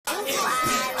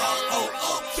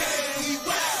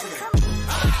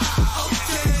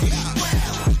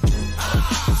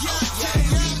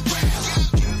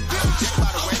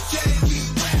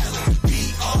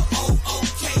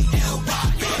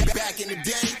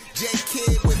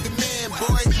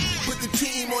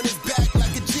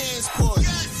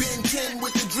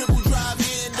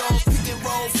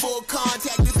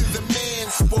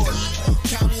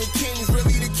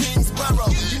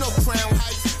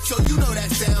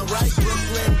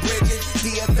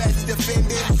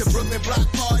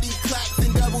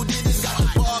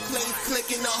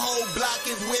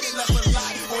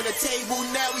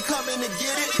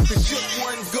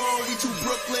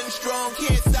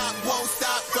can't stop, won't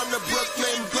stop from the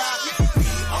Brooklyn block.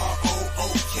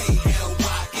 B-R-O-O-K-L-Y-N,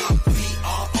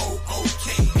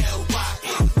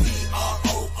 B-R-O-O-K-L-Y-N,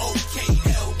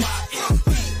 B-R-O-O-K-L-Y-N,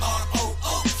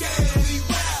 B-R-O-O-K, we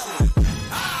wildin'.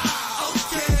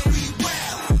 Okay, we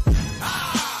wildin'.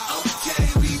 Okay,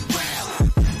 we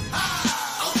wildin'.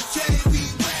 Okay, we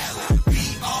wildin'.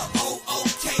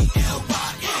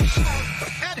 B-R-O-O-K-L-Y-N.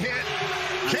 That hit.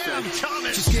 Cam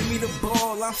Thomas. Just give me the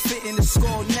ball, I'm fitting the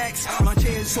score next. My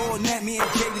J is all net, me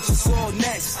and Jay with your saw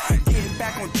next. Getting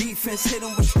back on defense, hit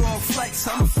him with strong flex.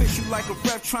 I'm official like a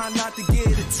ref, trying not to get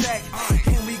attacked.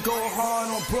 Can we go hard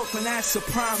on Brooklyn? That's a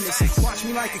promise. Watch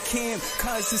me like a Cam,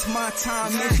 cause it's my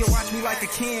time. Make you watch me like a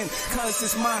Cam, cause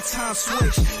it's my time.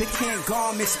 Switch, they can't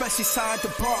guard me, especially side the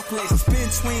Barclays. Spin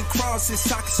between crosses,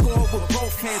 I can score with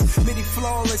both hands. Midi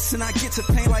flawless, and I get to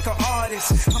paint like an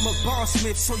artist. I'm a boss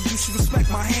smith, so you should respect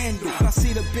my handle. I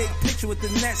see the big picture with the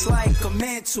Nets like a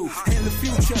mantle. In the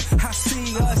future, I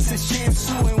see us as champs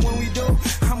too. And when we do,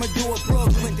 I'ma do a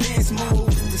Brooklyn dance move.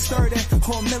 To stir that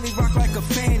whole Millie rock like a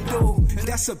fan do.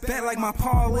 That's a bet like my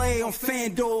parlay on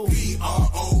FanDuel.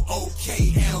 B-R-O-O-K-L-Y-N,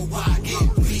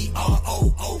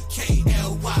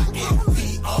 B-R-O-O-K-L-Y-N,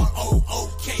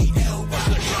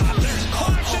 B-R-O-O-K-L-Y-N.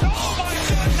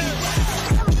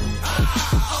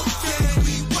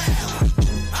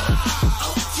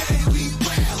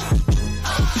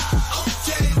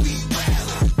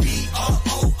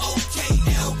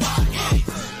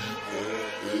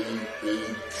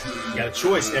 You got a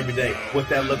choice every day what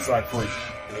that looks like for you.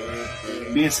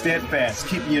 Being steadfast,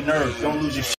 keeping your nerve, don't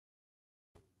lose your shit.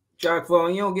 Jack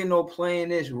Vaughn, you don't get no play in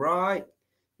this ride.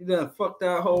 You done fucked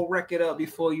that whole record up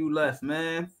before you left,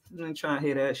 man. I ain't trying to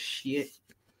hear that shit.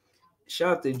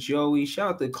 Shout out to Joey.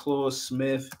 Shout out to Claude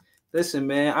Smith. Listen,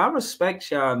 man, I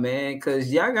respect y'all, man, because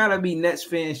y'all got to be Nets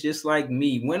fans just like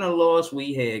me. Win or loss,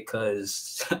 we had,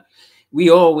 because we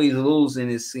always losing,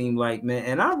 it seemed like, man.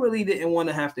 And I really didn't want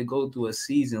to have to go through a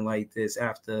season like this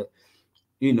after,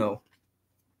 you know,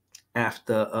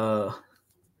 after,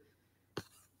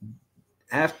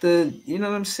 you know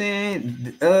what I'm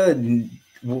saying?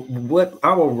 What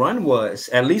our run was.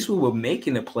 At least we were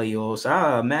making the playoffs.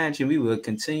 I imagine we would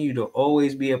continue to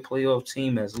always be a playoff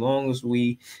team as long as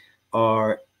we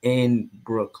are in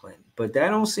Brooklyn. But that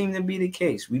don't seem to be the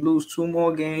case. We lose 2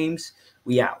 more games,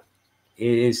 we out.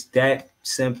 It is that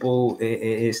simple.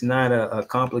 It's not a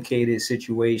complicated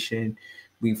situation.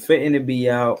 We fitting to be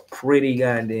out pretty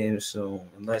goddamn soon,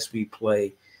 unless we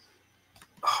play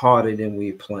harder than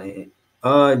we're playing.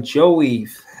 Joey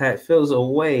feels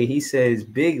away. He says,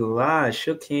 big lie,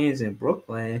 shook hands in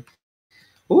Brooklyn.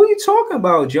 Who are you talking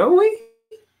about, Joey?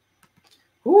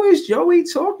 Who is Joey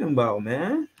talking about,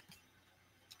 man?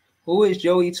 Who is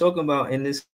Joey talking about in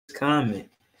this comment?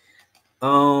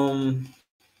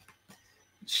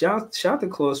 Shout to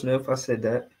Claude Smith. I said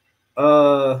that.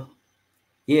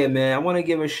 Yeah, man, I want to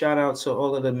give a shout out to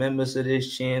all of the members of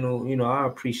this channel. You know, I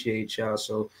appreciate y'all.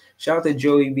 So shout out to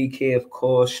Joey BK, of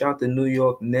course. Shout out to New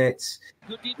York Nets.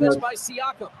 Good defense by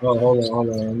Siakam. Oh, hold on.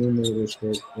 Let me move this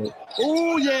quick.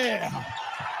 Oh, yeah.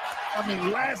 I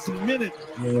mean, last minute.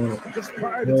 Yeah. Just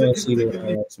prior Yeah, to see the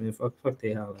highlights, man. Fuck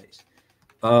their highlights.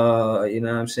 You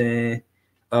know what I'm saying?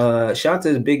 Shout out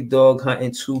to the Big Dog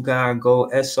Hunting 2 Guy Go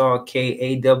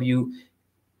SRK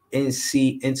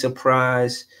AWNC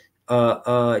Enterprise.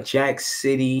 Jack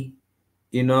City,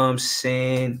 you know what I'm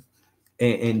saying,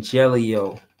 and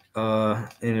Jelio, and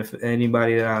if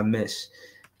anybody that I miss,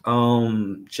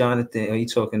 Jonathan, are you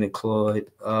talking to Claude?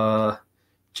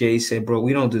 Jay said, bro,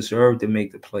 we don't deserve to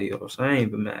make the playoffs. I ain't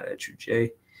even mad at you,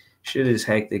 Jay. Shit is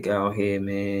hectic out here,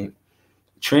 man.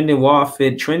 Trending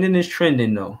Warfare, trending is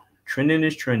trending though. Trending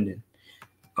is trending.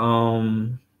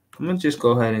 I'm gonna just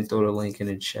go ahead and throw the link in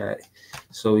the chat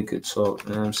so we could talk. You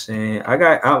know what I'm saying?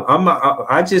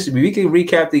 We can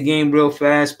recap the game real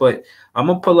fast, but I'm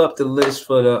gonna pull up the list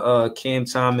for the Cam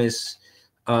Thomas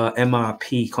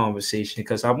M.I.P conversation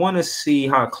because I want to see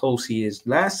how close he is.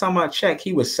 Last time I checked,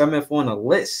 he was 7th on the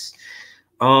list.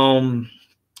 I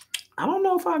don't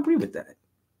know if I agree with that.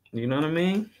 You know what I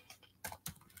mean?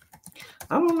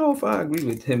 I don't know if I agree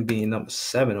with him being number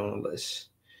 7 on the list.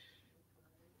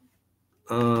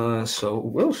 So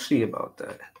we'll see about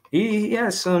that. He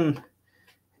had some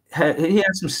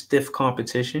stiff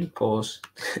competition, pause.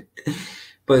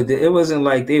 But it wasn't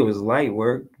like they was light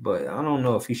work, but I don't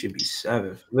know if he should be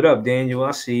 7th. What up, Daniel?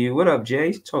 I see you. What up,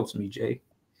 Jay? Talk to me, Jay.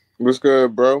 What's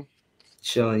good, bro?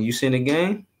 Chilling. You seen the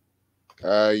game?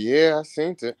 Yeah, I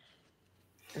seen it.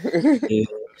 Yeah,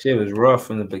 shit was rough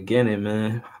from the beginning,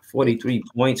 man. 43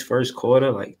 points first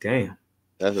quarter, like damn.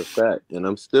 That's a fact, and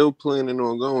I'm still planning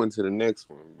on going to the next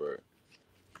one, but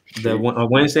The a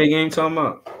Wednesday game talking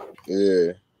about?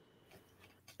 Yeah.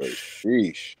 But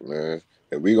sheesh, man.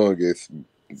 If we gonna get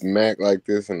smacked like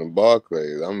this in the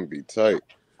Barclays, I'm gonna be tight.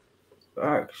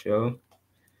 Facts, yo.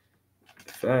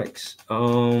 Facts.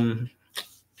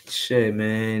 Shit,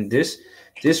 man. This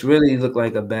really looked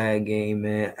like a bad game,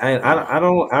 man.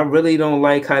 I really don't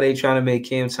like how they trying to make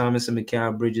Cam Thomas and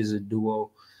Mikal Bridges a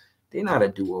duo. They're not a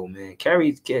duo, man.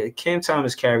 Cam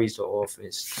Thomas carries the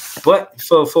offense, but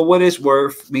for what it's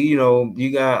worth,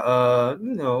 you got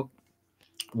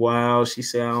wow. She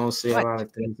said I don't say a lot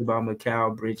of things about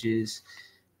Mikal Bridges.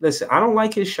 Listen, I don't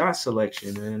like his shot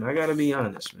selection, man. I gotta be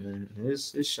honest, man.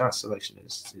 His shot selection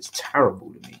is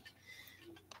terrible to me.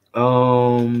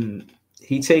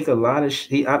 He take a lot of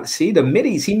he see the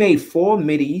middies. He made 4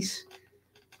 middies.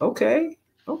 Okay,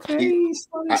 he's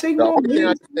starting to take The more only thing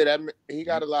I middies. can say that he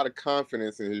got a lot of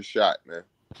confidence in his shot, man.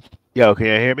 Yo, can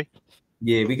you hear me?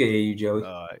 Yeah, we can hear you, Joey.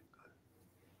 All right.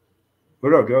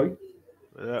 What up, Joey?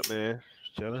 What up, man?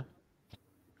 Chilling.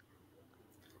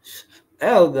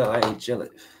 Hell no, I ain't chilling.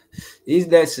 These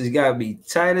nets has got me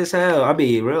tight as hell. I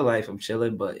mean, in real life, I'm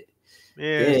chilling, but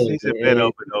Yeah, season been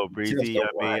over though, just Breezy. don't I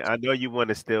mean, watch. I know you want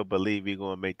to still believe you're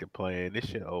gonna make the play, and this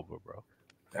shit over, bro.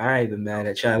 I ain't even mad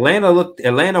at you.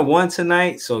 Atlanta won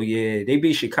tonight, so yeah, they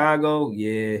beat Chicago.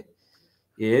 Yeah,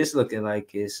 it's looking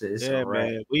like it's a Yeah, wrap.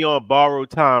 man. We on borrowed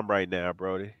time right now,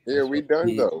 Brody. Yeah, That's we what. done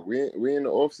Yeah. though. We in the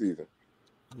off season.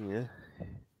 Yeah.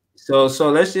 So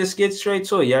let's just get straight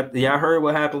to it. Y'all heard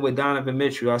what happened with Donovan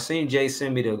Mitchell. I seen Jay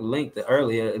send me the link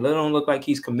earlier. It don't look like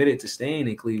he's committed to staying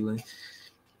in Cleveland.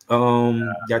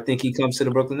 Y'all think he comes to the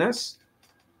Brooklyn Nets?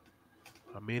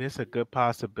 I mean, it's a good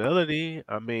possibility.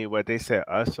 I mean, what they said,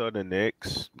 us or the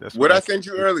Knicks. That's What what I I sent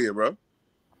you earlier, bro.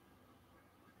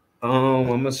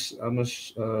 I must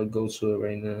go to it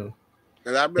right now.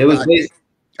 Cause I It remember was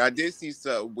I did see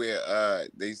something where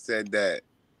they said that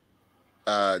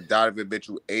Donovan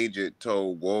Mitchell agent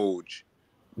told Woj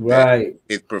that right,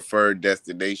 his preferred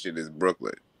destination is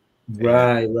Brooklyn.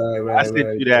 right. I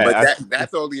sent you that. But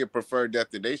that's only a preferred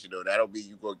destination though. That don't mean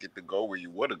you gonna get to go where you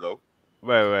want to go.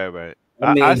 Right. I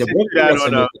I mean, the sent you Brooklyn that Nets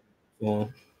are on looking for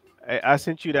him. I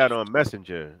sent you that on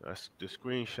Messenger. The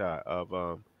screenshot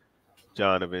of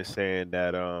Donovan saying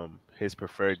that his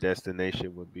preferred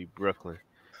destination would be Brooklyn,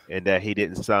 and that he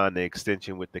didn't sign the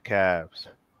extension with the Cavs.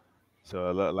 So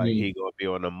it looked like he gonna be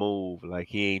on the move. Like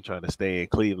he ain't trying to stay in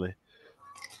Cleveland,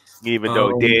 even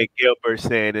though Um, Dan Gilbert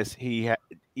saying this.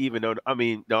 Even though I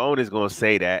mean the owner's gonna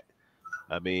say that.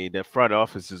 I mean the front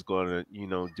office is gonna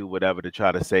do whatever to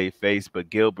try to save face. But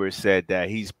Gilbert said that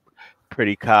he's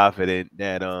pretty confident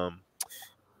that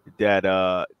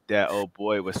old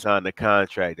boy was sign the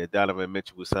contract, that Donovan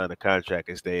Mitchell was sign the contract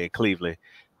and stay in Cleveland.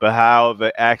 But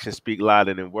however, actions speak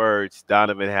louder than words.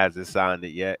 Donovan hasn't signed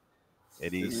it yet,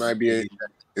 and It he's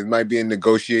might be a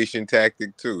negotiation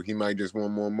tactic too. He might just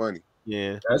want more money.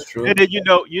 yeah. that's true. And then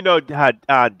you know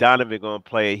how Donovan gonna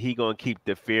play. He gonna keep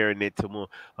deferring it to more.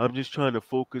 I'm just trying to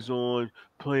focus on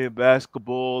playing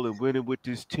basketball and winning with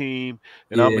this team,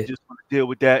 and I'm Yeah, gonna just deal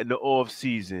with that in the off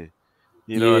season.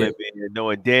 You know what yeah, I mean? And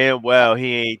knowing damn well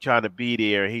he ain't trying to be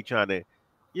there. He trying to,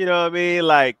 you know what I mean?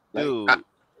 Like, Like dude.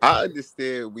 I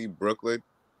understand we Brooklyn,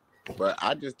 but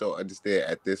I just don't understand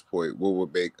at this point what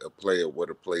would make a player want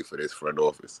to play for this front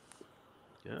office.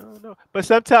 I don't know. But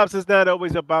sometimes it's not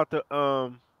always about the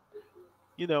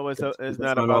it's the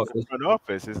not front about the office. front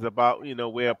office. It's about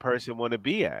where a person want to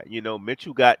be at.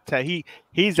 Mitchell got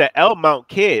he's an Elmont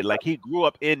kid. Like he grew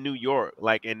up in New York,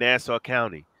 like in Nassau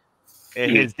County,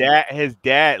 and his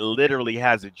dad literally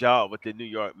has a job with the New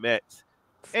York Mets.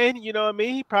 And you know what I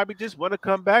mean? He probably just want to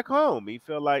come back home. He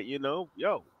feel like,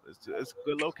 it's a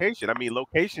good location. I mean,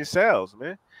 location sells,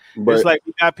 man. Just But like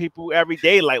we got people every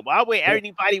day, like, why would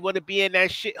anybody want to be in that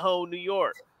shithole New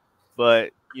York?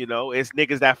 But it's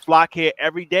niggas that flock here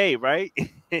every day, right?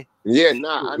 yeah,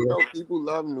 I know people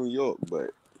love New York, but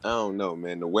I don't know,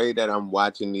 man. The way that I'm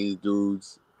watching these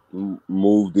dudes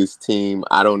move this team,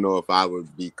 I don't know if I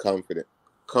would be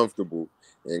comfortable,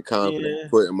 and confident Yeah.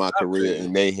 putting my I career mean,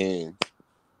 in their hands.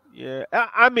 yeah.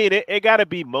 I mean, it got to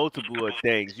be multiple of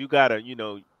things. You got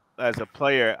to, as a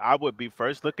player, I would be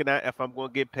first looking at if I'm going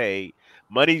to get paid.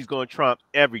 Money's going to trump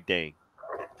everything.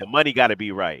 The money got to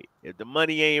be right. If the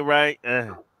money ain't right,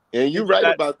 And you're if you right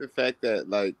got, about the fact that,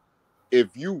 like,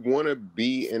 if you want to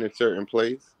be in a certain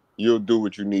place, you'll do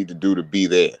what you need to do to be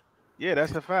there. yeah,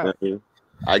 that's a You know fact. what I mean?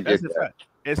 I That's get a that. fact.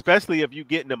 Especially if you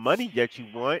getting the money that you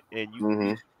want, and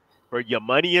Hmm. for your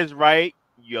money is right,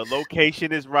 your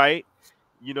location is right.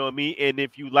 You know what I mean? And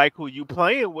if you like who you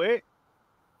playing with,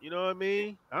 you know what I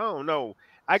mean? I don't know.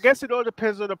 I guess it all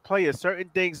depends on the player. Certain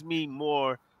things mean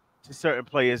more. to certain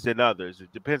players than others.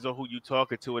 It depends on who you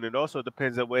talking to, and it also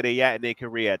depends on where they at in their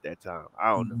career at that time.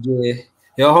 I don't know. Yeah.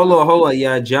 Yo, hold on.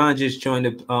 Yeah, John just joined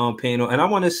the panel. And I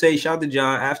want to say, shout out to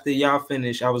John. After y'all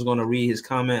finish, I was going to read his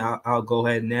comment. I'll go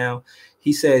ahead now.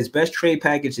 He says, best trade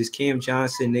package is Cam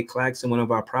Johnson, Nick Claxton, one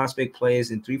of our prospect players,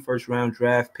 and 3 first-round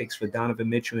draft picks for Donovan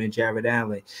Mitchell and Jared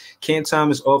Allen. Cam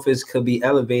Thomas' offers could be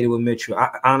elevated with Mitchell.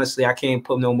 Honestly, I can't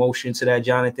put no motion to that,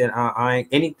 Jonathan. I ain't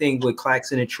anything with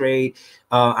Claxton in trade.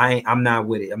 I'm not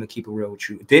with it. I'm gonna keep it real with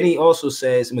you. Then he also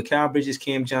says Mikal Bridges,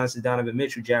 Cam Johnson, Donovan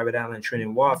Mitchell, Jared Allen,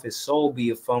 Trenton Waff will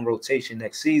be a fun rotation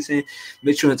next season.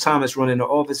 Mitchell and Thomas running the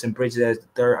office and Bridges as the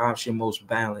third option, most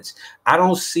balanced. I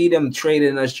don't see them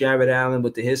trading us Jared Allen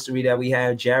with the history that we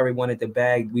have. Jared wanted the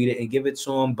bag, we didn't give it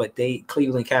to him, but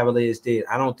Cleveland Cavaliers did.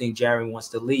 I don't think Jared wants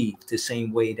to leave the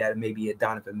same way that maybe a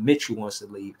Donovan Mitchell wants to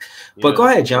leave. Yeah. But go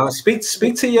ahead, John.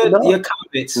 Speak to your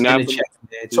comments in the chat.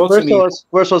 First of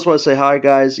all, I just want to say hi,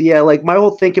 guys. Yeah, like my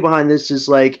whole thinking behind this is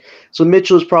like, so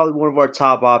Mitchell is probably one of our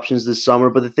top options this summer.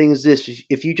 But the thing is this,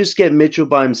 if you just get Mitchell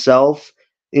by himself,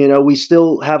 you know, we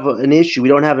still have an issue. We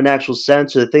don't have an actual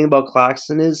center. The thing about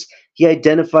Claxton is he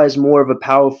identifies more of a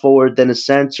power forward than a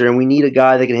center, and we need a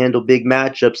guy that can handle big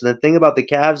matchups. And the thing about the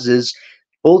Cavs is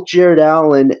both Jared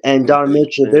Allen and Don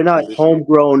Mitchell, they're not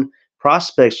homegrown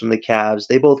prospects from the Cavs.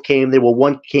 They both came. They were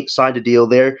one signed a deal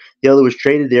there. The other was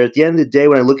traded there. At the end of the day,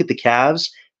 when I look at the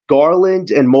Cavs, Garland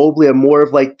and Mobley are more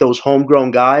of like those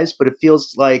homegrown guys, but it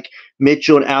feels like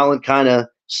Mitchell and Allen kind of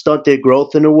stunt their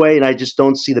growth in a way, and I just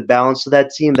don't see the balance of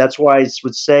that team. That's why I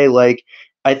would say, like,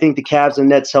 I think the Cavs and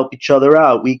Nets help each other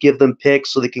out. We give them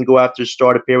picks so they can go after a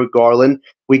starter pair with Garland.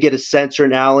 We get a center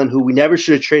in Allen, who we never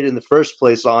should have traded in the first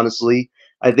place, honestly.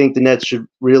 I think the Nets should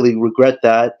really regret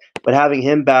that. But having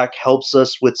him back helps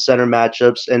us with center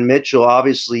matchups. And Mitchell,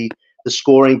 obviously, the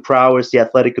scoring prowess, the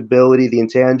athletic ability, the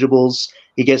intangibles.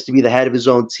 He gets to be the head of his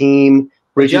own team.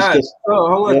 Bridges John, gets,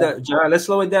 hold on, John. Let's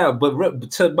slow it down. But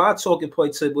to my talking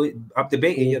point, I'm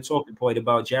debating your talking point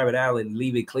about Jared Allen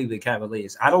leaving Cleveland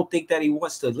Cavaliers. I don't think that he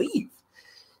wants to leave.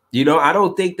 You know, I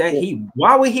don't think that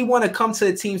why would he want to come to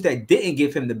the teams that didn't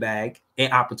give him the bag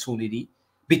and opportunity?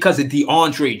 Because of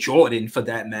DeAndre Jordan, for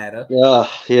that matter.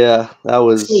 Yeah, that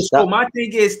was. So my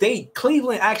thing is,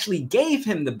 Cleveland actually gave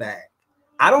him the bag.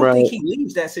 I don't think he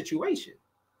leaves that situation.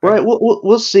 Right,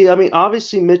 we'll see. I mean,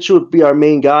 obviously Mitchell would be our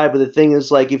main guy, but the thing is,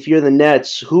 like, if you're the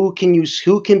Nets, who can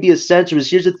be a center?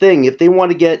 Here's the thing: if they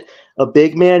want to get a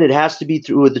big man, it has to be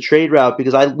through the trade route.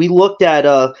 Because we looked at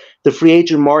the free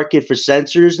agent market for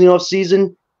centers in the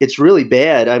offseason. It's really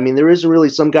bad. I mean, there isn't really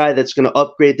some guy that's going to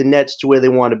upgrade the Nets to where they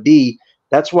want to be.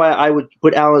 That's why I would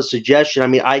put Allen's suggestion. I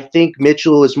mean, I think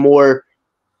Mitchell is more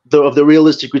of the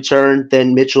realistic return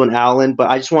than Mitchell and Allen, but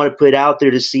I just want to put it out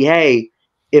there to see, hey,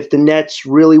 if the Nets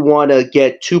really want to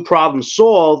get 2 problems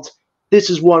solved, this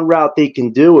is one route they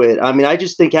can do it. I mean, I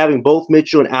just think having both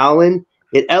Mitchell and Allen,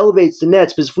 it elevates the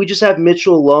Nets. Because if we just have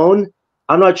Mitchell alone,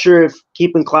 I'm not sure if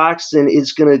keeping Claxton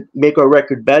is going to make our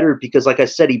record better because, like I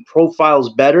said, he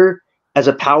profiles better as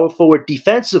a power forward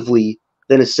defensively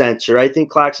than a center. I think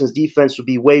Claxton's defense would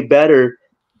be way better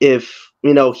if,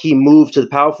 you know, he moved to the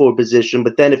power forward position.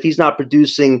 But then if he's not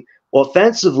producing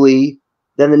offensively,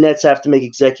 then the Nets have to make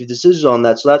executive decisions on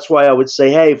that. So that's why I would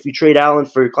say, hey, if you trade Allen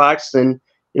for Claxton,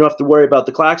 you don't have to worry about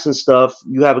the Claxton stuff.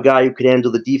 You have a guy who can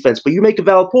handle the defense. But you make a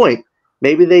valid point.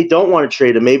 Maybe they don't want to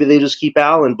trade him. Maybe they just keep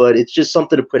Allen. But it's just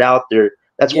something to put out there.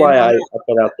 That's why I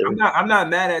put out there. I'm not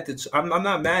mad at it. I'm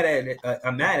not mad at it.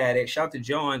 I'm mad at it. Shout to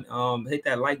John. Hit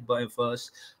that like button for us.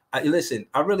 Listen,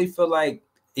 I really feel like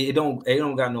it don't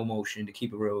got no motion, to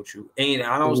keep it real with you. And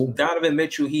I know Donovan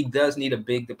Mitchell, he does need a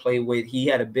big to play with. He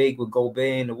had a big with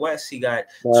Gobert in the West. He got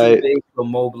 2 bigs for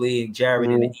Mobley and Jared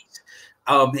in the East.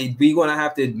 We're gonna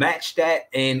have to match that.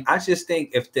 And I just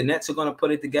think if the Nets are gonna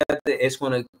put it together, it's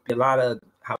gonna be a lot of,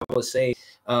 how I would say,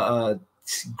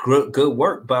 good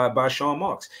work by Sean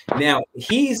Marks. Now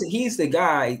he's the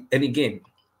guy. And again,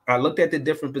 I looked at the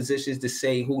different positions to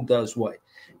say who does what.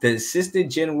 The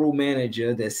assistant general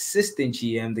manager, the assistant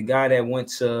GM, the guy that went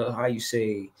to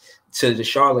to the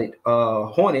Charlotte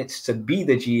Hornets to be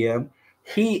the GM.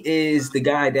 He is the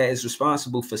guy that is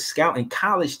responsible for scouting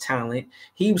college talent.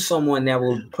 He was someone that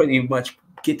will pretty much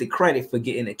get the credit for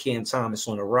getting a Cam Thomas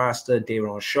on the roster,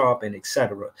 Daron Sharp, and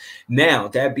etc. Now,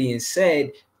 that being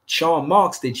said, Sean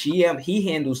Marks, the GM, he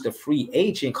handles the free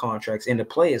agent contracts and the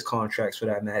players' contracts for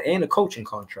that matter, and the coaching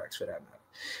contracts for that matter.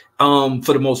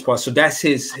 For the most part. So that's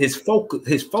his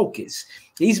focus.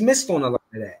 He's missed on a lot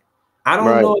of that. I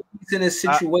don't know if he's in a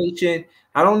situation.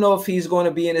 I don't know if he's going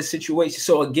to be in a situation.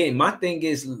 So again, my thing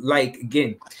is, like,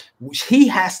 again, he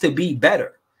has to be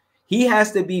better. He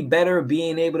has to be better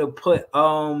being able to put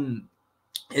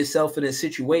himself in a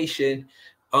situation,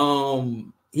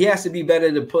 he has to be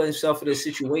better to put himself in a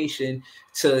situation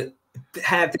to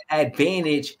have the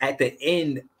advantage at the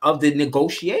end of the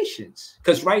negotiations.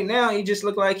 Because right now he just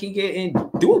look like he getting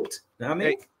duped. You know what I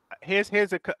mean,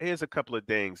 Here's a couple of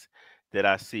things that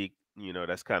I see. You know,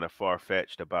 that's kind of far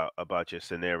fetched about your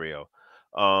scenario.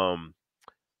 Um,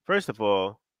 First of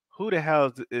all, who the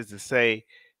hell is to say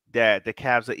that the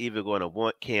Cavs are even going to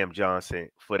want Cam Johnson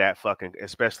for that fucking,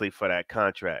 especially for that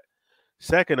contract?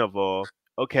 Second of all,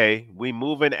 okay, we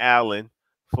moving Allen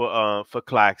for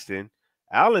Claxton.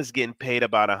 Allen's getting paid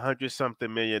about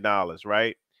 $100-something million,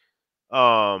 right?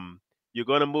 You're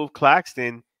going to move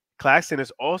Claxton. Claxton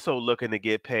is also looking to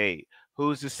get paid.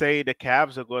 Who's to say the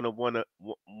Cavs are going to want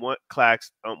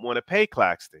to pay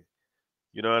Claxton?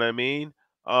 You know what I mean?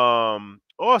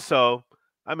 Also,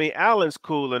 I mean, Allen's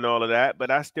cool and all of that, but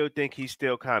I still think he's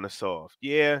still kind of soft.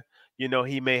 Yeah, you know,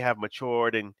 he may have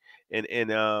matured and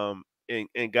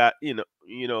got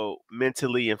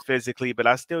mentally and physically, but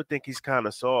I still think he's kind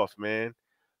of soft, man.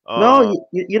 No, Um,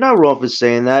 you're not wrong for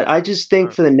saying that. I just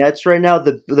think uh, for the Nets right now,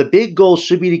 the big goal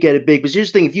should be to get it big. But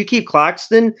here's the thing: if you keep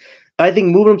Claxton, I think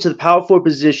moving him to the power forward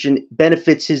position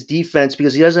benefits his defense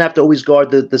because he doesn't have to always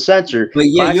guard the center. but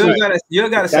yeah, Claxton, you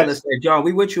gotta sell that's us there, John.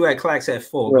 We with you at Clax at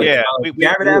 4, but right. yeah,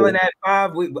 Garrett Allen at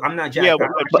 5. I'm not yeah, jacked.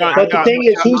 But the thing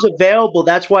is, who's available?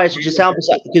 That's why I should just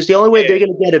emphasize because the only way they're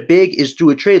going to get it big is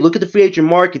through a trade. Look at the free agent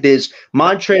market. There's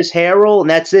Montrezl Harrell, and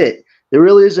that's it. There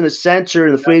really isn't a center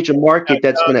in the free agent market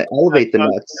that's going to elevate the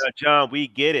Nets. John, we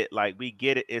get it. Like we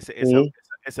get it. Mhm.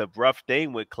 It's a rough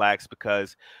thing with Clax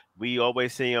because we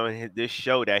always say on this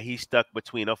show that he's stuck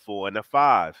between a 4 and a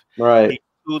 5. Right. He's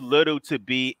too little to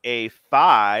be a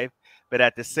 5, but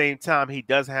at the same time, he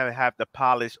doesn't have the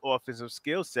polished offensive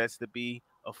skill sets to be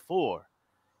a 4.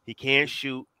 He can't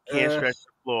shoot, can't stretch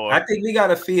the floor. I think we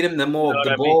gotta feed him the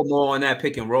ball more on that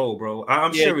pick and roll, bro.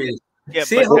 I'm Yeah, serious. yeah,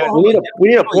 See, but hold on, We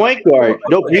need a point guard.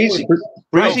 No, Breezy's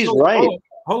right.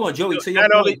 Hold on, Joey. To your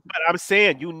Not only, point, but I'm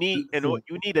saying you need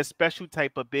a special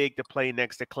type of big to play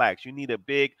next to Clax. You need a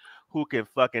big who can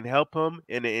fucking help him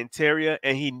in the interior,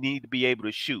 and he need to be able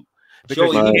to shoot.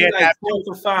 Because Joey, you he's can't like have 4 two,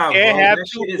 for 5, can't bro. have That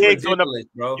two shit is bigs on the. ridiculous,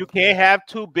 bro. You can't have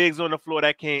two bigs on the floor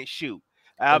that can't shoot.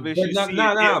 Obviously, you see it.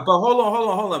 But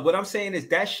hold on. What I'm saying is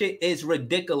that shit is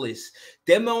ridiculous.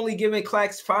 Them only giving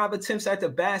Clax 5 attempts at the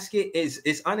basket is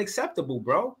unacceptable,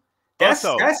 bro. That's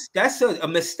a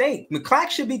mistake.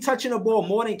 Clax should be touching the ball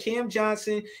more than Cam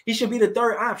Johnson. He should be the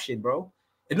third option, bro.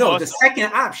 No, the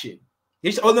second option.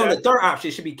 The third option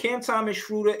should be Cam Thomas,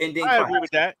 Schroeder, and then I Clax. agree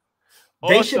with that.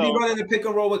 They should be running the pick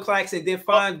and roll with Clax and then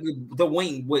find the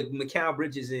wing with Mikal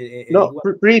Bridges. No,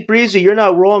 Breezy, you're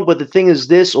not wrong. But the thing is,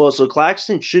 this also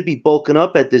Claxton should be bulking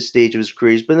up at this stage of his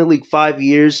career. He's been in the league 5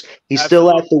 years. He's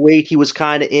still at the weight he was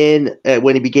kind of in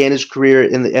when he began his career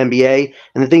in the NBA.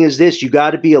 And the thing is, this you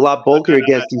got to be a lot bulkier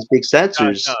against these big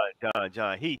sensors.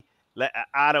 John,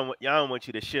 I don't want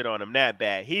you to shit on him that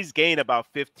bad. He's gained about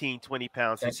 15, 20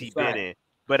 pounds since he's been in.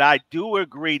 But I do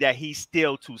agree that he's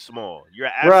still too small. You're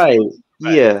absolutely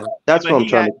right. Yeah, that's what I'm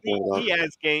trying to point out.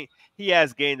 He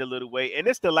has gained a little weight, and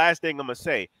it's the last thing I'm gonna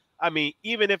say. I mean,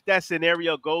 even if that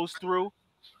scenario goes through,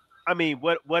 I mean,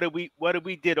 what did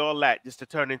we did all that just to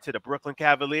turn into the Brooklyn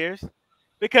Cavaliers?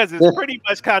 Because it's pretty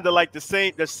much kind of like the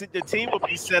same. The team will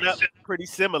be set up pretty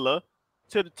similar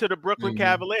to the Brooklyn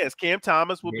Cavaliers. Cam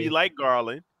Thomas will be like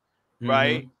Garland,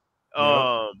 right?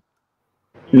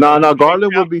 No,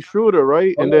 Garland would be Schroeder,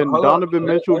 right? And then Donovan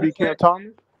Mitchell would be Cam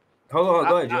Thomas. Hold on,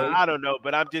 go ahead, Joey. I don't know,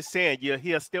 but I'm just saying,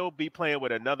 he'll still be playing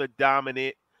with another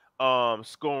dominant,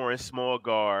 scoring small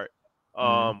guard.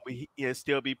 He'll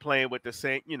still be playing with the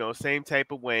same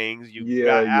type of wings. You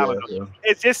got Allen.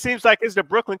 It just seems like it's the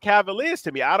Brooklyn Cavaliers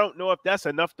to me. I don't know if that's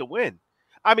enough to win.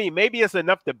 I mean, maybe it's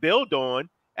enough to build on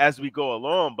as we go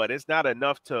along, but it's not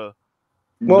enough to.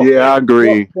 Well, I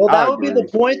agree. Well, that would be the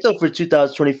point, though, for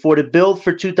 2024 to build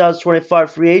for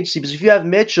 2025 free agency. Because if you have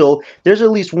Mitchell, there's at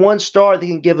least one star they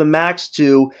can give a max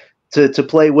to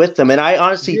play with them. And I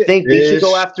honestly think they should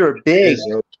go after a big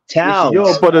Towns.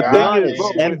 But the thing is,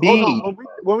 Embiid.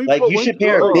 You should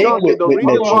pair a big with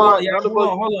Mitchell. Hold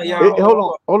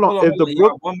on. If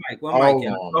the one mic.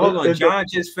 Hold on. John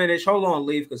just finished. Hold on,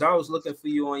 Leaf, because I was looking for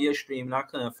you on your stream and I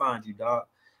couldn't find you, dog.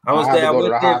 I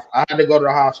had to go to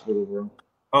the hospital, bro.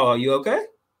 Oh, are you okay?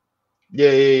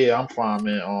 Yeah, I'm fine,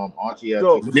 man. Auntie had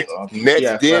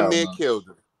Nets damn near killed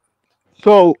him.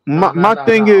 So my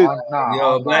thing is,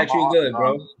 glad you good,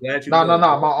 bro. Glad you good. My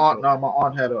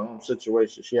aunt had a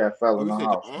situation. She had fell in the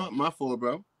house. My fault,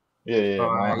 bro.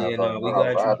 Yeah. We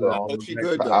glad you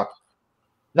good.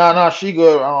 No, she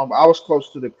good. I was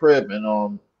close to the crib,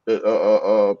 and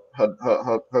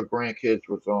her grandkids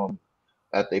was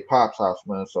at their pop's house,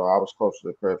 man. So I was close to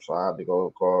the crib, so I had to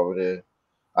go over there.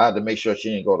 I had to make sure she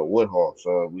didn't go to Woodhall,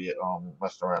 so we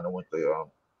messed around and went to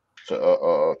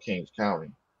Kings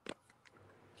County.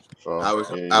 So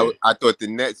yeah. I thought the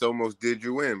Nets almost did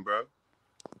you in, bro.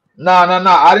 No.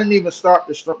 I didn't even start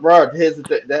the bro. Here's the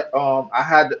thing that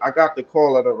I got the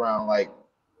call at around like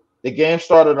the game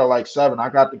started at like 7. I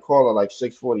got the call at like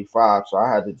 6:45, so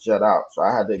I had to jet out. So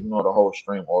I had to ignore the whole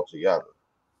stream altogether.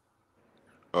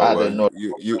 I Oh had to well, ignore the you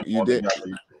whole you stream you did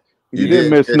altogether. You didn't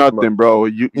miss much. nothing, bro.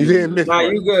 You didn't miss Nah,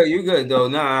 much. you good though.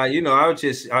 Nah, I was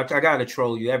just I gotta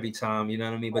troll you every time, you know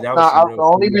what I mean? But that was Nah, some the real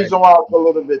only feedback. reason why I was a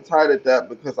little bit tight at that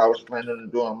because I was planning on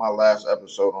doing my last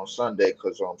episode on Sunday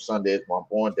because Sunday is my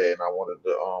born day and I wanted to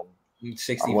I wanted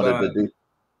 65. to do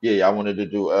yeah, I wanted to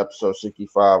do episode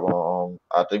 65 on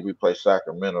I think we play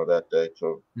Sacramento that day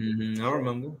too. I So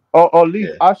remember. Oh, Leaf,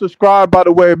 yeah. I subscribe, by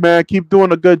the way, man. Keep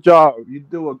doing a good job. You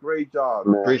do a great job,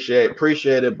 man.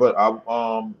 Appreciate it, but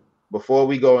I before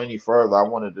we go any further, I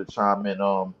wanted to chime in.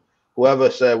 Whoever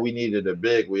said we needed a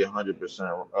big, we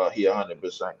 100% he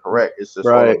 100% correct.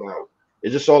 Right.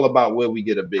 It's just all about where we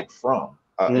get a big from.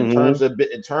 Mm-hmm.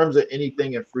 In terms of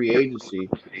anything in free agency,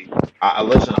 I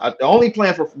listen. The only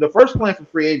plan for the first plan for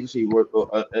free agency,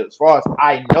 as far as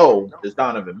I know, is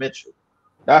Donovan Mitchell.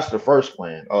 That's the first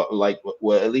plan.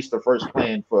 Well, at least the first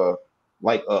plan for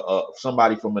like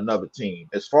somebody from another team.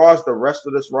 As far as the rest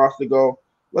of this roster go,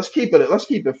 let's keep it. Let's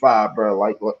keep it 5, bro.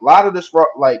 Like a lot of this,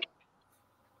 like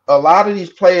a lot of these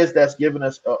players that's giving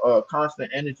us a constant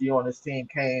energy on this team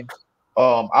came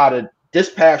out of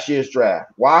this past year's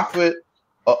draft. Wofford,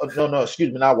 no,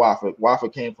 excuse me, not Wofford.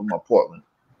 Wofford came from Portland.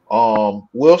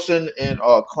 Wilson and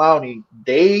Clowney,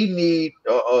 they need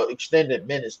extended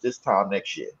minutes this time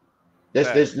next year.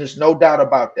 There's no doubt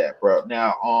about that, bro.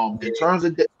 Now, in terms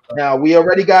of now, we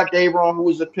already got Dayron, who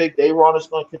is a pick. Dayron is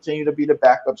going to continue to be the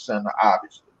backup center,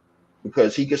 obviously,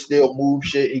 because he can still move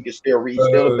shit. He can still read. He's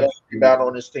still the best rebound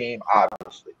on his team,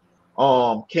 obviously.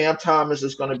 Cam Thomas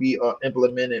is going to be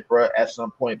implemented, bro, at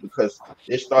some point because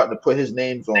they're starting to put his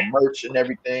names on merch and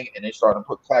everything, and they're starting to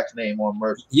put Clack's name on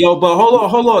merch. Yo, but hold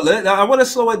on. I want to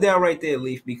slow it down right there,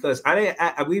 Leaf, because I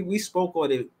didn't. We spoke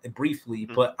on it briefly,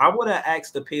 but I want to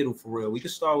ask the pedal for real. We can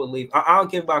start with Leaf. I'll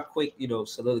give my quick,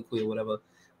 soliloquy or whatever.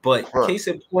 But case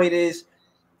in point is,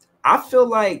 I feel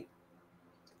like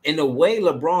in a way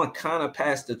LeBron kind of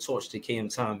passed the torch to Cam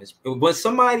Thomas. When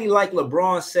somebody like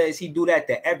LeBron says he do that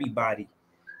to everybody,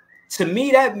 to me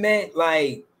that meant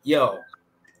like, yo,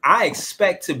 I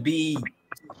expect him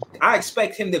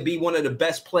to be one of the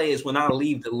best players when I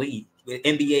leave the league, the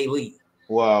NBA league.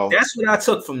 Wow, that's what I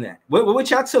took from that.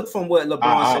 Which I took from what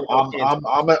LeBron said.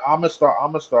 I'm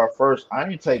gonna start first. I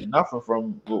didn't take nothing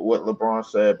from what LeBron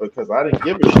said because I didn't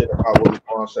give a shit about what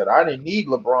LeBron said. I didn't need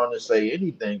LeBron to say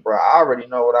anything, bro. I already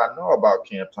know what I know about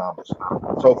Cam Thomas.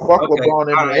 So fuck LeBron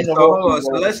and right, the so whole. hold on.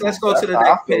 So let's go to the how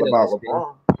next I feel about panelist,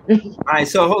 LeBron. All right,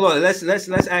 so hold on. Let's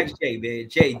ask Jay, man.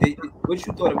 Jay, what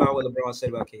you thought about what LeBron said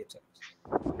about Cam Thomas?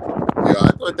 Yo,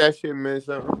 I thought that shit meant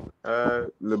something.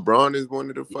 LeBron is one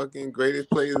of the fucking greatest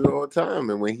players of all time,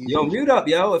 and when he mute up,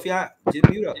 yo. If y'all just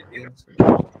mute up,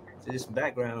 this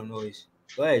background noise.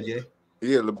 Go ahead, Jay.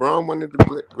 Yeah, LeBron one of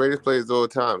the greatest players of all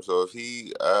time. So if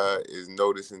he is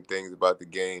noticing things about the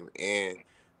game and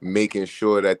making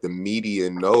sure that the media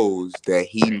knows that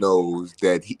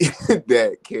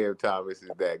that Cam Thomas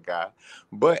is that guy,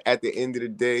 but at the end of the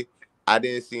day, I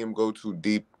didn't see him go too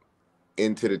deep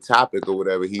into the topic or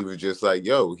whatever. He was just like,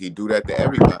 yo, he do that to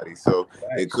everybody. So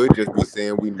it could just be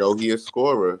saying we know he a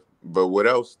scorer, but what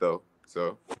else though?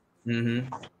 So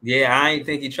yeah, I ain't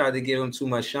think he tried to give him too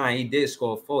much shine. He did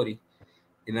score 40.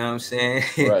 You know what I'm saying?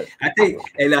 Right. I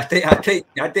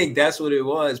think that's what it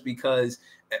was because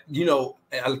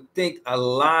I think a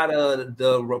lot of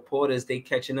the reporters they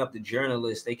catching up, the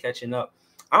journalists they catching up.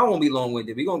 I don't want to be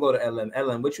long-winded. We're gonna go to LM.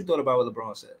 LM, what you thought about what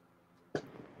LeBron said?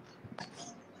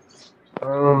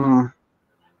 I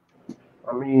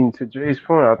mean, to Jay's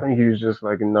point, I think he was just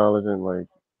like acknowledging, like,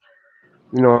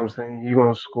 you know what I'm saying? You're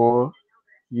gonna score.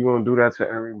 You're gonna do that to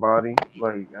everybody,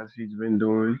 like as he's been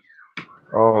doing.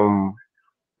 Um,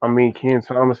 I mean, Ken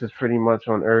Thomas is pretty much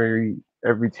on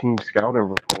every team scouting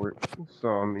report. So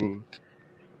I mean,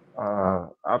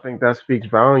 I think that speaks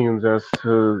volumes as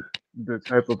to the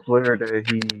type of player that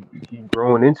he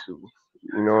growing into.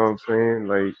 You know what I'm saying?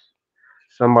 Like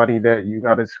somebody that you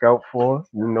got to scout for.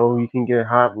 You know he can get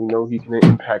hot. We know he can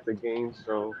impact the game.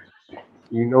 So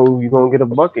you know you're gonna get a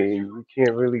bucket. And you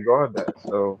can't really guard that.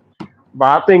 So,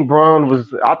 but I think Braun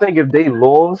was. I think if they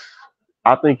lost,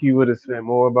 I think he would have said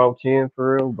more about Ken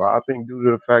for real. But I think due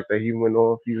to the fact that he went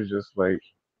off, he was just like,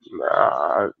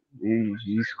 Nah,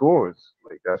 he scores.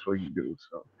 Like that's what he do.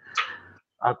 So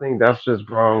I think that's just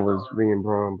Braun was being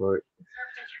Braun, but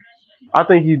I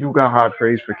think he do got high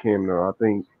praise for Cam though. I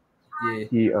think Yeah,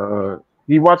 he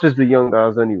he watches the young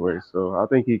guys anyway, so I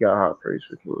think he got high praise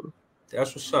for Cam.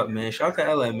 that's what's up, man. Shout out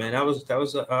to LA, man. That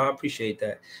was. I appreciate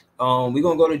that. We're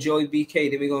gonna go to Joey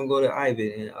BK, then we're gonna go to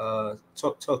Ivan and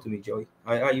talk to me, Joey.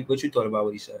 What you thought about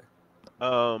what he said?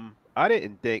 I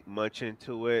didn't think much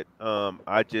into it.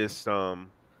 I just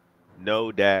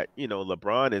know that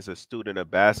LeBron is a student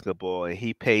of basketball and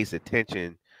he pays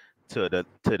attention to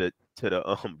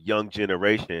the young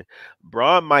generation.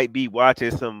 Braun might be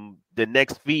watching the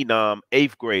next phenom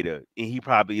eighth grader and he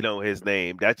probably know his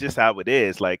name. That's just how it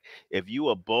is. Like if you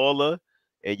a baller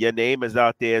and your name is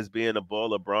out there as being a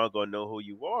baller, Braun gonna know who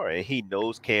you are. And he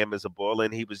knows Cam is a baller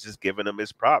and he was just giving him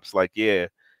his props. Like, yeah,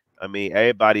 I mean,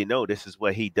 everybody know this is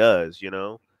what he does. I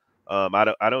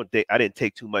didn't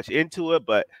take too much into it,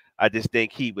 but I just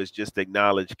think he was just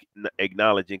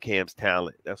acknowledging Cam's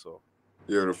talent. That's all.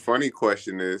 Yeah, the funny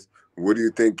question is, what do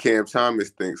you think Cam Thomas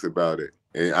thinks about it?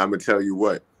 And I'm gonna tell you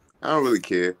what, I don't really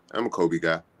care. I'm a Kobe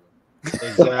guy.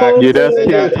 Exactly. Yeah, that's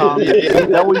Cam Thomas.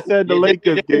 That what he said the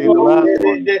Lakers game, the last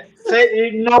one.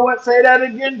 Say, you know what? Say that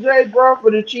again, Jay, bro,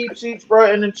 for the cheap seats,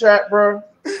 bro, in the chat, bro.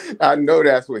 I know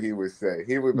that's what he would say.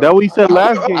 He would. That what he said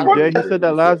last game, course- Jay. He said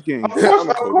that last game. Of course, I'm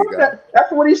a of Kobe course guy.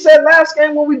 that's what he said last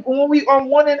game when we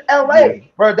won in LA,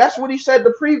 bro. That's what he said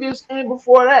the previous game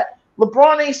before that.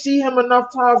 LeBron ain't see him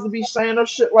enough times to be saying no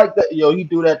shit like that. Yo, he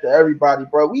do that to everybody,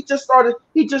 bro. He just started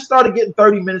getting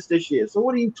 30 minutes this year. So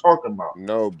what are you talking about?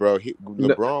 No, bro.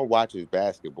 LeBron watches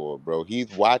basketball, bro. He's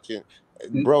watching,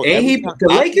 bro. And Every he time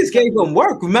the I Lakers keep gave him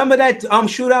work. Remember that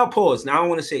shootout pause. Now I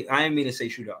want to say I didn't mean to say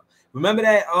shootout. Remember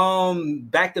that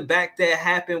back to back that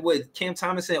happened with Cam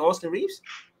Thomas and Austin Reeves?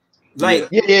 Like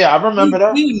Yeah, I remember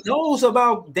that. He knows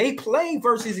about they play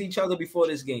versus each other before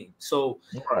this game. So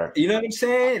Right. you know what I'm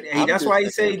saying? And I'm that's just why he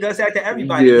saying. said he does that to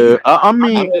everybody. Yeah, I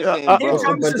mean, I'm just saying, Cam bro.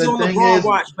 Thomas But is the on thing LeBron is-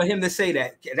 watch for him to say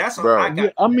that. That's all Bro. I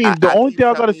got. I mean, I the only keep thing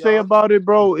I gotta telling say y'all- about it,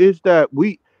 bro, is that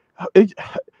I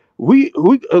mean,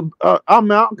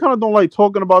 I kind of don't like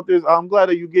talking about this. I'm glad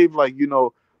that you gave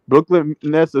Brooklyn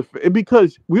Nets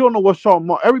because we don't know what Sean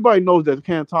Mark. Everybody knows that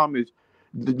Cam Thomas,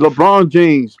 LeBron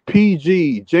James,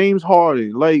 PG, James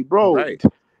Harden, like bro, Right.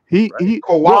 he Kawhi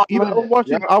bro. Even I Leonard,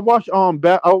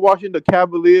 was watching the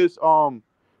Cavaliers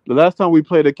the last time we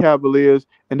played the Cavaliers,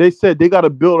 and they said they got to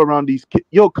build around these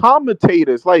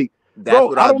commentators like. That's Bro,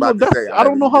 what I I was don't know. about to say. I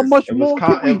don't know how much it was more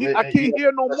con- can we. it- I it- can't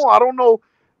hear no more. I don't know.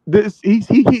 This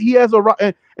he has a right,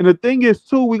 and the thing is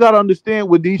too. We got to understand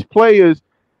with these players,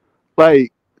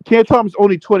 like Cam Thomas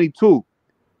only 22,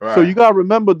 Right. so you got to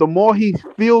remember the more he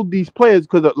field these players,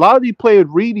 because a lot of these players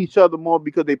read each other more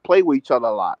because they play with each other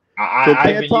a lot. So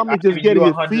Cam Thomas just getting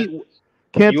his feet.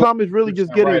 Cam Thomas really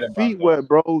just getting his feet wet,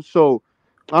 bro. So.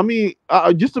 I mean,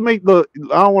 just to make I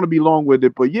don't want to be long with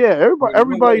it, but yeah,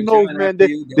 everybody knows, man. They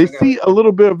see a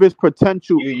little bit of his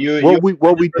potential.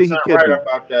 What we think he can right do.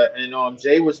 about that. And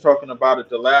Jay was talking about it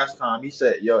the last time. He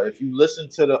said, "Yo, if you listen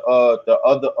to the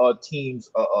other teams'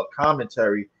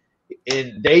 commentary,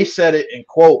 and they said it in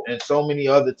quote, and so many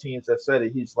other teams have said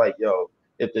it. He's like, yo,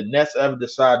 if the Nets ever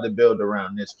decide to build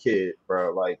around this kid,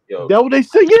 bro, like, yo, That what they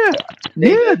say, yeah,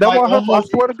 that's like what I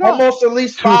swear to God. almost at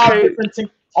least five different teams.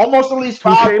 Almost at least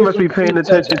 2K must be paying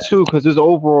attention too, because his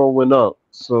overall went up.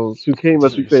 So 2K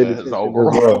must be paying attention as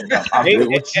well.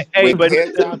 Hey, but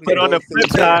Cam Thomas on the goes to flip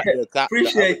the- side,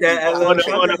 Appreciate that, other LL. teams-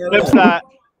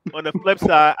 on the flip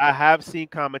side, I have seen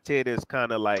commentators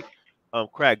kind of like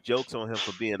crack jokes on him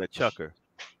for being a chucker.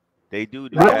 They do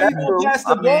How that. you gonna pass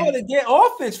the ball to get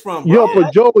offense from, bro? Yo,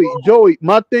 but Joey,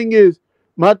 my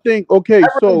thing. Okay,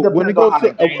 so when it goes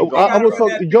to, I was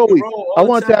talking Joey. I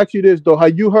wanted to ask you this though: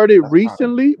 have you heard it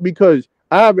recently? Because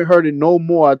I haven't heard it no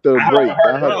more at the break.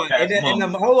 Hold on,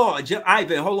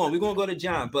 Ivan. Hold on. We're gonna go to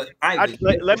John, but Ivan.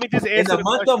 Let me just answer in the the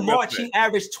month question of real March, quick. he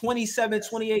averaged 27,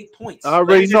 28 points. I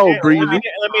already know, Breezy.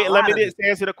 Let me just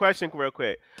answer the question real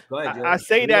quick. Go ahead, Joe. I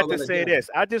say We that gonna to go say John. this.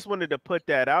 I just wanted to put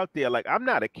that out there. Like, I'm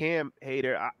not a Cam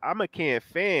hater. I'm a Cam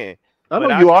fan. I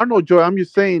know you are, no, Joy. I'm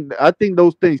just saying. I think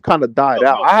those things kind of died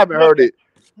out. I haven't heard it.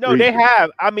 No, they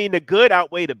have. I mean, the good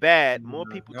outweigh the bad. More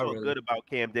people not talk really. good about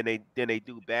Cam than they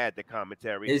do bad. The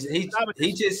commentary.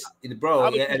 He just, bro.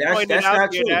 Yeah, that's out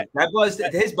not there true. that- That was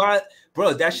his body,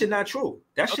 bro. That shit not true.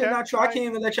 That shit Okay, not true. I can't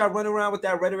even let y'all run around with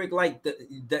that rhetoric like that.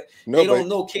 No, They but- don't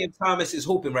know Cam Thomas is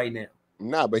hooping right now.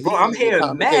 Nah, but Bro, I'm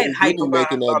hearing mad hype about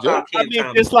that Cam joke. I mean,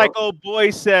 Thomas. just like bro. old boy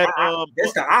said,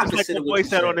 That's the just opposite like of old what boy you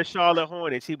said on said. the Charlotte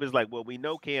Hornets. He was like, "Well, we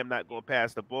know Cam not going to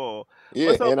pass the ball." Yeah,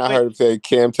 What's up and I with- heard him say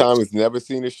Cam Thomas never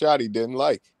seen a shot he didn't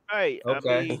like. Right.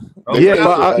 Okay. I mean, Yeah,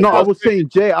 but I was saying,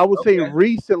 Jay, I was saying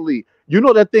recently. You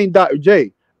know that thing that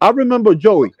Jay. I remember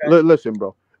Joey. Listen,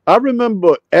 bro. I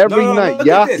remember every night. Look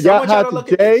at this. I Y'all want y'all had to to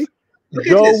look at Jay, this. Look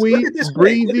at this. Look Joey, at this play.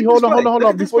 Breezy. Look at Hold this play. Look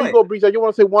on. at this Before you play. go, Breezy, I just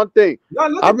want to say one thing. No,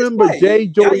 look I at this remember play. Jay,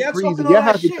 Joey, Y'all Breezy. talking all Y'all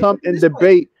that had to shit. come Look at and this play.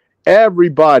 debate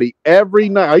everybody every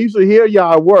night. I used to hear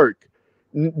y'all at work.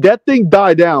 That thing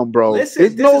died down, bro. Listen,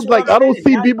 It's this no is what like I'm I don't saying.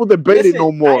 see Y'all, people debating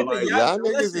no more. Bro, Like, y'all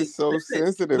niggas listen, is so listen.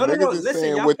 sensitive. No. Niggas is Listen,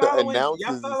 saying y'all what the following.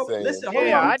 announcers is saying. Listen, hold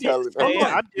yeah, on. I did. Telling Hold Yeah,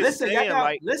 on. I'm just Listen, y'all saying, got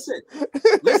like,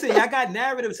 listen, y'all got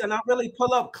narratives, and I really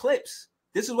pull up clips.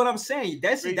 This is what I'm saying.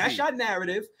 That's Breezy. your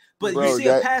narrative. But you Bro, see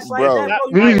a that pass like bro, that, bro.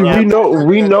 You We might bro, we laugh the at know it. clips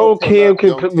we that know you pull Cam up can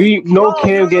don't take we know No,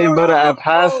 Cam getting better at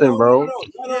passing, bro.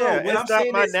 Yeah, What it's I'm not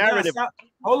saying my is, narrative. stop.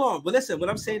 Hold on. But listen, what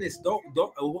I'm saying is, don't.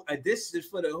 This is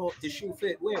for the shoe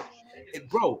fit.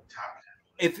 Bro,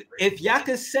 if y'all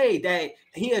could say that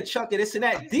he had chuck it, this and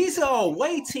that, these are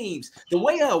away teams. The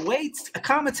way a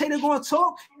commentator going to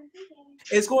talk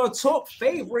is going to talk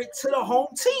favorite to the home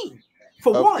team.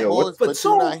 For Of one, course, for but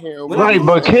you're two, not hearing when what I'm Right, he's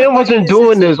but looking Cam saying. like wasn't this,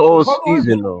 doing this all hold on.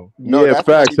 season though. No, yeah, that's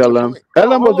not facts, even the LM. point.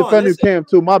 LM was Hold on, defending listen. Cam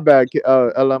too. My bad,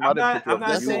 LM. I didn't put you I'm up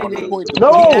there. not That's You not saying want even to the do it. point. The No,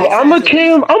 point he is, asked I'm as a a reason.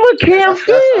 Cam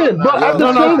fan, but at That's the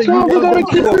No, not I'm same saying you time we want to gotta make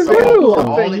keep it it a fair. real.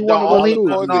 I'm saying you want to y'all are lose.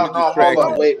 causing a hold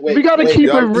up, distraction. We gotta wait.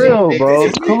 keep it Y'all real, bro.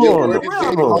 They, Come your on, word now. is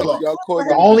Come getting on. used. Y'all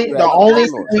causing a the distraction. only Hold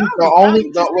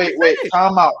on. thing, wait,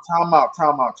 time out.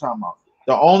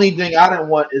 The only thing I didn't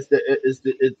want is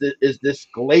this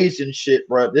glazing shit,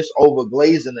 bro. This over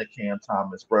glazing of Cam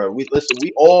Thomas, bro. We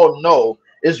all know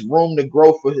it's room to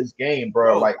grow for his game,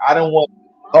 bro. Bro, Like I don't want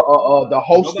the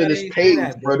host of nobody this ain't say page,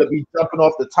 that, bro, bro. to be jumping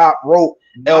off the top rope,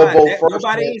 Nah, elbow first,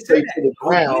 nobody man, ain't say straight that. to the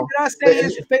When ground. did I say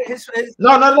his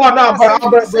No, when did I say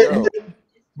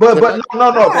Yo, but can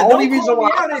I? no. The Nah, only don't reason call why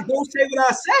me out and don't say what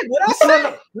I said. What I no.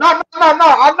 said.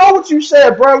 I know what you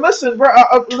said, bro. Listen, bro.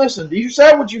 Listen. You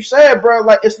said what you said, bro.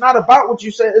 Like it's not about what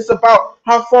you said. It's about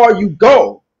how far you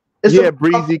go. It's Yeah, about how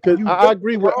Breezy. far Because you I go,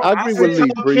 agree bro. with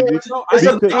Lee, Breezy. No, I It's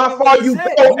about Because how stated what far he you said.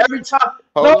 go every time.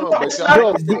 Hold No, on, but it's y'all, not no,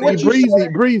 about what you Breezy,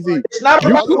 said. Breezy. It's not You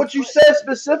about could. what you said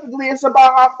specifically. It's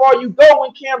about how far you go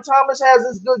when Cam Thomas has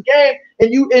his good game,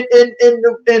 and you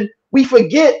and we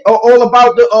forget all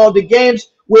about the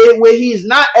games where he's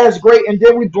not as great, and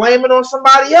then we blame it on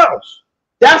somebody else.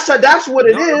 That's what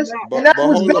it No, I'm is, not. and but that's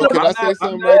what's hold on. gonna Can I say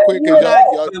I'm something not. right quick? Cause I'm not.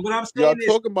 y'all But what I'm y'all saying is,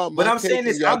 talking about my take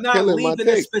and y'all I'm not killing my leaving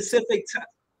a take. specific.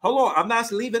 Hold on, I'm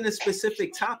not leaving a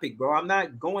specific topic, bro. I'm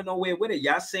not going nowhere with it.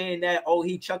 Y'all saying that? Oh,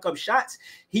 he chuck up shots.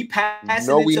 He passing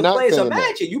No, we into not players. saying that.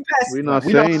 Imagine you pass. We're not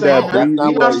we not saying saying that, that. That's We not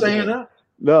Breezy. what not we're saying saying. that.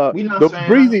 The We not the saying that.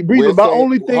 breezy. We're My saying,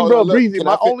 only thing, hold bro, on, look. breezy.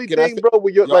 My only Can I thing, say, bro,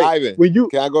 when you yo, like Ivan? when you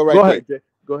Can I go right go quick? ahead, Jay.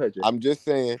 Go ahead, Jay. I'm just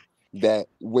saying that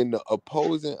when the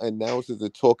opposing announcers are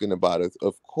talking about us,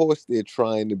 of course they're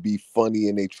trying to be funny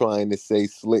and they're trying to say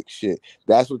slick shit.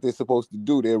 That's what they're supposed to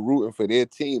do. They're rooting for their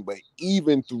team. But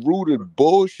even through the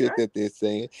bullshit that they're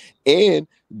saying, and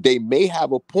they may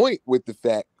have a point with the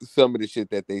fact some of the shit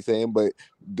that they're saying, but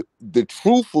the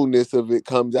truthfulness of it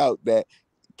comes out that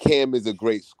Cam is a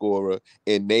great scorer,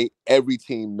 and every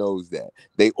team knows that.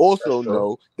 They also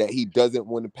know that he doesn't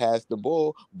want to pass the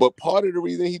ball, but part of the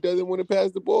reason he doesn't want to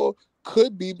pass the ball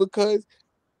could be because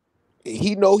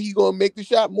he know he gonna make the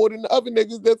shot more than the other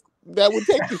niggas that would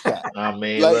take the shot. I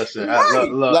mean, Like, listen,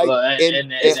 Right.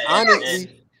 and honestly, and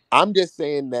I'm just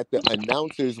saying that the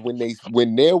announcers,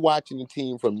 when they're watching the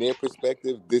team from their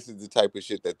perspective, this is the type of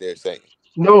shit that they're saying.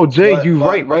 No, Jay, but you but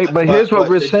right, but right. But but here's what but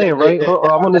we're the, saying, right? I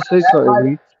want to say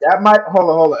something, Lee. that might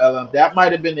hold on, Ellen. That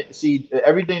might have been see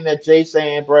everything that Jay's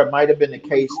saying, bro. It might have been the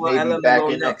case maybe Let me back go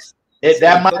in next. He said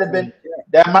that he might have cooking been them.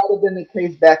 Yeah. the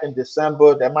case back in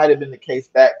December. That might have been the case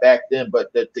back then.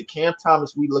 But the Cam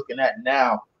Thomas we looking at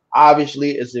now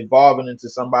obviously is evolving into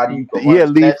somebody you can run Yeah,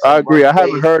 Leaf. sets I and run agree. I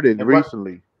haven't plays heard it and run.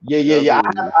 recently. Yeah. I agree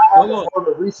with Leaf. I Hold haven't on. heard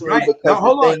it recently Right. Now, because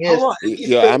the thing hold is on. If you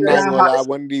Yeah, I'm not listen, gonna lie.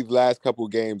 One of these last couple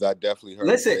games, I definitely heard him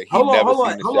listen, say he never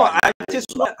seen a hold shot.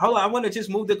 on. I want to just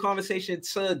move the conversation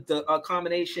to the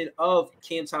combination of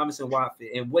Cam Thomas and Watford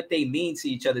and what they mean to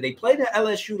each other. They played at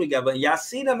LSU together, and y'all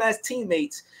see them as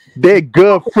teammates. They're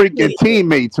good freaking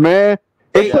teammates, man.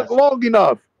 It Yes. took long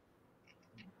enough.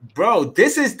 Bro,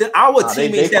 this is our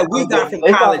teammates that we got from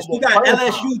college. We got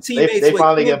LSU teammates They with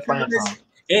finally Cam get playing Thomas time.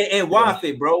 and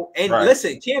Watford, bro. And Right.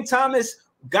 listen, Cam Thomas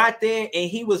got there and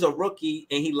he was a rookie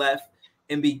and he left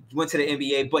and went to the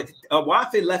NBA. But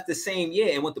Watford left the same year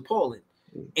and went to Poland.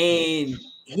 And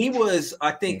he was,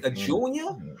 I think, a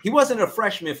junior. He wasn't a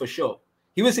freshman for sure.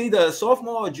 He was either a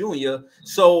sophomore or junior.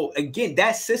 So again,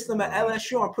 that system at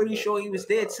LSU, I'm pretty sure he was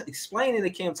there explaining to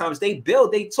Cam Thomas. They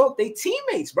build, they talk, they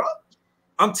teammates, bro.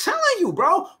 I'm telling you,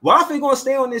 bro. Waffle gonna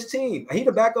stay on this team. He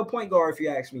the backup point guard, if you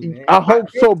ask me, man. I hope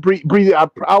so, Breezy. I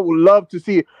would love to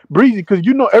see it, Breezy, because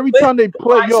you know every time they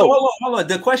play, so hold on.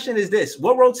 The question is this: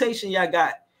 what rotation y'all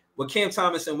got with Cam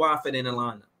Thomas and Wofford in the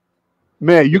lineup?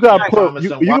 Man, you gotta put you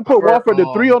can put Wofford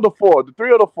the 3 on the 4, the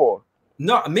 3 on the 4.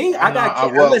 No, me, I got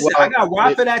I got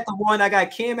Wofford at the 1, I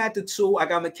got Cam at the 2, I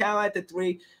got McCall at the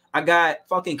 3, I got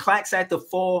fucking Clax at the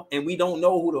 4, and we don't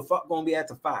know who the fuck gonna be at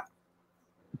the 5.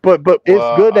 But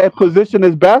it's good that position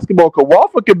is basketball, because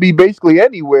Wofford could be basically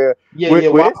anywhere with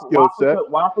his skill set.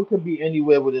 Wofford could be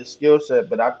anywhere with his skill set,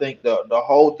 but I think the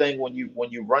whole thing when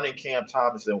you running Cam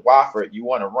Thomas and Wofford, you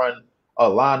want to run a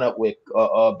lineup with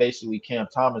basically Cam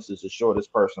Thomas is the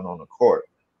shortest person on the court.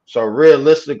 So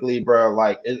realistically, bro,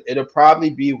 like it'll probably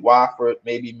be Wofford,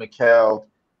 maybe McCall,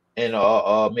 and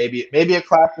maybe a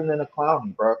Claxton and a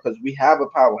Clowney, bro, because we have a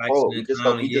power forward. We just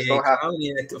don't have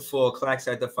Clowney at the 4, Clax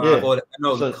at the 5. Or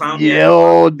Clowney.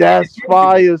 Yo, that's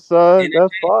fire, son.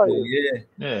 That's fire.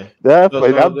 Yeah. That's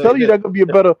fire. I'm telling you, that could be a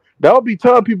better. That would be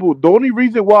telling people the only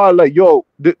reason why, like, yo,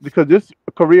 because this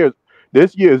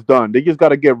year is done. They just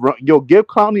gotta give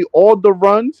Clowney all the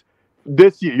runs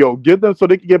this year. Yo, get them so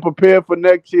they can get prepared for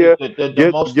next year.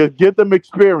 Get them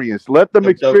experience. Let them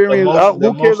experience.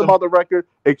 Who cares about the record?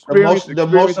 Experience. The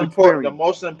most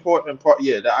important part.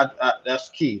 Yeah, that's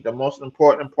key. The most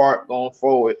important part going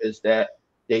forward is that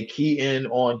they key in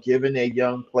on giving their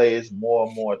young players more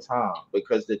and more time,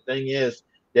 because the thing is,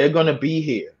 they're gonna be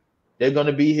here. They're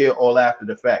gonna be here all after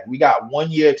the fact. We got 1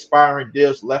 year expiring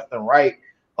deals left and right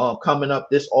coming up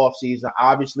this offseason,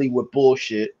 obviously with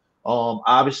bullshit.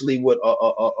 Obviously with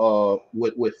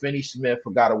Finney Smith,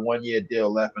 who got a 1 year deal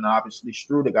left, and obviously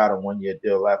Struder got a 1 year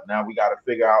deal left. Now we got to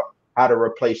figure out how to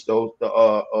replace those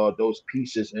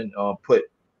pieces and put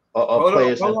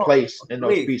players in place in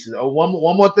those pieces. One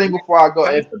more thing before I go.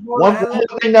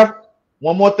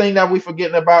 One more thing that we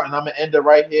forgetting about, and I'm gonna end it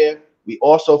right here. We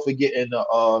also forgetting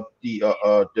the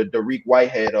Dariq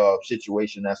Whitehead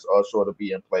situation that's sort of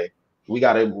being played. We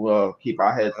got to keep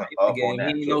our heads up on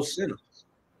that. He ain't no center.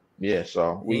 Yeah,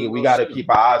 so we got to keep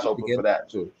our eyes open for that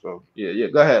too. So yeah,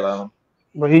 go ahead,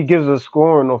 But he gives us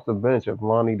scoring off the bench if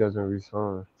Lonnie doesn't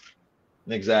resign.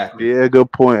 Exactly. Yeah,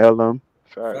 good point, LM.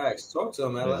 Facts. Talk to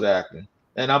him, LM. Exactly.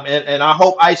 And I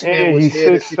hope Iceman was he's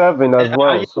 6'7" as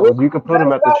well, so you can put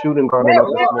him at the shooting guard and at the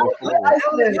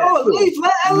small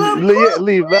forward.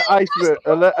 Leave. Let Iceman.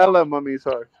 Let LM. I mean,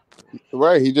 sorry.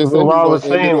 Right. He just said what I was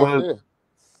saying was.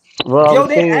 Yo,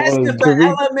 they asking for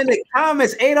LM in the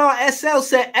comments. Adol SL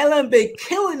said LM been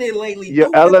killing it lately. Yeah,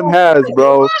 LM has,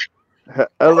 bro.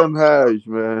 LM has,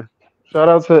 man. Shout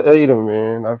out to Ada,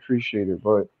 man. I appreciate it.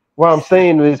 But what I'm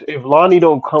saying is, if Lonnie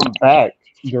don't come back,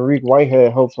 Dariq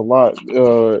Whitehead helps a lot.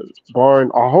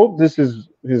 Barn, I hope this is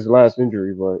his last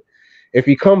injury, but if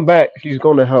he come back, he's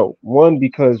gonna help.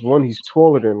 Because he's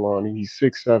taller than Lonnie. He's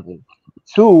 6'7".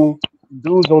 2,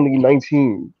 dude's only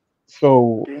 19.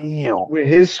 So with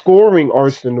his scoring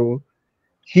arsenal,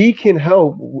 he can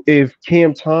help if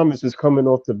Cam Thomas is coming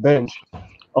off the bench.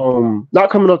 Not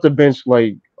coming off the bench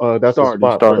like that's a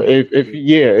spot.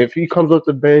 If he comes off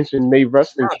the bench and they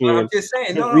resting Cam. I'm just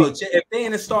saying, if they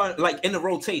in the start, like in the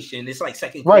rotation, it's like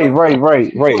second. Right. So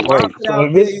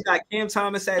you got Cam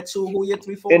Thomas at 2, who you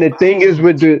 3, 4. And the thing is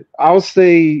I'll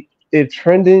say if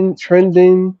trending,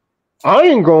 I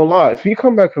ain't gonna lie. If he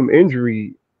come back from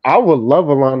injury, I would love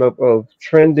a lineup of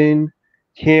Trendon,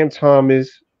 Cam Thomas.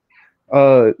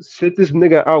 Sit this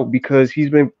nigga out because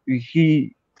he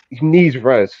needs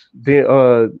rest. Then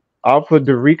I'll put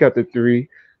Dariq at the 3.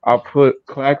 I'll put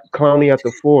Clowney at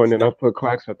the 4, and then I'll put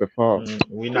Clax at the 5.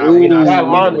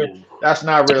 That's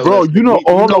not realistic. Bro, you know,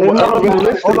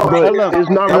 it's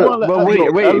not. But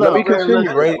wait, let me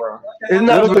continue, right? It's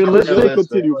not realistic.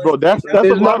 Continue, bro. That's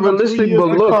it's not realistic, but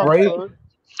look, right?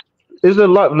 It's a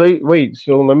lot. Wait,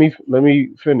 so let me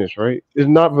finish, right? It's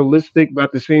not realistic, but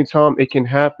at the same time, it can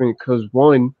happen because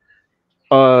one,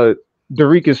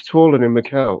 Dariq is taller than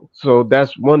McCall, so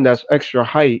that's extra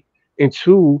height, and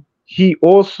 2, he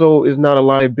also is not a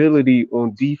liability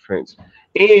on defense,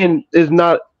 and is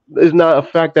not a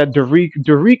fact that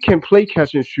Dariq can play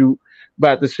catch and shoot,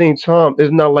 but at the same time,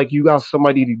 it's not like you got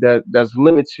somebody that's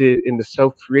limited in the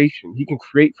self creation. He can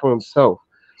create for himself,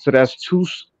 so that's 2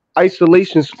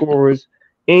 isolation scorers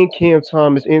and Cam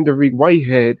Thomas and Dariq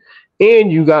Whitehead, and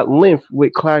you got length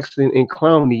with Claxton and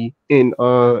Clowney in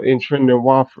Trendon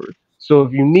Wofford. So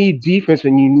if you need defense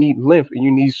and you need length and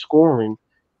you need scoring,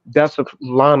 that's a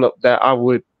lineup that I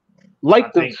would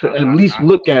like them to at least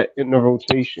look at in the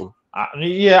rotation. I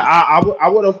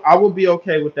would be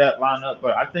okay with that lineup,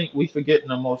 but I think we forgetting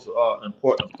the most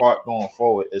important part going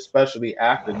forward, especially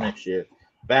after next year.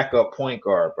 backup point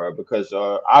guard, bro. Because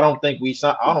I don't think we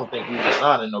were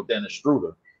signing no Dennis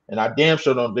Schroeder, and I damn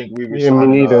sure don't think we were Yeah, me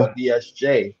signing neither.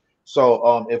 DSJ.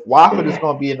 So if Wofford is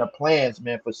going to be in the plans,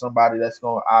 man, for somebody that's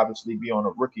going to obviously be on a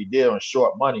rookie deal and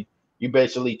short money, you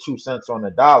basically 2 cents on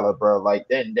the dollar, bro. Like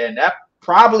then that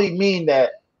probably mean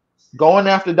that going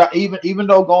after even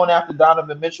though going after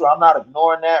Donovan Mitchell, I'm not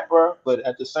ignoring that, bro. But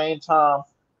at the same time,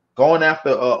 going after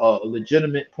a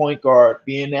legitimate point guard,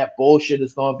 being that bullshit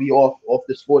is going to be off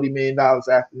this $40 million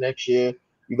after next year.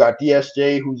 You got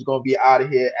DSJ who's going to be out of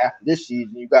here after this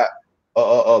season. You got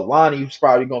Lonnie who's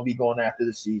probably going to be going after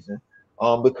the season,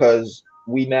 because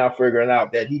we now figuring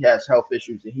out that he has health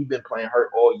issues and he's been playing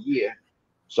hurt all year.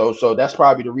 So that's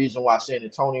probably the reason why San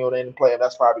Antonio didn't play him.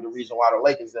 That's probably the reason why the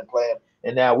Lakers didn't play him.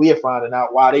 And now we are finding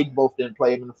out why they both didn't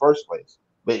play him in the first place.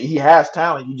 But he has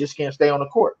talent. You just can't stay on the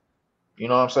court. You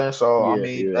know what I'm saying? So I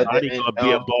mean, Lonnie gonna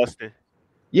be in Boston.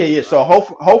 Yeah. So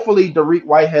hopefully, Derek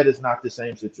Whitehead is not the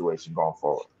same situation going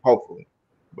forward. Hopefully,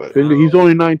 but he's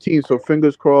only 19, so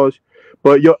fingers crossed.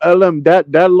 But yo, LM, that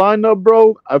lineup,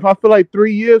 bro. If I feel like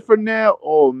 3 years from now,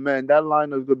 oh man, that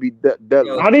lineup's gonna be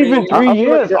deadly. Not even 3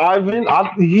 years, like Ivan.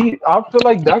 I feel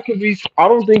like that could be. I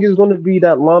don't think it's going to be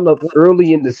that lineup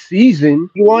early in the season.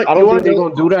 I don't think they're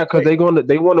going to do that because they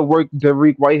want to work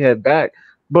Derek Whitehead back.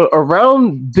 But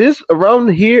around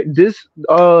here, this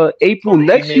April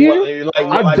next year,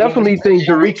 I definitely think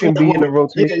Derek can be in the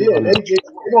rotation. Yeah, they're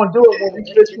gonna do it when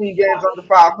we 15 games under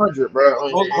 500, bro.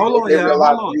 Hold on, y'all.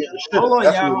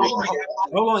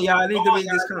 Hold on, y'all. I need to read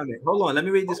this comment. Hold on, let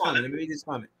me read this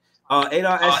comment.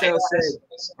 Adar SL said,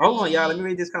 hold on, y'all. Let me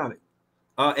read this comment.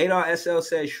 Adar SL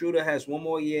says Schroeder has one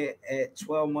more year at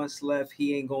 12 months left.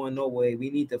 He ain't going nowhere. We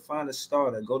need to find a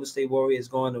starter. Golden State Warriors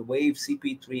going to waive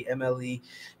CP3. MLE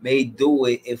may do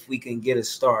it if we can get a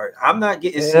start. I'm not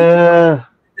getting CP3.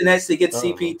 The Nets to get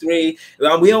CP3.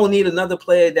 We don't need another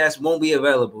player that won't be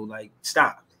available. Like,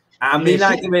 stop. We're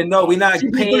not paying for no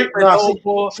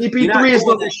for CP3 is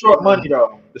looking short money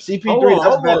though. The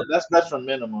CP3 that's better from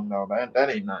minimum though.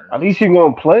 That ain't nothing. At least he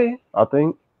gonna play, I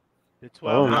think. The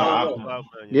 12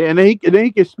 yeah, and then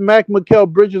he can smack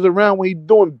Mikal Bridges around when he's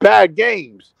doing bad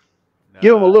games.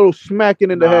 Give him a little smacking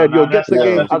in the head. Yo, get the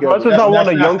game together. As much as I want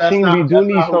a young team, we do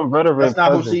need some veteran. That's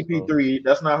not who CP3.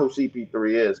 That's not who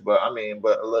CP3 is. But I mean,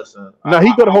 listen. Now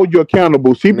he gonna hold you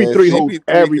accountable. CP3 holds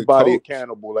everybody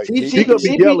accountable. Like he gonna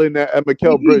be yelling at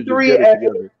Mikal Bridges.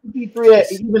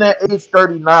 CP3 even at age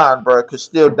 39, bro, could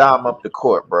still dime up the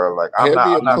court, bro. Like I'm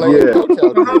not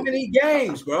For how many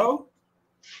games, bro?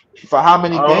 For how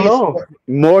many games?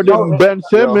 More than Ben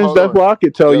Simmons. That's what I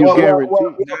could tell you,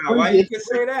 guaranteed. Why you can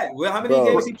say that? Well, how many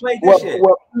games he played this year?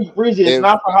 Breezy, it's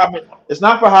not for how many. It's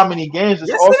not for how many games. It's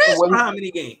yes, also it is for how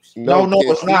many games. No,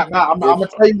 it's not. I'm gonna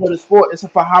tell you what it's for. It's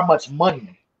for how much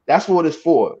money. That's what it's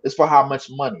for. It's for how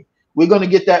much money. We're gonna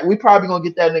get that. We probably gonna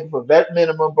get that nigga for vet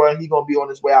minimum, bro. And he's gonna be on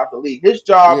his way out the league. His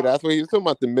job. Yeah, that's what he was talking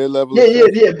about. The mid level.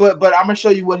 Yeah. But I'm gonna show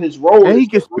you what his role is. And he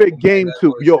can spit game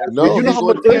too. Yo, no, you know how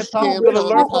much Cam Thomas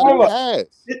how to pass.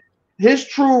 His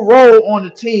true role on the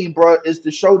team, bro, is to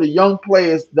show the young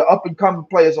players, the up and coming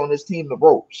players on this team, the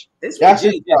ropes. That's what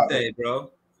you said,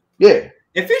 bro. Yeah.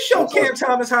 If it showed Cam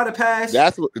Thomas how to pass,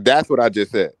 that's what I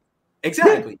just said.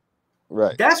 Exactly.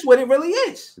 Right. That's what it really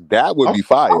is. That would be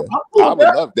fire. I would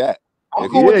love that.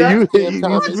 You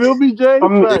feel me, Jay?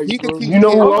 You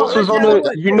know who else is on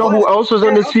the? You know who else was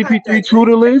on the CP3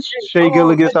 tutelage? Shea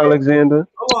Gilgeous-Alexander.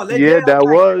 Yeah, that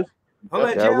was.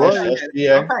 That was.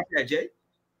 Yeah.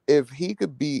 If he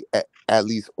could be at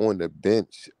least on the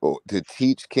bench or to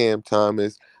teach Cam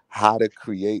Thomas how to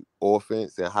create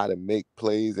offense and how to make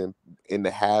plays in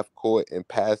the half court and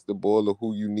pass the ball to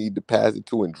who you need to pass it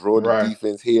to and draw the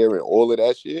defense here and all of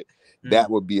that shit, that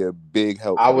would be a big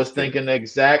help. I was thinking the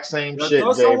exact same shit,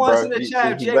 Jay, bro.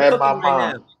 He read my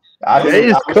mind. Jay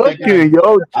is cooking,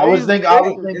 yo. I was thinking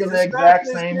the exact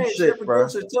same shit, bro.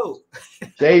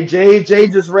 Jay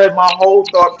just read my whole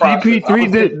thought process.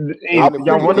 CP3 did.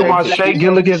 Y'all wonder why Shea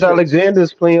Gilgeous-Alexander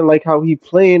is playing like how he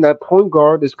playing at point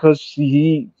guard is because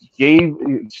he gave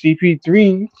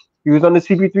CP3. He was under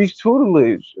CP3's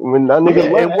tutelage when that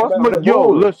nigga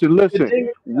left. Listen.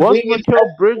 Once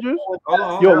Mikal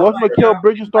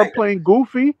Bridges start playing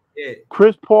goofy,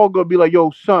 Chris Paul gonna be like, "Yo,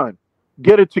 son,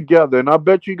 get it together." And I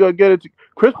bet you gonna get it.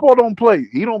 Chris Paul don't play.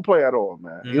 He don't play at all,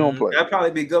 man. He don't play. That'd probably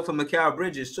be good for Mikal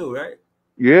Bridges too, right?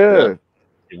 Yeah.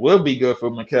 It will be good for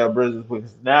Mikal Bridges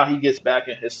because now he gets back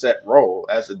in his set role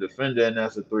as a defender and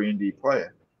as a 3-and-D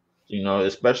player. You know,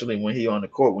 especially when he on the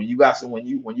court. When you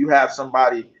have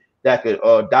somebody that could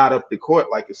dot up the court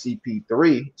like a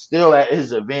CP3, still at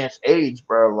his advanced age,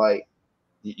 bro. Like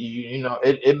You know,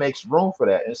 it makes room for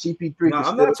that. And CP3 No, can I'm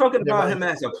still not talking about him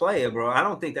as a player, bro. I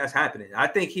don't think that's happening. I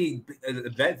think he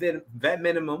vet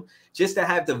minimum just to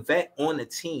have the vet on the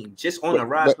team, just on the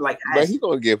roster. But he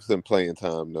gonna get some playing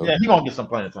time, though. Yeah, he gonna get some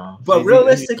playing time. But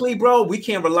realistically, bro, we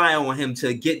can't rely on him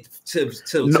to get to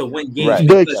win games. Right.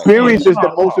 The experience is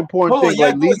the most important thing.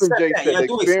 Like Leaving Jay said,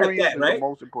 the experience is the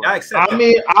most important. I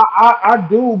mean, I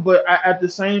do, but at the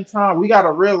same time, we got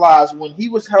to realize when he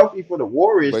was healthy for the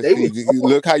Warriors, But they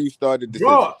look how you started the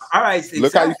sentence. All right,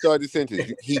 look how you started the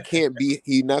sentence. He can't be.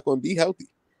 He's not going to be healthy.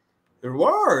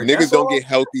 Word. Niggas don't get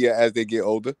healthier as they get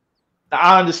older.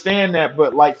 I understand that,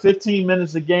 but like 15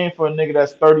 minutes a game for a nigga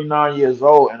that's 39 years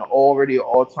old and already an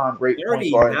all-time great point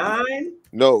guard. 39?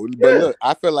 No, but look,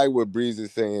 I feel like what Breeze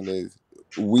is saying is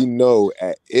we know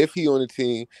if he on the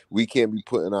team, we can't be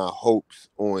putting our hopes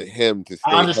on him to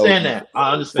stay I understand healthy that.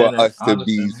 I understand for us to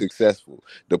be successful.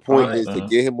 The point is to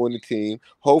get him on the team.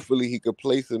 Hopefully he could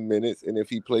play some minutes, and if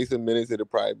he plays some minutes, it'll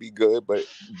probably be good. But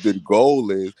the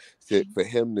goal is for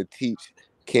him to teach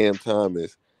Cam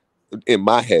Thomas, in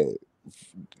my head,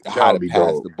 how to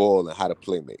pass the ball and how to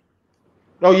play make.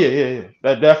 Oh yeah.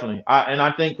 That definitely.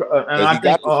 I think he got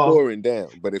the scoring down,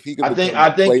 but if he could become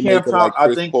a playmaker like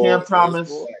Chris Paul,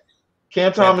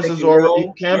 Cam Thomas is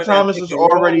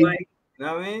already. You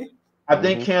know what I mean? I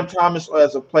think Cam Thomas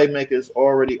as a playmaker is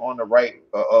already on the right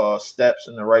steps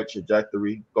and the right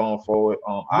trajectory going forward.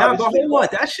 Nah, but hold on,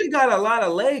 that shit got a lot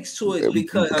of legs to it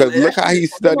because look how he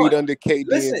studied under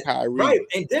KD and Kyrie. Right,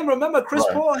 and then remember Chris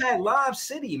Paul had Lob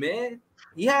City, man.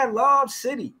 He had Lob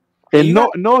City. And no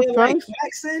offense. Like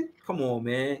Jackson? Come on,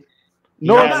 man.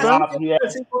 No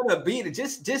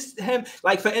offense. Just him.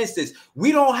 Like for instance,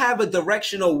 we don't have a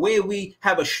direction of where we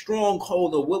have a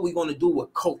stronghold of what we're going to do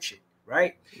with coaching,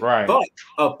 right? Right. But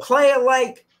a player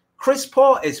like Chris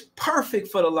Paul is perfect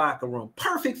for the locker room,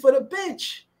 perfect for the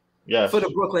bench. Yes. For the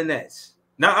Brooklyn Nets.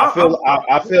 Now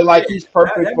I feel like he's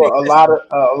perfect for a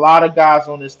lot of guys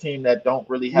on this team that don't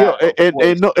really have.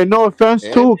 And no offense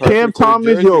too, Cam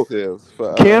Thomas.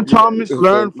 Cam Thomas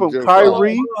learned from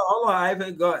Kyrie. Hold on,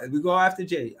 Ivan. We go after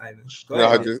Jay. Ivan.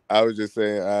 I was just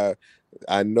saying.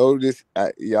 I know this.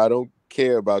 Y'all don't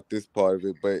care about this part of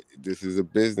it, but this is a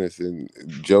business, and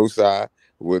Josiah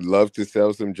would love to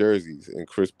sell some jerseys, and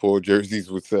Chris Paul jerseys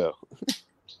would sell.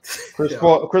 Chris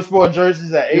Paul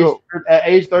jerseys at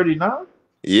age 39.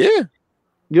 Yeah.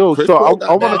 Yo, Chris so I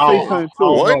want to say something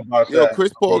too. Yo,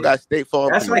 Chris Paul got State Farm.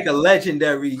 That's like a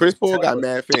legendary. Chris Paul got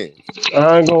mad fans.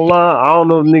 I ain't gonna lie. I don't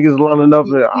know if niggas lining up.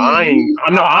 I ain't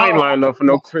lining up for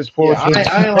no Chris Paul. I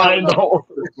ain't lining up.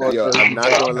 Yo, I'm not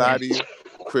gonna lie to you.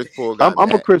 Chris Paul got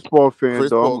I'm a Chris Paul fan.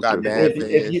 Chris Paul got mad fans.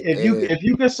 If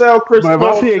you can sell Chris Paul, if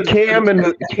I see a Cam and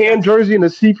the Cam jersey and the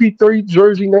CP3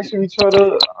 jersey next to each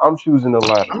other, I'm choosing the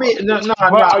latter. I mean,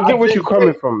 I get what you're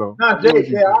coming from though.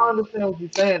 Jay, I understand what you're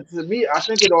saying. To me, I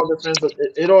think it all depends.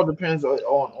 It all depends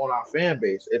on our fan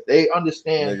base. If they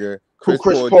understand. Nigga, Chris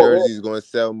Paul jersey is going to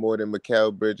sell more than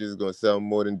Mikal Bridges, going to sell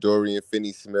more than Dorian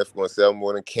Finney-Smith, going to sell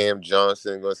more than Cam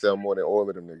Johnson, going to sell more than all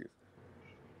of them niggas.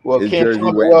 Well, his jersey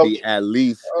would be at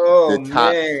least the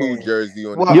top 2 jersey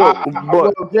on the I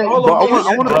want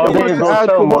to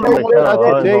add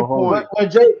to Jay's point.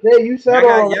 Jay, you said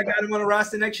y'all got him on the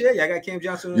roster next year. Y'all got Cam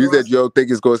Johnson. You said you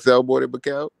think it's gonna sell more than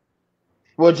Mikal?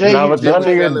 Well, Jay,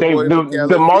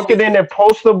 the marketing and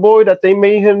poster boy that they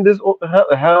made him this.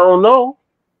 Hell no.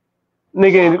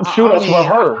 Nigga, shoot us for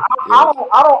her.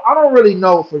 I don't really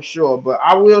know for sure, but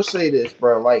I will say this,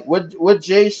 bro. Like what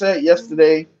Jay said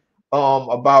yesterday.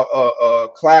 About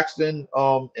Claxton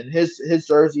and his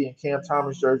jersey and Cam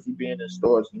Thomas jersey being in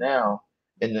stores now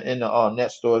in the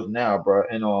net stores now, bro.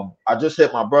 And I just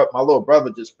hit my little brother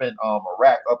just spent a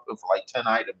rack up for like 10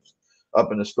 items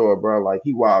up in the store, bro. Like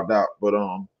he wilded out. But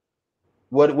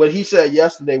what he said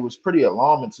yesterday was pretty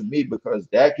alarming to me because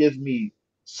that gives me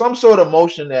some sort of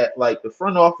motion that like the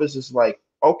front office is like,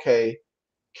 okay,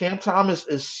 Cam Thomas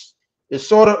is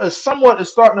starting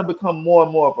to become more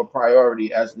and more of a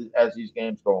priority as these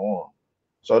games go on.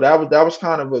 So that was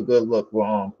kind of a good look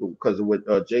because of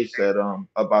what Jay said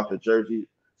about the jersey,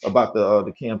 about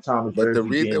the Cam Thomas jersey. But the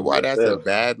reason why that's a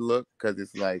bad look because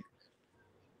it's like,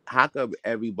 how come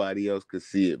everybody else could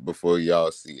see it before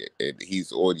y'all see it, and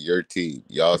he's on your team?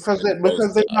 Y'all because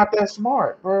they're not that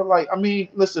smart, bro. Like I mean,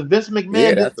 listen, Vince McMahon.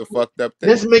 Yeah, that's a fucked up thing.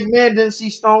 Vince McMahon didn't see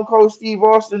Stone Cold Steve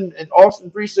Austin and Austin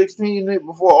 316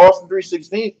 before Austin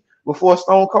 316 before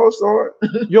Stone Cold saw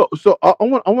it. Yo, so I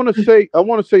want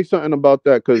to say something about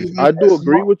that because I do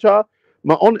agree with y'all.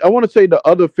 I want to say the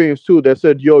other fans too that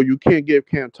said, yo, you can't give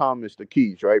Cam Thomas the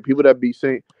keys, right? People that be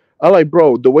saying, I like,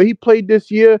 bro, the way he played this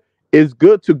year is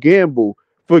good to gamble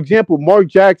for example, Mark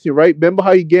Jackson, right? Remember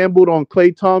how he gambled on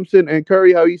Klay Thompson and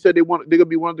Curry? How he said they're gonna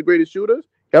be one of the greatest shooters.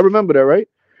 Y'all remember that, right?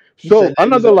 He So said I'm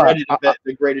they not was gonna lie. already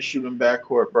the greatest shooting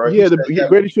backcourt, bro. He Yeah, said the that when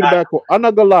greatest he shooter got backcourt. I'm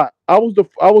not gonna lie. I was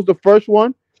the first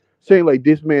one saying like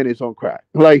this man is on crack.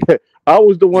 Like I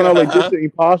was the one I like this is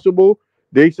impossible.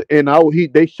 They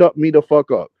shut me the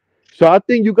fuck up. So I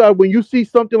think you got when you see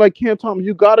something like Cam Thomas,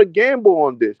 you gotta gamble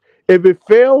on this. If it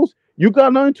fails, you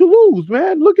got nothing to lose,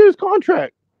 man. Look at his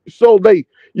contract. So like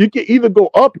you can either go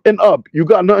up and up. You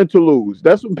got nothing to lose.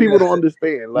 That's what people don't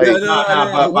understand. No, Like no,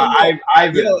 no, no. but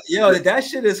Ivan, Yo, that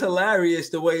shit is hilarious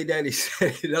the way that he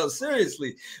said it. No,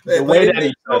 seriously. the But way it that he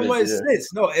makes so said much it, yeah.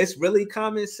 sense. No, it's really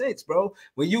common sense, bro.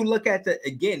 When you look at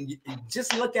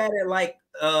just look at it like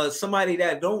somebody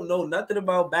that don't know nothing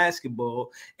about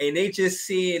basketball and they just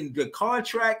seeing the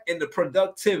contract and the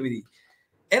productivity.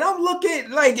 And I'm looking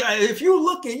like if you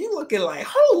looking like,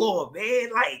 hold on,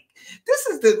 man. Like this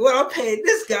is what I'm paying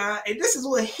this guy, and this is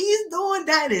what he's doing.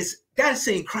 That's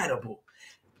incredible.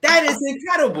 That is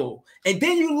incredible. And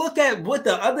then you look at what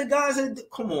the other guys are.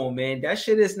 Come on, man. That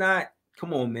shit is not.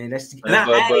 Come on, man. That's not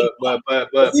adding up.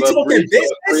 If you talking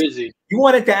business, you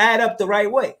want it to add up the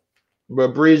right way.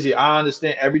 But Breezy, I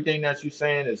understand everything that you're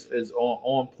saying is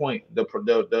on point.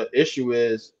 The issue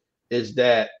is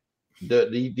that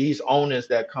these owners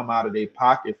that come out of their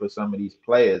pocket for some of these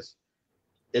players,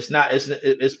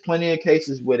 it's plenty of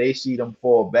cases where they see them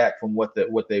fall back from what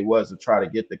they was to try to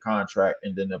get the contract,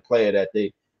 and then the player that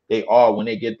they are when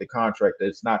they get the contract,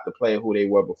 it's not the player who they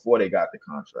were before they got the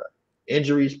contract.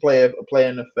 Injuries play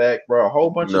an effect, bro. A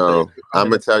whole bunch of things. I'm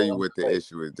gonna tell you what the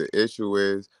issue is. The issue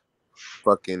is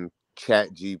fucking Chat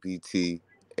GPT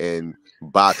and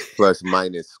box plus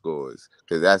minus scores,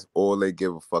 because that's all they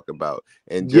give a fuck about.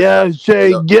 And just yes,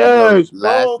 Jay, yes,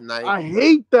 last bro. night I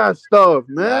hate that stuff,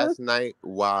 man. Last night,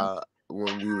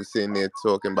 when we were sitting there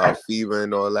talking about FIBA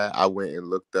and all that, I went and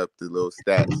looked up the little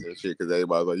stats and shit, because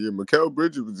everybody was like, "Yeah, Mikal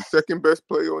Bridges was the second best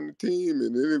player on the team,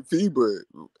 and then in FIBA,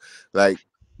 like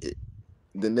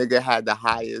the nigga had the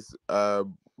highest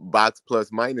box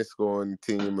plus minus score on the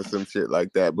team or some shit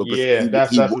like that." But Yeah,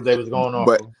 that's what they was going off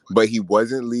of. But he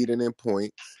wasn't leading in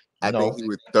points. I think he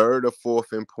was third or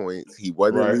fourth in points. He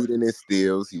wasn't leading in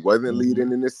steals. He wasn't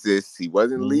leading in assists. He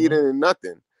wasn't leading in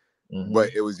nothing. But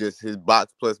it was just his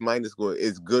box plus minus score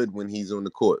is good when he's on the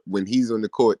court. When he's on the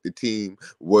court, the team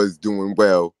was doing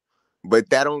well. But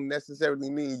that don't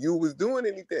necessarily mean you was doing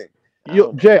anything.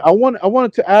 Yo, Jay, I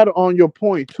wanted to add on your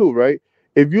point too, right?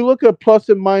 If you look at plus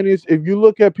and minus, if you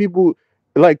look at people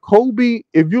like Kobe,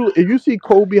 if you see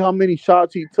Kobe, how many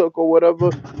shots he took or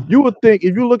whatever, you would think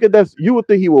if you look at that, you would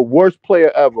think he was worst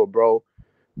player ever, bro.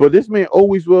 But this man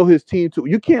always will his team too.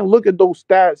 You can't look at those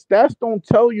stats. Stats don't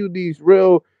tell you the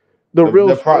real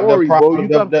story, bro.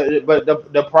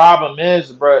 The problem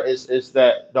is, bro, is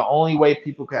that the only way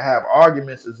people can have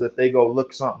arguments is if they go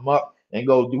look something up and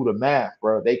go do the math,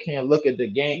 bro. They can't look at the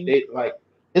game. They like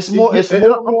it's more. I'm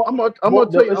gonna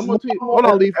tell you. Hold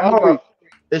on, Leaf. I agree.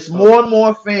 It's more and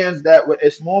more fans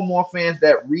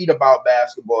that read about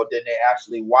basketball than they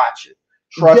actually watch it.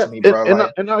 Trust me,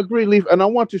 bro. And I agree, Leaf. And I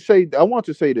want to say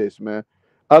this, man.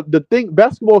 The thing,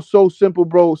 basketball is so simple,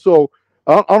 bro. So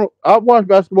I've watched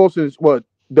basketball since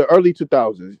the early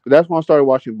 2000s. That's when I started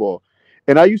watching ball.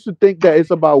 And I used to think that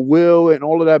it's about will and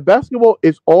all of that. Basketball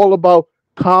is all about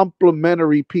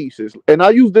complementary pieces. And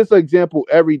I use this example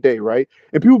every day, right?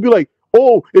 And people be like,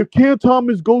 "Oh, if Cam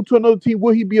Thomas go to another team,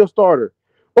 will he be a starter?"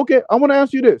 Okay, I want to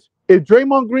ask you this: if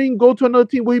Draymond Green go to another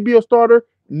team, will he be a starter?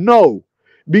 No,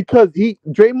 because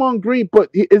Draymond Green. But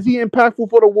is he impactful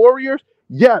for the Warriors?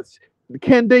 Yes.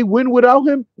 Can they win without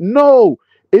him? No.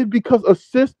 It's because a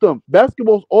system.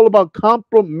 Basketball is all about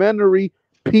complementary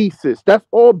pieces. That's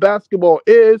all basketball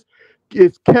is.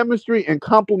 It's chemistry and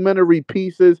complementary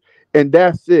pieces, and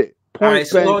that's it. Point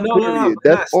blank. No.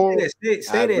 That's all. Stay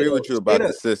I agree there. with you about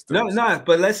the system. No,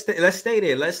 but let's stay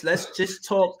there. Let's just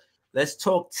talk. Let's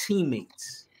talk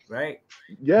teammates, right?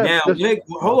 Yeah. Now,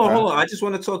 hold on. I just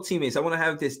want to talk teammates. I want to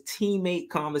have this teammate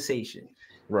conversation.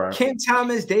 Right. Cam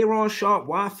Thomas, Day'Ron Sharpe,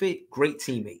 Wafit, great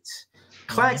teammates.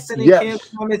 Claxton and Cam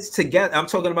Thomas together. I'm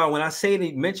talking about when I say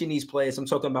they mention these players, I'm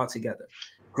talking about together.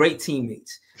 Great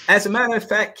teammates. As a matter of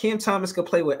fact, Cam Thomas could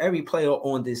play with every player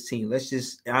on this team. Let's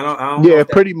just, I don't yeah,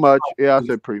 pretty much. Yeah, I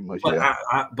said pretty much. But Yeah.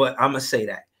 But I'm gonna say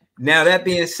that. Now, that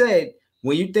being said,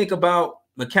 when you think about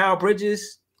Mikal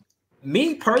Bridges,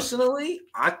 me personally,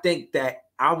 I think that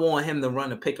I want him to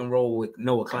run a pick and roll with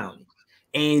Noah Clowney.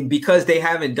 And because they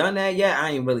haven't done that yet,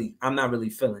 I'm not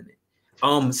really feeling it.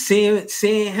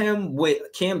 Seeing him with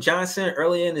Cam Johnson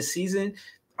earlier in the season,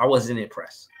 I wasn't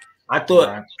impressed. I thought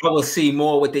I would see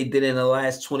more what they did in the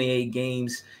last 28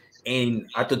 games. And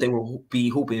I thought they would be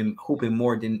hooping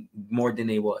more than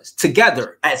they was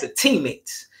together as a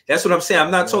teammates. That's what I'm saying.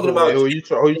 I'm not talking about. Who you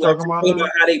talking about now?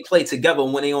 How they play together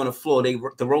when they on the floor.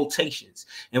 The rotations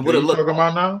and what it look talking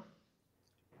about now.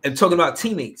 I'm talking about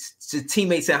teammates,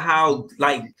 teammates and how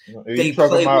like they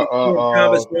play about, with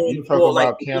Thomas on the floor,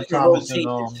 like Cam Thomas and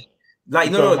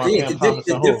like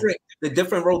the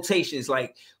different rotations.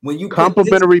 Like when you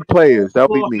complementary players,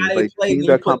 that'll be me. Like when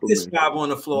you put this guy on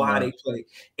the floor, how they play.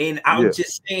 And I'm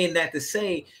just saying that to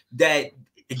say that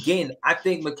again, I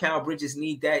think Mikal Bridges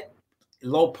need that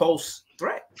low post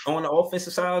threat on the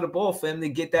offensive side of the ball for him to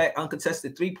get that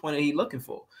uncontested 3-pointer he's looking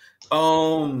for.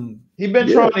 He's been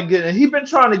trying to get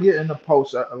in the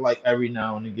post like every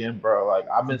now and again, bro. Like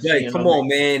I've been seeing. Come on,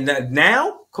 man.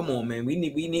 Now, come on, man. We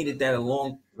needed that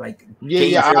along. Like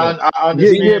I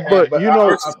understand. But you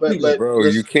know, bro,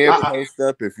 you can't post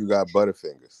up if you got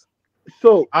Butterfingers.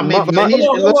 So I mean,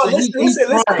 listen.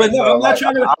 But no, I'm not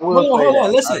trying to. Hold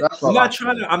on. Listen,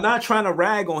 I'm not trying to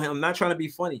rag on him. I'm not trying to be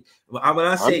funny. When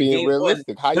I say being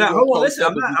realistic, hold on. Listen,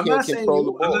 I'm not saying.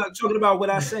 I'm not talking about what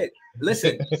I said.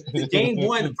 Listen, the game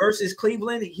 1 versus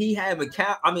Cleveland, he had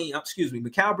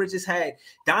Mikal Bridges had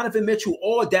Donovan Mitchell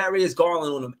or Darius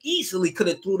Garland on him. Easily could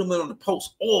have threw them in on the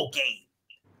post all game.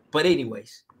 But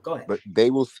anyways, go ahead. But they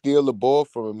will steal the ball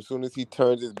from him as soon as he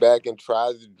turns his back and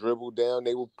tries to dribble down.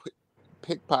 They will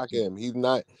pickpocket him. He's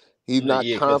not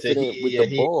confident with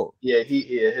the ball. He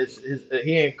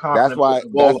ain't confident.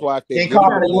 That's why if they ain't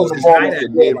confident putting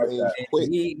the ball on the floor.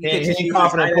 He ain't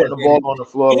confident putting the ball on the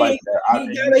floor like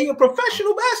that. He's a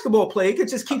professional basketball player. He could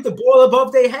just keep the ball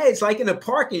above their heads, like in the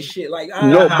park and shit. Like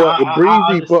but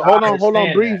Breezy. But hold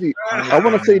on, Breezy. I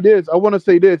want to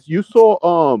say this. You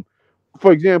saw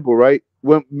for example, right?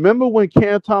 Remember when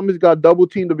Cam Thomas got double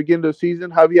teamed at the beginning of the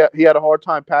season? How he had a hard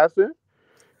time passing.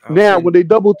 Now, when they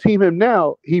double team him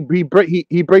now, he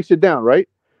breaks it down, right?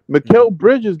 Mikal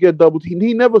Bridges get double teamed.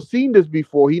 He never seen this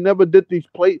before. He never did these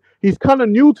plays. He's kind of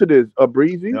new to this,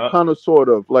 Breezy, kind of sort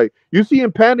of. Like you see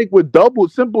him panic with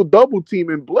simple double team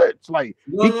and blitz. Like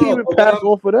he can't even pass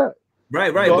off of that.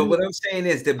 Right. But what I'm saying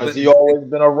is that he always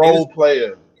been a role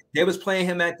player. They was playing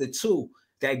him at the 2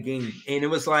 that game, and it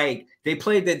was like they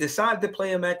decided to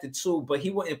play him at the 2, but he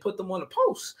wouldn't put them on the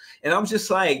post. And I'm just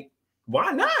like,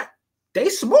 why not? They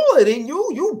smaller than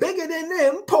you bigger than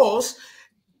them. Pause.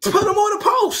 Put them on the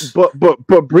post.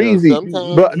 But Breezy.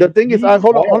 But the thing is,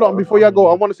 hold on. Before y'all go,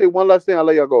 I want to say one last thing. I'll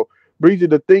let y'all go. Breezy.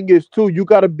 The thing is too, you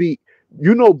gotta be.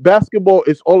 You know, basketball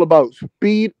is all about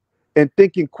speed and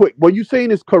thinking quick. What you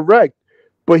saying is correct,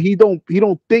 but he don't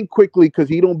think quickly because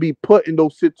he don't be put in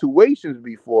those situations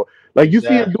before. Like you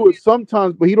see him do it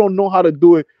sometimes, but he don't know how to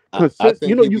do it consistently.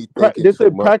 You know, they say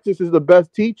practice is the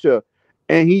best teacher.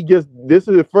 And this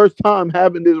is the first time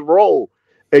having this role,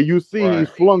 and you see he's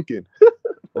flunking.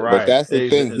 But that's the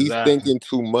thing. He's thinking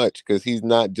too much because he's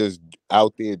not just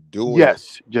out there doing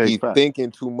it. He's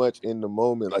thinking too much in the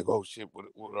moment. Like, oh, shit, what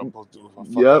am I supposed to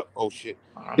do? Oh, shit.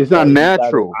 It's not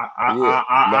natural.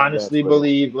 I honestly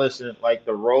believe, listen, like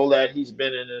the role that he's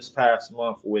been in this past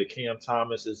month with Cam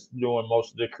Thomas is doing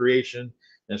most of the creation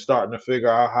and starting to figure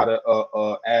out how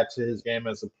to add to his game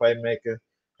as a playmaker.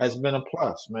 Has been a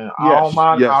plus, man. I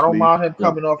don't mind him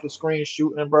coming off the screen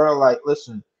shooting, bro. Like,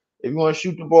 listen, if you want to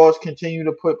shoot the balls, continue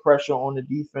to put pressure on the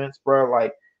defense, bro.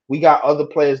 Like, we got other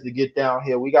players to get down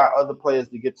here. We got other players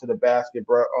to get to the basket,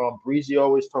 bro. Breezy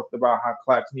always talked about how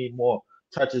Clax need more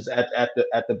touches at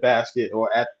the basket or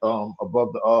at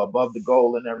above the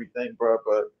goal and everything, bro.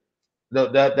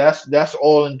 But that's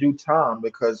all in due time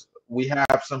because we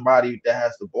have somebody that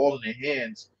has the ball in their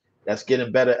hands that's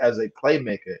getting better as a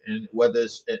playmaker, and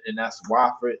that's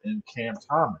Wofford and Cam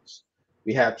Thomas.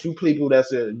 We have 2 people that's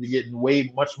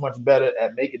getting much better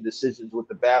at making decisions with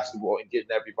the basketball and getting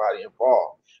everybody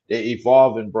involved. They're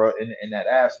evolving, bro, in that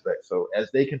aspect. So as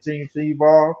they continue to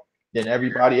evolve, then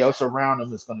everybody else around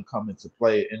them is going to come into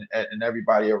play, and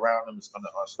everybody around them is going to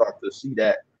start to see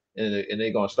that, and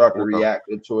they're going to start to react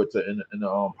to it in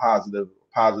a positive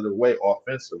way,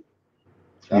 offensively.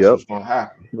 That's what's going to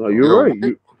happen. No, you're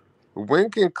right.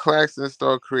 When can Claxton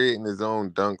start creating his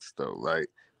own dunks though? Like,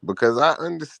 because I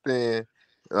understand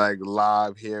like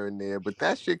live here and there, but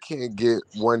that shit can't get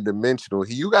one dimensional.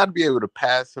 You got to be able to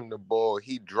pass him the ball.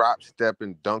 He drop step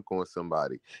and dunk on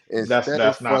somebody instead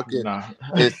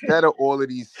of all of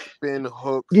these spin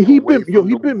hooks. Yeah, he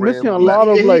been missing a lot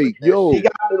of That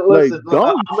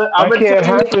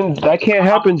can't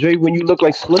happen, Jay. When you look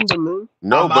like Slender, man.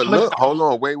 No, but look, hold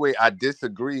on, wait. I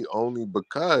disagree only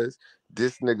because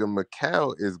this nigga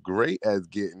McCall is great as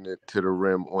getting it to the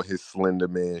rim on his slender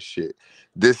man shit.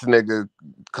 This nigga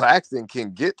Claxton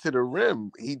can get to the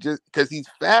rim. He just because he's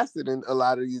faster than a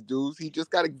lot of these dudes. He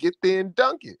just got to get there and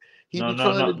dunk it. He be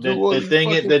trying to do all The these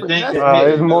thing is, fucking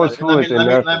finesse It's more things. to it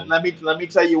than that. let me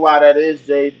tell you why that is,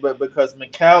 Jay. But because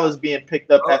McCall is being picked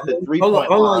up at the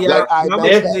 3-point line. y'all.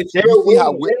 Like, you see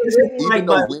how even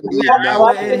though Wimby is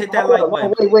mad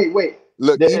tall, Wait.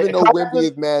 look, even though Wimby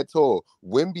is mad tall,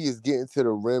 Wimby is getting to the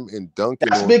rim and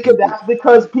dunking on people.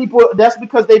 That's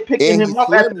because they picking And him he's up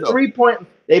at slim, the though. 3-point.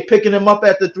 They picking him up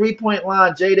at the 3-point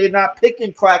line, Jay. They're not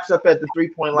picking Clax up at the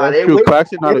 3-point line. That's true.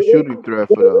 Claxton not a shooting threat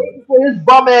for them. Waiting for his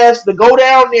bum ass to go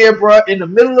down there, bro, in the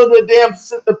middle of the damn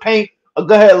the paint.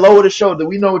 Go ahead, lower the shoulder.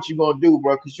 We know what you're gonna do,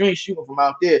 bro, because you ain't shooting from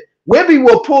out there. Wimby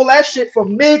will pull that shit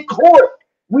from mid-court.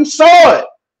 We saw it.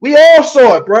 We all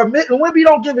saw it, bro. Wimby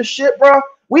don't give a shit, bro.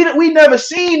 We never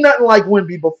seen nothing like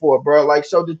Wimby before, bro. Like,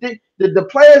 so the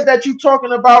players that you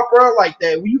talking about, bro, like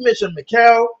that. When you mentioned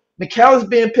McCall is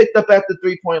being picked up at the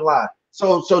 3-point line.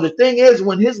 So the thing is,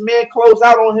 when his man close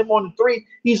out on him on the 3,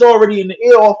 he's already in the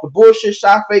air off the bullshit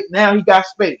shot fake. Now he got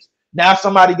space. Now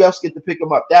somebody else get to pick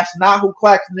him up. That's not who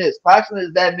Claxton is. Claxton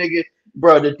is that nigga,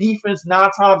 bro. The defense 9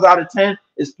 times out of 10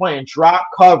 is playing drop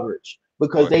coverage.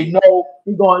 Because they know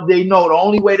they know the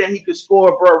only way that he could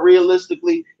score, bro,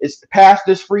 realistically, is past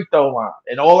this free throw line.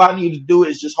 And all I need to do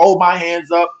is just hold my hands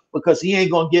up because he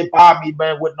ain't gonna get by me,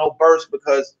 man, with no burst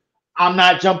because I'm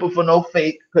not jumping for no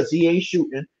fake because he ain't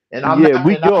shooting. And I'm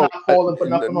not falling for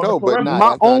nothing on the perimeter.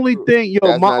 My only thing,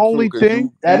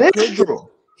 that is true.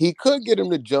 He could get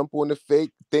him to jump on the fake,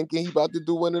 thinking he about to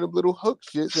do one of them little hook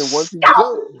shits, and once he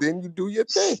jumps, then you do your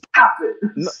thing. Stop it.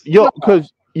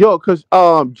 Cause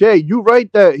Jay, you right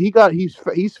that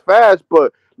he's fast,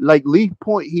 but like lead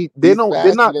point, they don't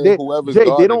he's like,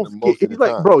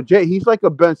 bro, Jay, he's like a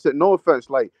Ben Simmons. No offense,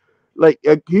 like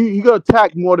he got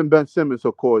attacked more than Ben Simmons,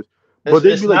 of course. But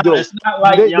they'd be like, yo, it's just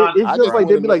like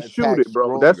they'd be like, shoot it,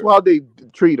 bro. That's why they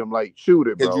treat him like, shoot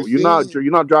it, bro.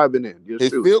 You're not driving in. His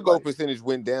field goal percentage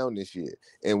went down this year,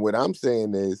 and what I'm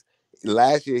saying is,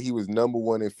 last year he was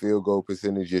 #1 in field goal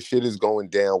percentage. Your shit is going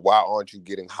down. Why aren't you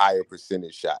getting higher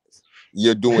percentage shots?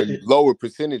 You're doing lower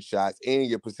percentage shots, and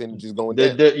your percentage is going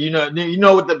down. You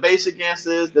know what the basic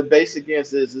answer is? The basic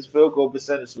answer is his field goal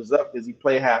percentage was up because he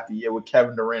played half the year with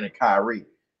Kevin Durant and Kyrie.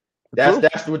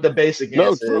 That's what the basic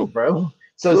answer is, bro.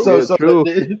 True.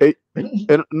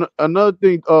 And another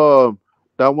thing that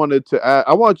I wanted to add,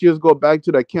 I want you to just go back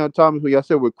to that Cam Thomas who y'all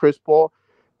said with Chris Paul.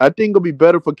 I think it'll be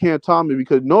better for Cam Thomas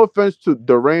because no offense to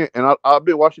Durant, and I've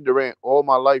been watching Durant all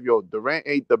my life. Yo, Durant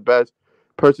ain't the best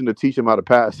person to teach him how to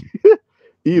pass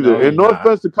either. No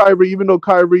offense to Kyrie, even though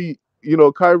Kyrie,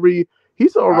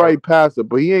 he's all right passer,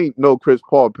 but he ain't no Chris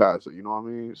Paul passer. You know what I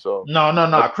mean? So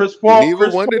no. Chris Paul. Neither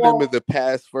one of them is a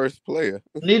pass first player.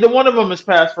 Neither one of them is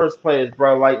pass first players,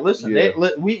 bro. Like, listen,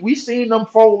 we seen them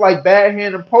fold like bad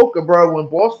hand and poker, bro. When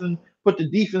Boston put the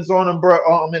defense on them, bro,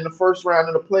 in the first round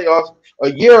of the playoffs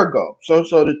a year ago. So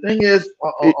the thing is,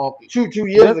 2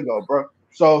 years ago, bro.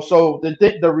 So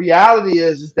the reality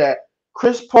is that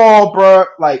Chris Paul, bro,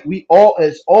 like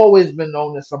has always been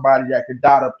known as somebody that could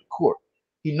dot up the court.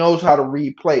 He knows how to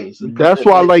read plays. That's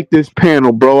why I like this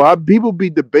panel, bro. People be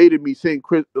debating me saying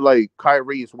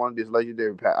Kyrie is one of these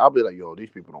legendary. I'll be like, yo, these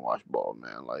people don't watch ball,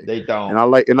 man. Like they don't. And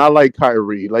I like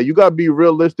Kyrie. Like you gotta be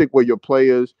realistic with your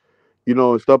players,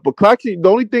 and stuff. But Claxton, the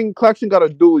only thing Claxton gotta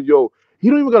do is, he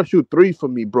don't even gotta shoot 3 for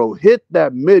me, bro. Hit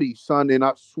that midi, son, and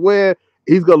I swear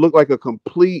he's gonna look like a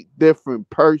complete different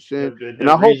person. And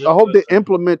I hope they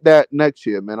implement that next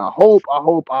year, man. I hope.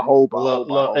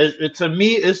 To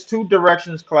me, it's 2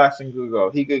 directions Claxton could go.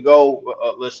 He could go,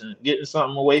 getting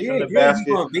something away from the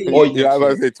basket, I was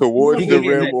gonna say towards the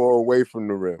rim or away from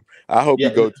the rim. I hope he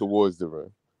go towards the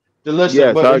rim.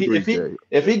 Listen, but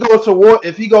if he goes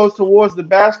towards the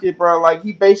basket, bro, like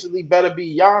he basically better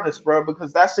be Giannis, bro,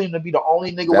 because that seemed to be the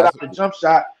only nigga without the jump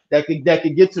shot that could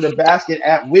get to the basket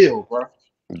at will, bro.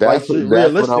 That's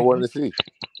what I want to see.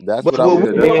 That's what I want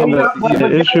to see.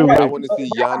 The issue I want to see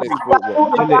Giannis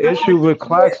footwork. And the issue with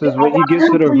Clax is when he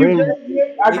gets to the rim,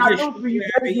 I got news for you,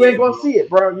 you ain't gonna see it,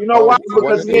 bro. You know why?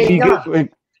 Because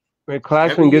when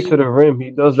Claxton gets to the rim, he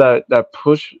does that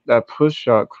push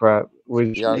shot crap,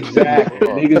 which exactly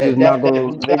niggas is not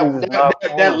going.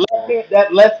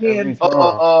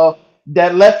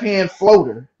 That left hand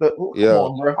floater. Come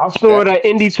on, bro. I saw it at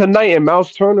Indy tonight, and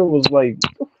Mouse Turner was like,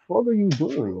 "What the fuck are you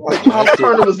doing?" Like Mouse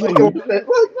Turner was looking.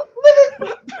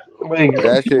 Like,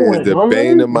 That shit people is are the dumb, bane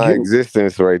man. of my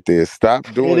existence right there. Stop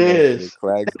doing that shit, is.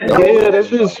 Clags. Don't Yeah, do that that,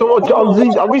 shit is so much.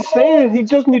 I be saying he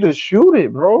just need to shoot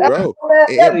it, bro. bro. That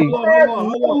And Like,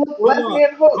 dumbass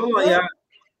left-hand hook, Hold on, bro. y'all.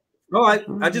 No,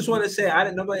 I just want to say I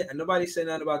didn't nobody said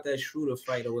nothing about that Schroeder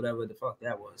fight or whatever the fuck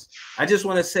that was. I just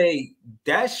want to say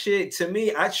that shit to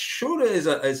me. Schroeder is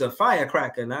a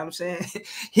firecracker. Know what I'm saying?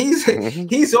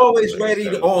 He's always ready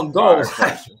to, on go.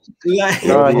 Like,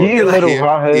 nah, he a little he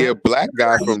hothead. a black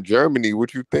guy from Germany.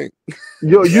 What you think?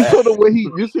 Yo, you saw the way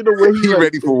you see the way he He like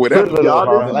ready for He a whatever. put little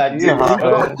Giannis. hothead. He a He dropped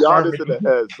hothead. Giannis in the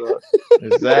head, son.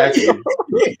 Exactly.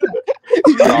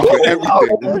 He ready for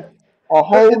everything. A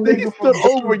whole And then nigga he stood from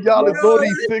over Germany, Giannis, bro. though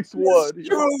he's 6'1". It's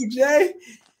true, Jay.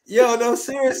 Yo, no,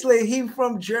 seriously, he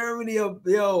from Germany.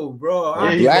 Yo, bro.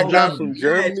 Yeah, A he black from guy Germany. from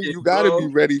Germany, you gotta be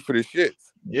ready for the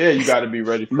shits. Yeah, you got to be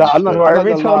ready for Nah, this I'm not shit. No,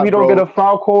 every gonna time lie, he don't bro. get a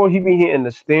foul call, he be hitting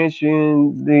the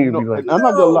stanchion. They be like, I'm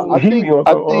not gonna lie. he be on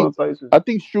all types of. I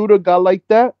think Shooter got like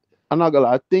that. I'm not gonna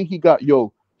lie. I think he got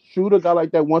Shooter got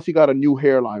like that once he got a new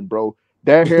hairline, bro.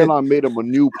 That hairline made him a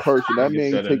new person. That Nigga man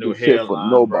ain't said a new taking shit from hairline,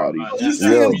 bro. nobody. You see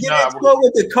him get into it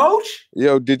with the coach?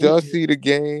 Yo, did y'all see the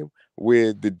game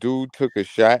where the dude took a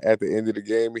shot at the end of the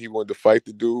game and he wanted to fight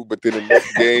the dude, but then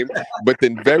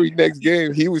the very next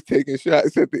game, he was taking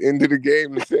shots at the end of the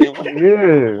game the same way?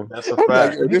 Yeah, That's a I'm like,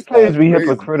 fact. yo, these this players guy's be crazy.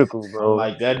 hypocritical, bro.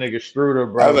 Like that nigga Struder,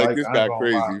 I bro. was like, Like this I guy ain't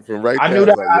gonna lie. crazy. From right I there, knew I was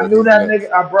that. like, I yo, knew he's that nuts.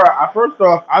 nigga. Bro. First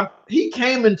off, he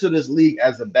came into this league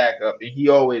as a backup, and he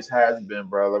always has been,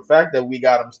 bro. The fact that we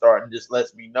got him starting just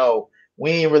lets me know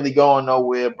we ain't really going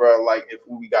nowhere, bro. Like if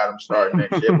we got him starting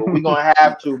next year, but we gonna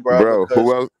have to, bro. Bro, Because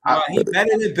who else? He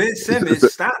better than Ben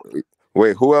Simmons. Stop.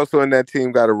 Wait, who else on that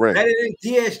team got a ring? Better than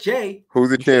DSJ. Who's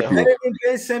the champion? Better than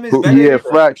Ben Simmons. Who- Better Yeah, than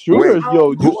Frack Shooter. Wait,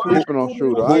 Yo, you who sleeping on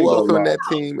Shooter? I who ain't else gonna on lie. that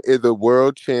team is a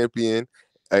world champion,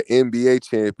 an NBA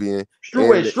champion, and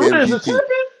wait, the Struder is a MVP?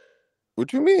 champion.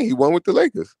 What you mean? He won with the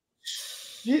Lakers.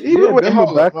 He Yeah, wait, them a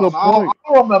hold up. No, backup I point.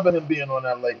 don't remember him being on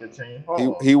that Laker team.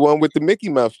 He won with the Mickey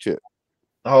Mouse chip.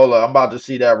 Hold up. I'm about to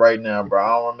see that right now, bro. I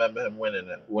don't remember him winning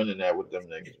that with them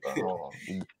niggas, bro. Hold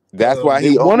on. That's why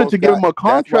They he wanted to almost give got. him a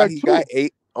That's why contract he too.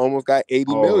 almost got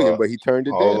 80 Hold million, up. but he turned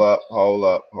it Hold down. up. Hold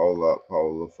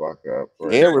the fuck up.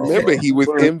 And remember, he was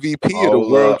MVP of the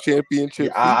Hold World up.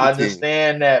 Championship Yeah, I FIBA team.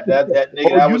 understand that nigga.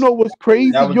 Oh, you know what's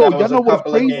crazy? That Yo, y'all was know a what's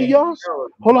couple of crazy, y'all? games.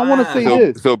 Hold on, I want to say So,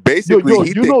 this. so basically, he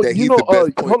you think know, that he's the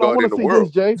best point hold on, I guard want in to the say world.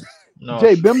 this, Jay. No,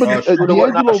 Jay, remember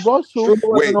D'Angelo Russell? Struder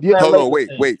wasn't Wait, on that hold on, Laker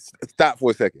team. wait, stop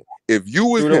for a second. If you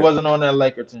was Struder him, wasn't on that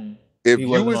Laker team. if He you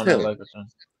wasn't was on that him, Laker team.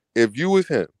 if you was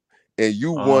him, and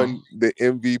you won the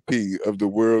MVP of the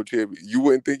World Championship, you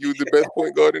wouldn't think you was the best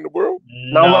point guard in the world?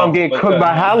 Not when I'm getting cooked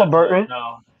by Halliburton.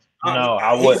 No,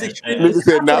 I He's wouldn't. extremely Nigga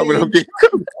said, "Nah, but I'm getting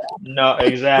cooked." No,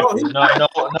 exactly. No.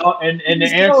 And the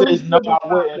answer is no,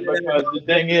 I wouldn't, because the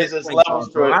thing is, it's levels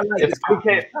to it.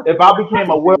 If I became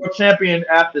a world champion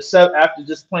after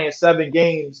just playing 7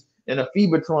 games in a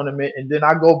FIBA tournament, and then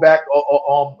I go back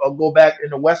or go back in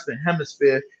the Western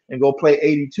Hemisphere and go play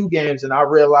 82 games, and I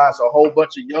realize a whole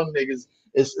bunch of young niggas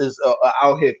is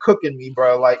out here cooking me,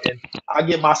 bro. Like, and I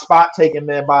get my spot taken,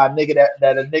 man, by a nigga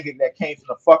that came from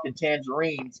the fucking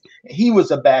Tangerines, and he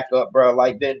was a backup, bro.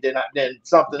 Like, then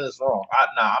something is wrong. I'm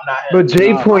not.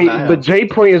 But J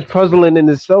Point is puzzling in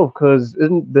itself because the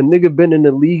nigga been in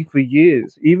the league for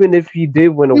years. Even if he did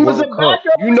win a He was World a Cup,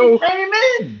 backup you when know. he came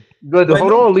in. But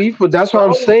hold on, Leaf. But that's what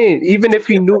I'm saying. Even if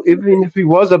he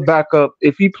was a backup,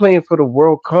 if he playing for the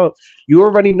World Cup, you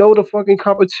already know the fucking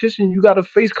competition you got to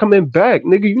face coming back,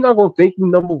 nigga. You're not gonna think you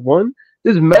number one.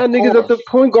 There's mad niggas at the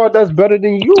point guard that's better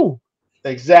than you.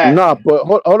 Exactly. Nah, but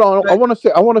hold on. I want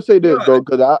to say this though,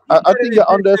 because I think you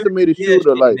underestimated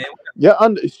Shooter. Like,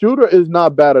 Shooter is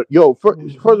not bad at. Yo, first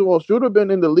of all, Shooter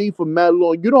been in the league for mad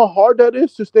long. You know how hard that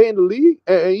is to stay in the league,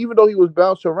 and even though he was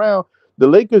bounced around, the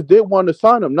Lakers did want to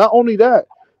sign him. Not only that,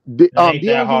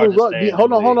 D'Angelo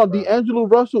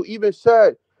Russell even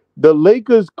said the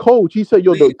Lakers coach. He said,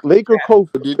 "Yo, the Lakers coach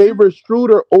favors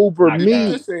Schroeder over Did me."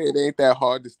 you just say it ain't that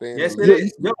hard to stay in Yes, the it league?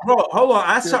 is. Yo, bro, hold on.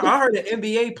 I heard an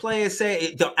NBA player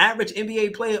say the average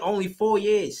NBA player only 4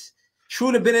 years.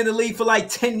 Schroeder been in the league for like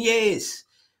 10 years.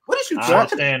 What is you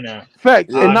talking about?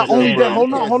 Fact, Yeah, and not only that,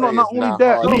 bro, hold on, not only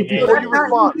that, hard. Leaf, before you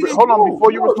respond,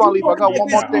 before you respond, Leaf, I got one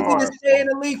more thing on to it. stay in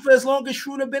the league for as long as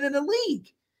Schroeder been in the league.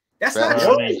 That's not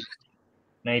Bro, true.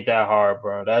 ain't that hard,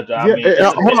 bro.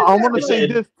 Hold on, I want to say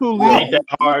this too, Leaf. Ain't that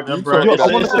hard, bro. Yo,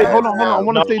 I want to say, hold on, I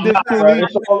want to say this too, Leaf.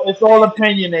 It's all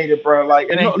opinionated, bro. Like,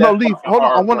 it ain't No, Leaf, hold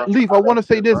on, I want to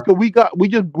say this because we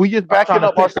just backing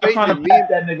up our statement.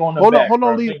 That nigga on the Hold back,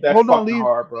 on, Leaf, hold on, Leaf.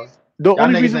 The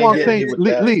only reason why I'm saying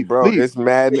Leaf, Bro, it's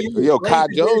mad. Yo, Kai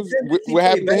Jones, what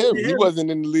happened to him? He wasn't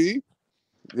in the league.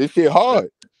 This shit hard.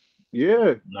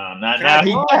 Yeah. Now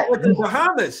he back. With the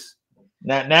Bahamas.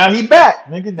 Now he back,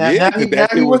 nigga. Yeah, because that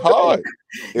shit was hard.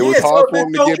 It was hard for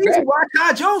him to get back. Why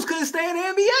Kai Jones couldn't stay in the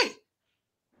NBA?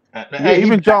 Yeah,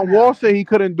 even John Wall said he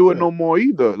couldn't do it no more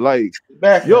either. Like,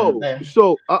 yo,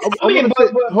 so but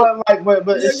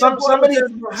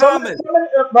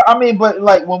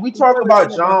like when we talk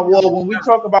about John Wall, when we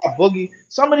talk about Boogie,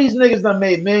 some of these niggas done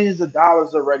made millions of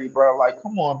dollars already, bro. Like,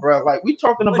 come on, bro. Like, we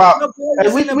talking about,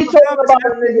 we talking about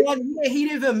a nigga. He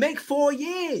didn't even make 4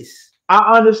 years.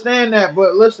 I understand that,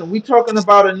 but listen, we talking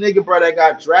about a nigga, bro, that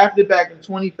got drafted back in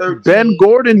 2013. Ben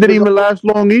Gordon didn't even last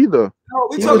long either. No,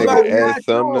 we talking about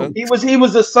he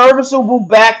was a serviceable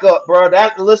backup, bro.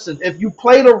 Listen, if you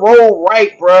play the role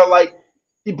right, bro, like,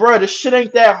 bro, this shit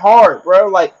ain't that hard, bro.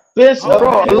 Like, a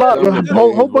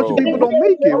whole bunch of people don't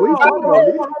make it. What are you talking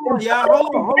about?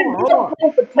 Hold on.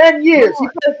 For 10 years, he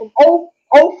played from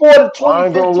 04 to 2015. I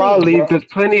ain't gonna lie, Lee. There's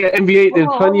plenty of NBA. There's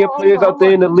plenty of players out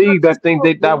there in the league that think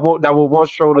that will want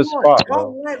Schroeder's spot.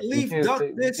 Don't let Leaf duck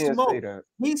this smoke.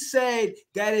 He said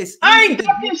that it's. I ain't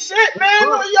ducking shit, man.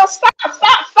 Yo, stop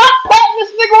patting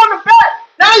this nigga on the back.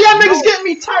 Now y'all niggas getting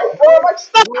me tight, bro. Like,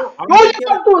 stop. All you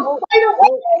gotta do is play the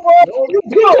ball, bro. You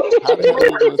good? How the hell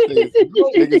you gonna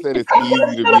say nigga said it's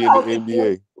easy to be in the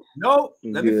NBA? No,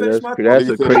 let me finish my That's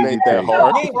a crazy thing.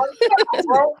 Listen,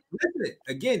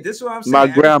 again, this is what I'm saying. My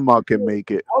grandma can make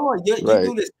it. Hold on, you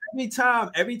do this every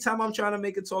time. Every time I'm trying to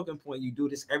make a talking point, you do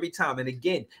this every time. And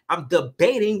again, I'm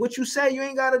debating what you say. You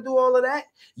ain't got to do all of that.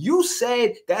 You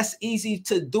said that's easy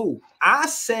to do. I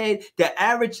said the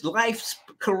average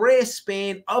career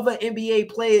span of an NBA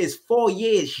player is 4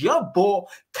 years. Your boy,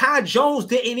 Kai Jones,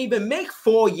 didn't even make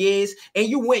 4 years, and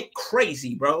you went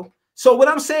crazy, bro. So what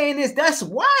I'm saying is that's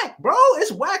whack, bro.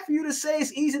 It's whack for you to say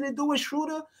it's easy to do what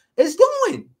Schroeder is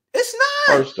doing. It's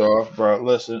not. First off, bro,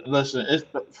 listen. It's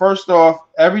first off,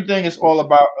 everything is all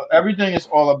about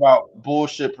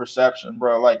bullshit perception,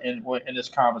 bro. Like in this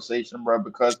conversation, bro,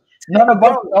 because none of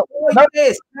us.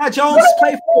 Jones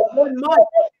played for 1 month.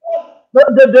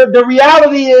 The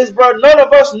reality is, bro, none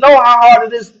of us know how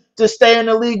hard it is to stay in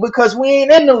the league because we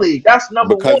ain't in the league. That's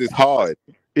number one. Because it's hard.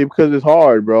 Because it's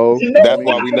hard, bro. That's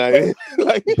why we not in.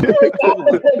 Like,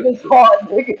 it's hard,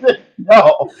 nigga.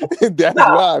 No. That's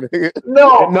why, nigga.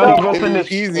 No. None of us in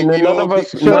this. Easy. None of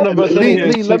us. None of us.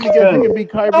 Lee, let me guess. You can be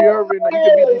Kyrie Irving. You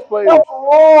can be these players.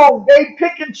 Wrong. They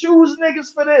pick and choose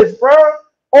niggas for this, bro.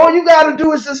 All you gotta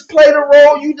do is just play the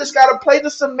role. You just gotta play the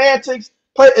semantics.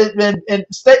 Play and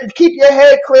stay. Keep your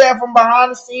head clear from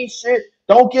behind the scenes shit.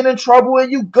 Don't get in trouble, and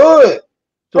you good.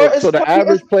 So the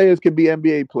average players can be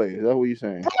NBA players. That's what you're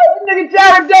saying. Bro, nigga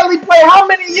Jared Dudley played how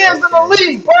many years in the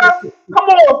league, bro? Come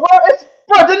on,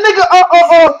 bro. The nigga,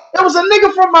 it was a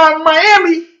nigga from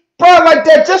Miami, bro, like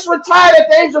that just retired at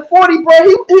the age of 40, bro.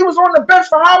 He was on the bench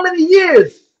for how many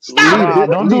years? Stop.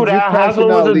 Don't do that. Haslam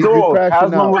was a dog.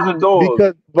 Haslam was a dog.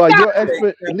 Because by your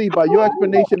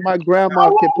explanation, my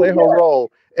grandma can play her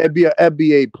role and be an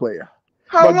NBA player.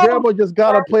 My grandma just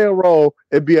gotta play a role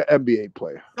and be an NBA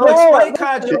player. So explain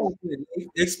Kai Jones.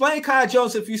 Explain Kai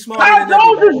Jones if you smarter than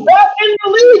Jones is back in the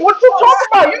league. What you talking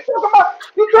about?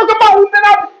 You talking about who's been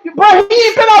out, bro? He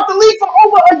ain't been out the league for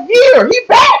over a year. He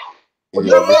back. What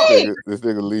you mean? This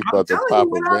nigga leave about to pop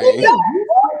a vein.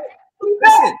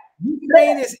 Listen, you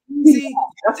saying it's easy.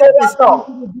 That's all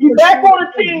I know. He back on the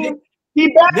team.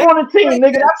 He back on the team,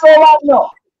 nigga. That's all I know.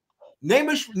 Name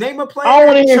a player. I don't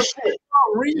want to hear shit.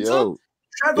 Yo.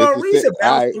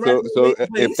 Right, so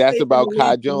if that's about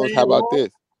Kai Jones, how about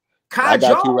this? I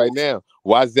got you right now.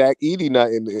 Why Zach Edey not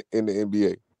in the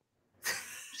NBA?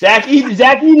 Zach Edey's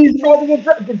about to get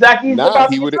drafted. Nah,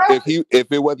 he would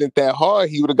if it wasn't that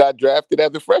hard, he would have got drafted as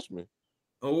a freshman.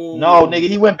 Oh no, nigga,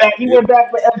 he went back. He went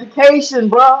back for education,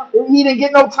 bro. He didn't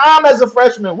get no time as a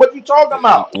freshman. What you talking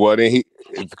about? Well, then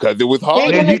it's because it was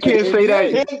hard. And you can't say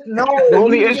that. The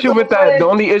only issue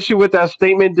with that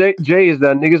statement, Jay, is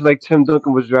that niggas like Tim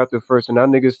Duncan was drafted first, and that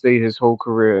nigga stayed his whole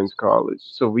career in college.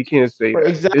 So we can't say that.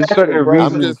 Exactly, there's certain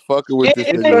reasons. I'm just fucking with this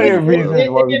nigga. Certain reasons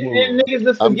why we and niggas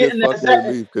just forgetting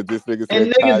that. Because this nigga said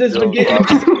and niggas just forgetting.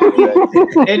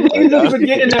 And niggas just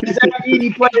forgetting that Zach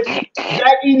Edey played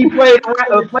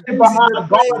behind the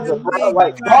guards, bro.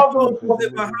 Like guards was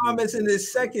in Bahamas in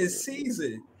his second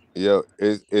season. Yo,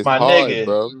 it's my hard, nigga.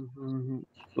 Bro.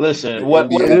 Listen,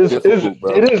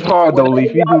 it is hard though,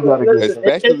 Leaf. You do gotta get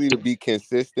especially to be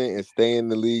consistent and stay in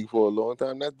the league for a long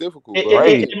time. That's difficult, bro.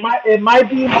 It might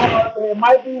be hard. It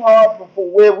might be hard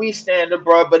for where we stand,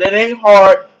 bro. But it ain't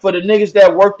hard for the niggas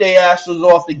that work their asses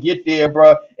off to get there,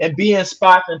 bro, and be in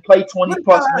spots and play 20+ minutes.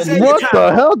 What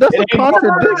the hell? That's a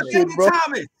contradiction, bro.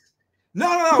 No.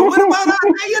 What about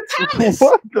Isaiah Thomas? He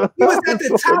was at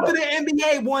the top of the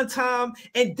NBA one time,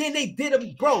 and then they did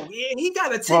him, bro. He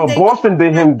got a 10-day. Boston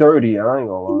did him dirty. I ain't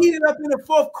gonna lie. He heated up in the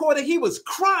fourth quarter. He was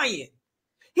crying.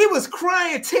 He was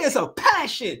crying tears of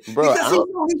passion because he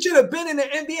knew he should have been in the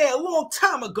NBA a long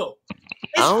time ago.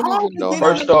 I don't even know.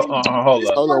 First off,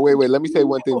 hold on, wait. Let me say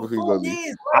one thing before you go.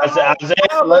 Isaiah,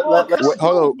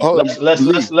 hold on.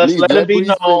 Let's let it be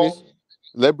known.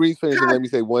 Let Breeze finish and let me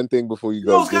say one thing before you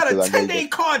go. He's got a 10-day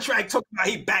contract talking about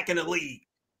he back in the league.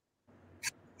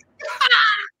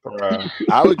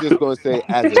 I was just gonna say,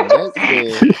 as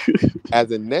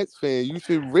a Nets fan, you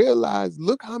should realize,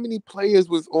 look how many players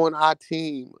was on our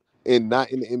team and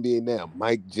not in the NBA now.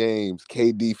 Mike James,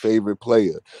 KD favorite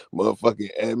player, motherfucking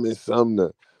Edmund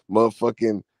Sumner,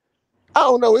 motherfucking. I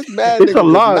don't know. It's mad. It's a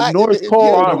lot. Norris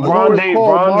Cole, Rondé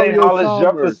Hollis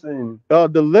Jefferson.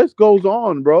 The list goes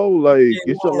on, bro. Like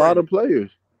it's a lot of players.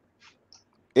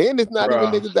 And it's not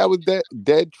even niggas that was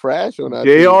dead trash on that.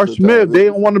 J.R. Smith, they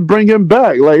don't want to bring him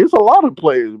back. Like it's a lot of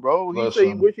players, bro. He said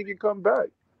he wish he could come back.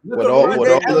 With all of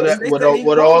that,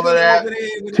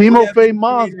 Timofey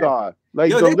Mozgov.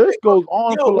 Like the list goes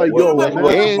on for like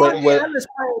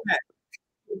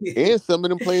and some of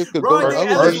them players could go to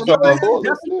other leagues.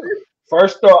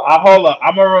 First off, hold up.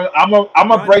 I'm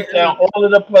gonna break down all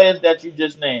of the players that you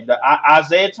just named. The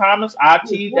Isaiah Thomas,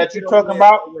 IT that you're talking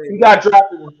about, he got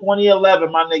drafted in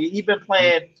 2011, my nigga. He been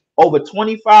playing over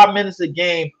 25 minutes a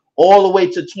game all the way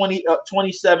to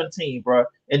 2017, bro,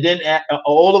 and then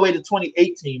all the way to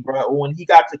 2018, bro, when he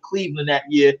got to Cleveland that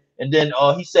year, and then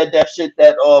he said that shit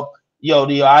that I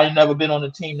ain't never been on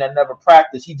a team that never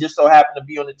practiced. He just so happened to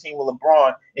be on the team with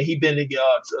LeBron, and he been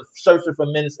searching for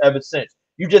minutes ever since.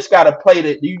 You just gotta play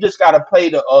the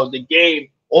game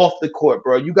off the court,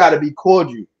 bro. You gotta be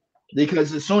cordial,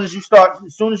 because as soon as you start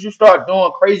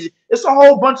doing crazy, it's a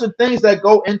whole bunch of things that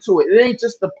go into it. It ain't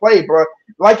just the play, bro.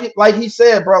 Like he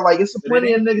said, bro. Like it's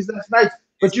plenty of niggas that's nice,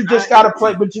 but you just gotta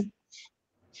play. But you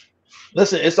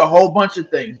listen, it's a whole bunch of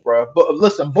things, bro. But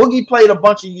listen, Boogie played a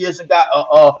bunch of years and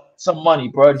got some money,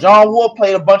 bro. John Wall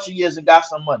played a bunch of years and got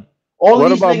some money.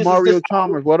 What about Mario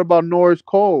Chalmers? What about Norris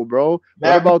Cole, bro?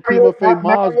 What about Timofey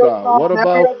Mozgov? What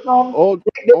about all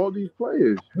these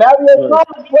players? Mario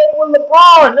Chalmers played with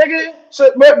LeBron, nigga.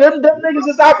 So them niggas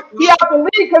is out. He out the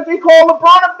league because he called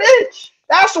LeBron a bitch.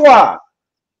 That's why.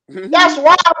 That's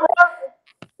why, bro.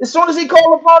 As soon as he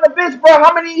called LeBron a bitch, bro,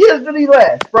 how many years did he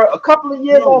last, bro? A couple of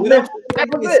years on Memphis. That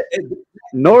was it.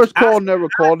 Norris Cole never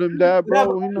called him that,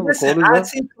 bro. He never called him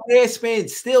that. IT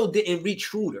players still didn't reach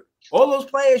Schroeder. All those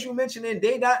players you mentioned, and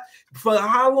they not for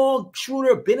how long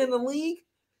Schroeder been in the league?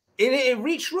 It didn't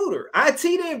reach Schroeder. IT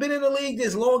didn't been in the league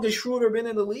as long as Schroeder been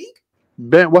in the league.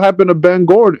 What happened to Ben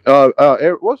Gordon?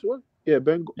 What's yeah,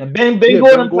 Ben. And Ben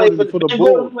Gordon played for the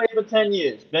Bulls. Played for 10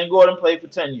 years. Ben Gordon played for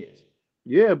 10 years.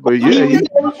 Yeah, but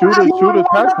Schroeder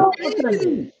tackle.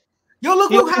 Yo,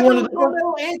 look what happened to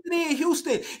Carmelo Anthony in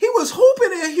Houston. He was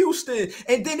hooping in Houston,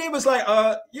 and then they was like,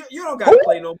 you don't gotta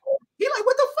play no more. He like,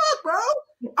 what the fuck, bro?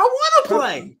 I want to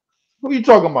play. Who are you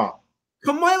talking about?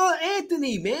 Carmelo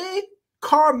Anthony, man.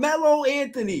 Carmelo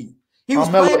Anthony. He was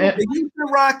playing with the Houston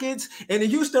Rockets, and the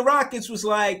Houston Rockets was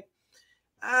like,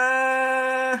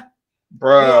 bruh.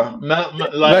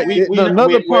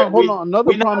 Another prime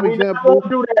example.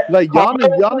 Like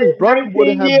Giannis' brother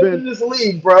wouldn't have been in this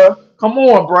league, bro. Come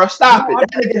on, bro. Stop it.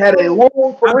 That nigga had a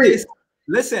long career.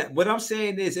 Listen, what I'm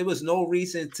saying is, it was no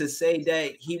reason to say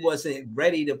that he wasn't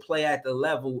ready to play at the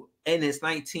level in his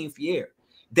 19th year.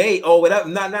 Not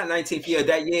 19th year.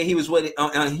 That year he was with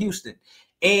Houston,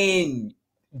 and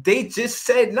they just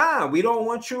said, "Nah, we don't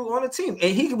want you on the team."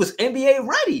 And he was NBA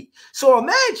ready. So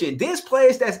imagine there's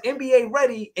players that's NBA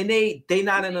ready, and they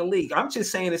not in the league. I'm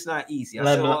just saying it's not easy.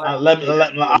 Let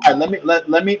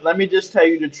me just tell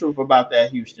you the truth about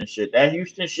that Houston shit. That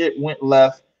Houston shit went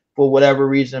left for whatever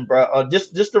reason, bro.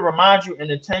 Just to remind you, in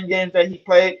the 10 games that he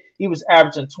played, he was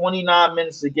averaging 29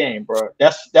 minutes a game, bro.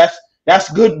 That's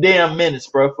good damn minutes,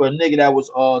 bro, for a nigga that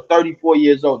was 34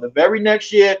 years old. The very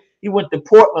next year, he went to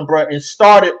Portland, bro, and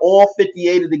started all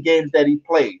 58 of the games that he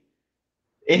played.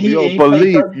 And he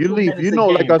believe you leave. You know,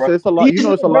 like I said, it's a lot. You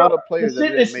know, it's a lot of players that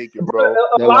didn't make it, bro.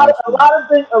 A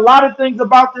lot of things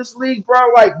about this league,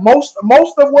 bro. Like most of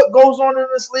what goes on in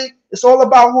this league, it's all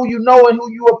about who you know and who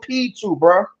you appeal to,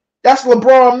 bro. That's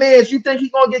LeBron Mans. You think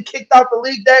he's gonna get kicked out the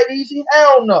league that easy?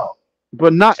 Hell no.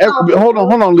 But not every. Hold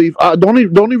on, Leaf.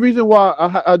 The only reason why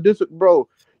I disagree, bro.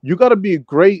 You got to be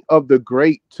great of the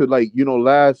great to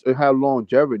last and have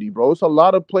longevity, bro. It's a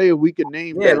lot of players we can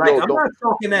name. Yeah, I'm not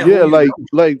talking that. Yeah,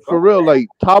 like for real, like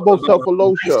Thabo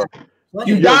Sefolosha.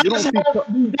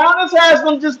 Udonis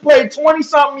Haslam just played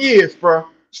 20-something years, bro.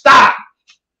 Stop.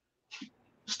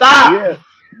 Stop.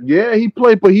 Yeah, he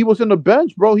played, but he was in the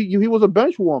bench, bro. He was a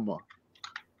bench warmer.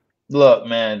 Look,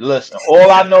 man, listen.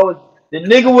 All I know is the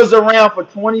nigga was around for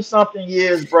 20 something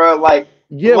years, bro. Like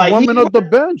he warming up the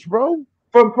bench, bro.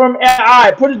 From all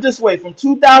right, put it this way, from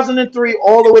 2003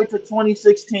 all the way to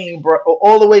 2016, bro, or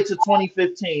all the way to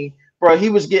 2015, bro, he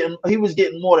was getting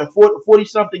more than 40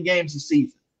 something games a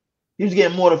season. He was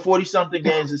getting more than 40 something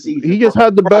games a season. He just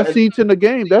had the best seats in the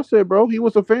game. That's it, bro. He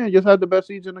was a fan. Just had the best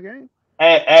seats in the game.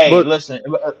 Hey, listen.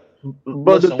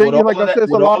 But the thing is, like I said,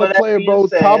 it's a lot of players, bro.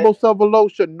 Thabo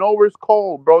Sefolosha, Norris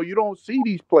Cole, bro. You don't see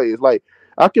these players. Like,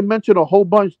 I can mention a whole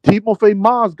bunch. Timofey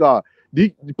Mozgov.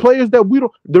 The players that we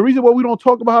don't. The reason why we don't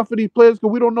talk about half of these players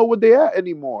because we don't know what they at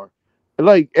anymore.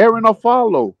 Like Aaron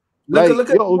Afalo. Look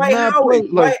at Dwight Howard.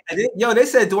 They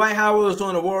said Dwight Howard was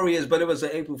on the Warriors, but it was an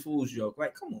April Fool's joke.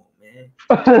 Like, come on, man.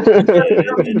 You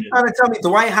trying to tell me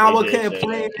Dwight Howard can't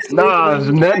play? Nah,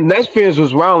 Nets fans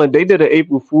was wilding. They did an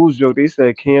April Fool's joke. They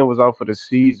said Cam was out for the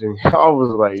season. I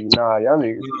was like, nah, y'all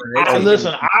niggas.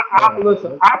 Listen,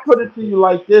 I put it to you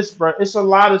like this, bro. It's a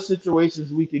lot of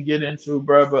situations we could get into,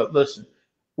 bro. But listen,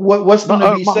 what's going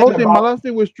to be said about... My last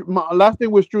thing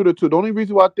was Struder too. The only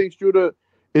reason why I think Struder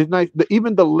is nice.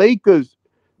 Even the Lakers.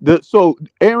 So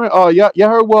Aaron, y'all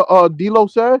heard what D'Lo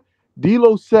said?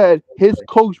 D'Lo said his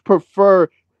coach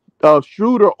preferred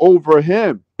Schroeder over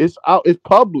him. It's out. It's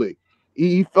public.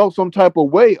 He felt some type of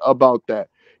way about that.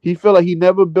 He felt like he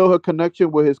never built a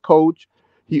connection with his coach.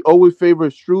 He always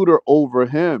favored Schroeder over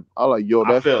him. I like, yo,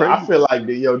 that's crazy. I feel like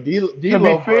D'Lo. To be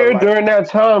fair, during that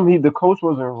time, the coach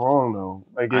wasn't wrong though.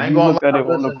 Like if you looked at it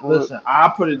on the court, listen,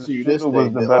 I put it to you this way: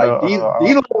 D'Lo,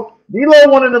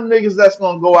 one of them niggas that's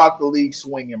gonna go out the league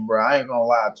swinging, bro. I ain't gonna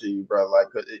lie to you, bro. Like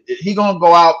he gonna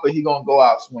go out, but he gonna go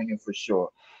out swinging for sure.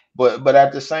 But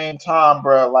at the same time,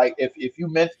 bro, like if you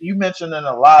mentioned in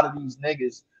a lot of these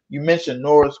niggas, you mentioned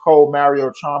Norris Cole,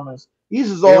 Mario Chalmers. These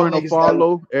is all Aaron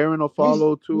niggas. Aaron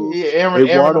Afalo too. Yeah,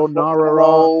 Eduardo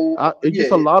Narara. It's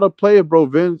just a lot of players, bro.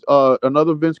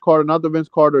 Another Vince Carter, not the Vince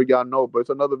Carter y'all know, but it's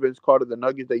another Vince Carter, the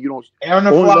Nuggets that you don't. Aaron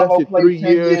Afalo played 10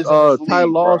 years. Ty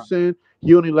Lawson,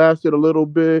 he only lasted a little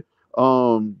bit.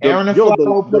 Aaron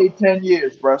Afalo played 10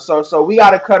 years, bro. So we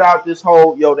got to cut out this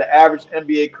whole the average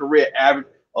NBA career average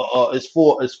is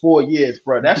 4 years,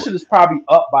 bro. That shit is probably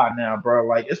up by now, bro.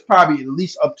 Like it's probably at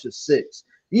least up to 6.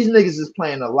 These niggas is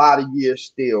playing a lot of years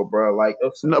still, bro. Like,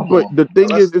 the thing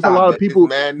is, it's a lot of people.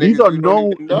 These are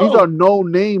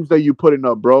known names that you putting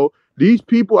up, bro. These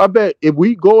people, I bet, if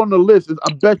we go on the list,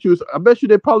 I bet you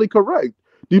they're probably correct.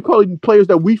 These probably players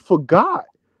that we forgot.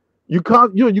 You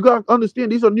can't, you got to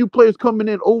understand. These are new players coming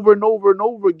in over and over and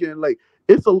over again. Like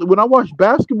when I watch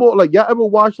basketball, like y'all ever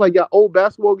watch like your old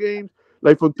basketball games,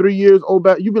 like for 3 years old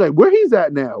back, you be like, where he's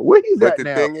at now? Where he's at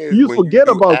now? You forget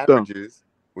about them.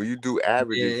 When you do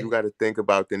averages, you got to think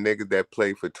about the niggas that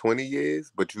play for 20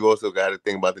 years, but you also got to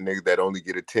think about the niggas that only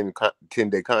get a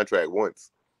 10-day contract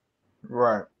once.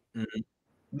 Right. Mm-hmm.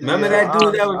 Remember that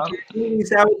dude that was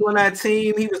on that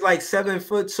team? He was like 7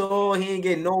 foot tall. He didn't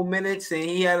get no minutes, and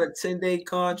he had a 10-day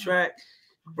contract.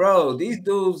 Bro, these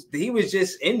dudes, he was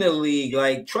just in the league.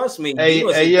 Like, trust me.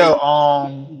 You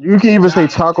can even say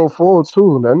Taco Fall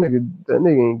too. That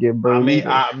nigga ain't get burned. I mean,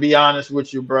 I'll be honest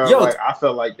with you, bro. Like, I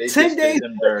felt like they 10 days,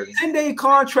 them dirty. 10-day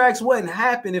contracts wouldn't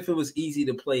happen if it was easy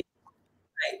to play.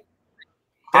 Right?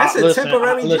 That's a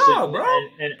temporary job, bro.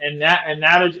 And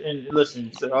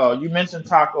listen. So, you mentioned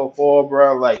Taco Fall,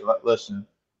 bro. Like, listen.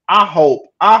 I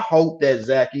hope that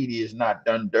Zach Edey is not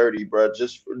done dirty, bro.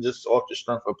 Just off the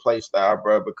strength of play style,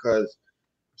 bro. Because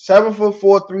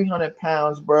 7'4", 300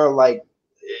 pounds, bro. Like,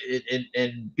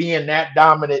 and being that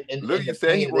dominant in Look, the he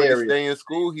said he wanted to stay in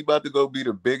school. He about to go be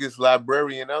the biggest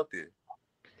librarian out there.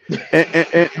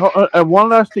 And one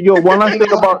last thing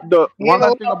about the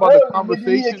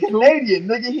conversation too. Canadian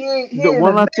nigga, he ain't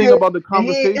one last thing about the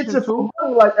conversation too.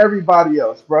 Like everybody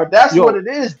else, bro. That's what it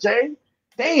is, Jay.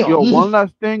 Damn. Yo, one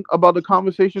last thing about the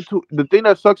conversation too. The thing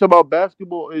that sucks about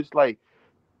basketball is like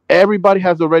everybody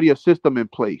has already a system in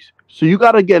place, so you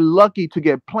got to get lucky to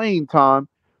get playing time.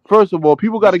 First of all,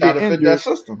 people got to get injured. That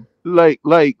system. Like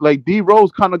D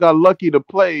Rose kind of got lucky to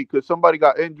play because somebody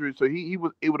got injured, so he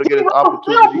was able to get his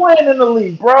opportunity. Playing in the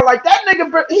league, bro. Like that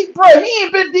nigga, he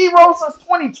ain't been D Rose since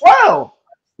 2012.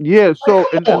 Yeah. So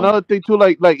and another thing too,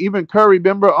 like even Curry,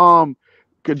 remember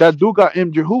that dude got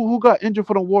injured. Who got injured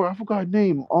for the Warriors? I forgot his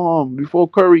name. Before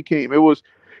Curry came, it was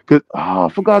because I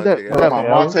forgot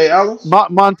Monte Ellis.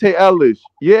 Monte Ellis.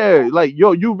 Yeah, like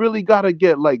yo, you really gotta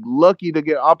get like lucky to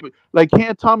get like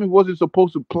Cam Thomas wasn't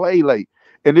supposed to play like,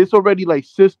 and it's already like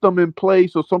system in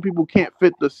place, so some people can't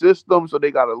fit the system, so they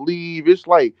gotta leave. It's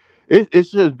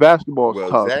it's just basketball's Well,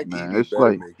 tough, Zach man. Edey It's better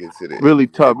like make it to the really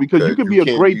tough NBA because you because could you be a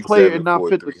can't great be player and not 7'4",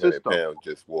 fit the 300 system. pounds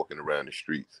just walking around the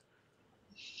streets.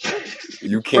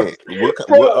 You can't. What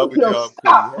Bro, other yo, job could he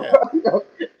stop, have? bro.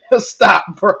 Yo, stop,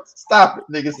 bro. Stop it,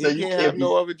 nigga. He Say you can't can't have be.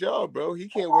 no other job, bro. He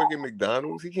can't work at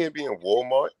McDonald's. He can't be in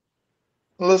Walmart.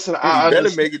 Listen, He I better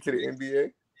understand. make it to the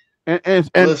NBA. And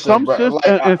Listen, some bro. system Like,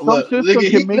 and some look, system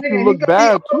nigga, can make you he look could be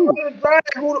bad too. in the draft.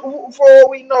 For all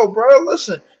we know, bro.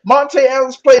 Listen, Monte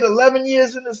Ellis played 11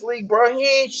 years in this league, bro. He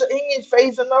ain't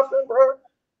phasing nothing, bro.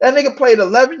 That nigga played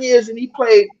 11 years and he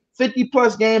played 50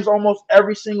 plus games almost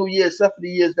every single year, except for the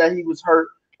years that he was hurt.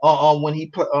 When he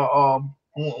put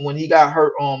when he got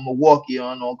hurt on Milwaukee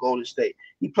on Golden State,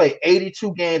 he played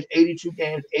 82 games,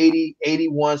 80,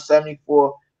 81,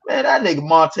 74. Man, that nigga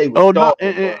Monte was Oh, not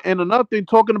dogging, bro. and another thing,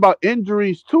 talking about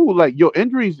injuries too. Like your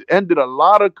injuries ended a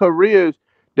lot of careers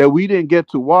that we didn't get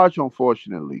to watch,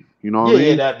 unfortunately. You know what I Yeah,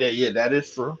 mean? that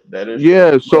is true. That is true.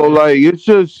 Yeah. So like, it's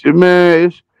just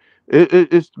man,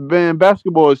 it's man,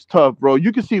 basketball is tough, bro.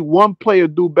 You can see one player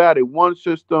do bad in one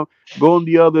system, go in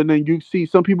the other, and then you see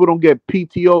some people don't get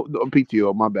PTO, no,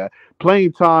 PTO. My bad.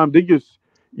 Playing time. They just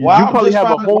you probably have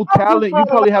a whole talent. You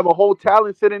probably have a whole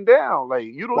talent sitting down. Like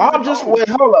you don't even know. Wait,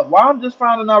 hold up. Why I'm just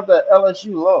finding out that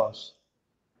LSU lost.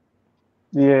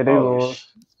 Yeah, they Oh, lost.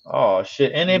 oh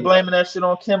shit. And they blaming that shit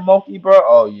on Kim Mulkey, bro.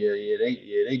 Oh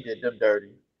they did them dirty.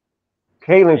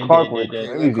 Caitlin They Clark did, they went did.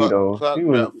 Caitlin crazy though. She Clark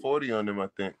was, dropped 40 on them, I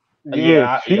think.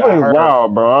 yeah, she I went heard.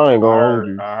 wild, bro. I ain't gonna hold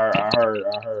you.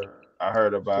 I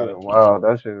heard She about went it. wild.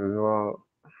 That shit was wild.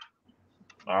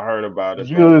 I heard about it,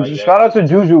 bro. You Like that. shout out to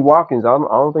Juju Watkins. I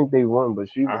don't think they won, but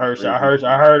she I went heard, I crazy heard,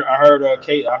 I too. heard, I heard.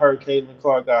 I heard Caitlin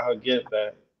Clark got her gift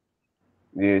back.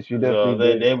 Yeah, she So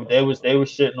definitely did. they was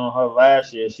shitting on her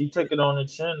last year. She took it on the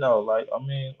chin though. Like I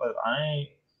mean, like,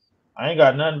 I ain't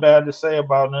got nothing bad to say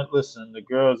about it. Listen, the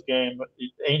girls' game.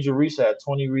 Angel Reese had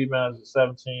 20 rebounds and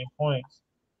 17 points.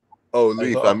 Oh, Like,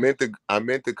 Leaf, I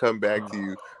meant to come back to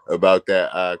you about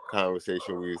that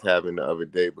conversation we was having the other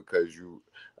day because you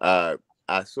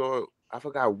I saw I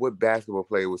forgot what basketball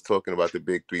player was talking about the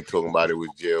big three, talking about it was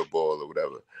jail ball or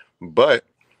whatever. But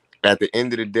at the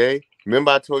end of the day,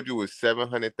 remember I told you it was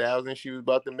 700,000 she was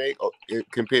about to make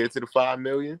compared to the 5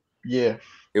 million? yeah.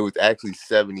 It was actually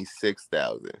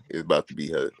 76,000 is about to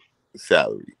be her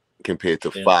salary compared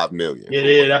to Yeah. 5 million.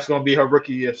 Yeah, that's gonna be her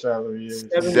rookie year salary.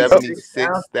 Yeah.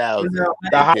 76,000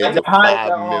 compared to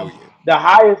 5 million. The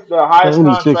highest 76,000.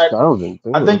 contract.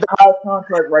 I think the highest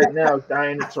contract right now is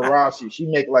Diana Taurasi. She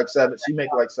make like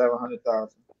 700,000.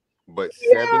 But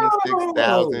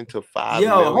 76,000 to 5 Yo,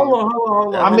 million.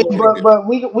 hold I on. mean, but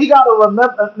we gotta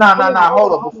remember.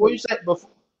 Hold on.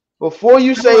 Before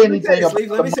you say anything about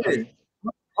Let me say this.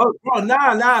 Oh,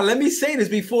 nah. Let me say this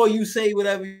before you say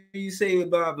whatever you say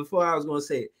about before I was gonna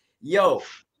say it. Yo,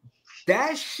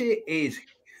 that shit is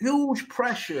huge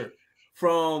pressure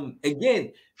from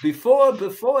again before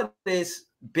this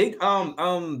big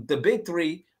the big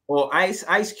three or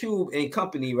Ice Cube and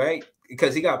company, right?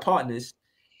 Because he got partners.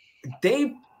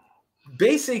 They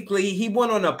basically he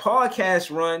went on a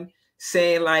podcast run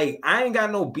saying like I ain't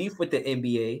got no beef with the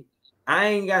NBA. I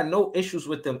ain't got no issues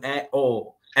with them at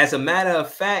all. As a matter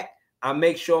of fact, I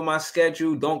make sure my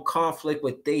schedule don't conflict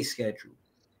with their schedule.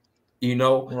 You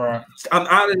know, right. I'm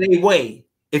out of their way.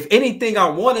 If anything, I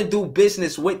want to do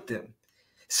business with them.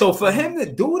 So for him to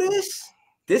do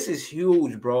this is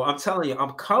huge, bro. I'm telling you,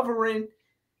 I'm covering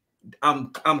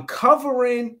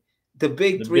the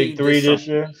big three this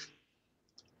year.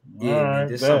 Yeah, All man.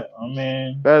 right, bet. I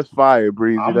mean, That's fire,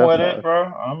 Breezy. I'm That's with fire. it, bro.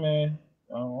 I mean,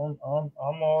 I'm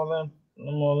all in.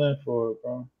 I'm all in for it,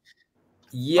 bro.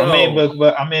 Yo,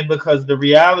 I mean, because the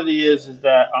reality is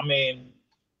that I mean,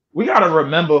 we gotta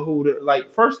remember who the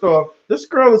like. First off, this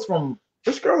girl is from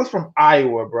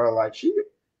Iowa, bro. Like she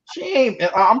ain't.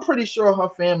 I'm pretty sure her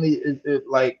family is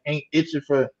like ain't itching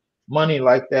for money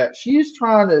like that. She's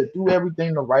trying to do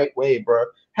everything the right way, bro.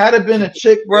 Had it been a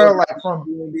chick, bro, like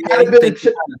from had it been a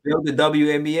chick, build the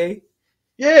WNBA.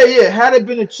 yeah. Had it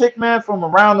been a chick, man, from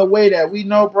around the way that we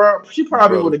know, bro, she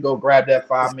probably would Bro, have go grab that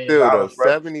 $5 million, still though,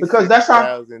 bro. Because that's how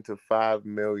 76,000 to 5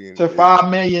 million to is 5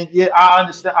 million. Yeah, I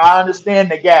understand. I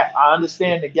understand the gap.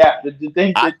 The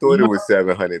thing I that thought it was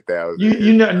 700,000.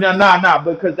 you know nah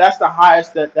because that's the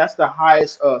highest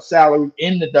salary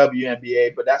in the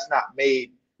WNBA, but that's not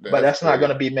made. But That's that's not crazy.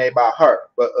 gonna be made by her.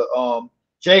 But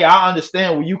Jay, I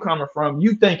understand where you coming from.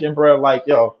 You thinking, bro, like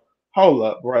yo, hold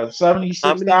up, bro, How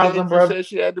 76,000, many games you bro. said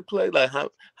she had to play? Like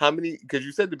how many? Because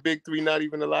you said the big three, not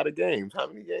even a lot of games. How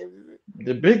many games is it?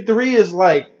 The big three is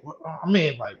like, I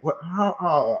mean, like what?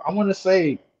 I want to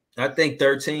say I think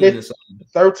 13 or something.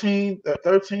 13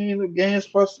 games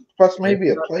plus maybe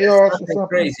a playoffs or something.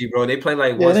 Crazy, bro. They play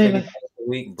like once maybe twice a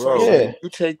week. Bro, yeah. you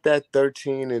take that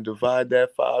 13 and divide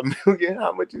that 5 million.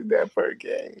 How much is that per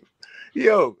game?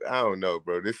 Yo, I don't know,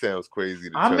 bro. This sounds crazy.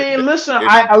 I mean, listen.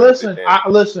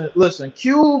 Listen.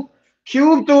 Cube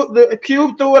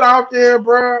threw it out there,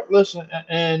 bro. Listen,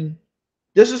 and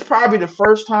this is probably the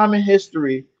first time in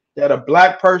history that a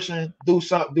black person do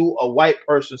a white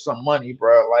person some money,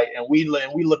 bro. Like, and we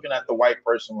looking at the white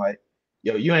person like,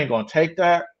 yo, you ain't gonna take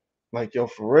that, like, yo,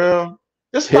 for real.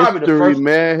 This is probably the first,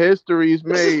 man. History's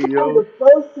made, yo. the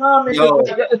first time.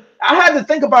 I had to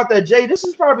think about that, Jay. This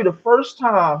is probably the first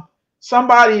time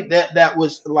somebody that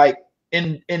was like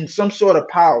in some sort of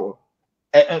power,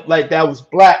 like that was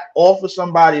black, offer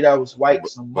somebody that was white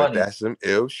some money. But that's some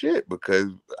ill shit because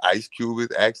Ice Cube is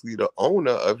actually the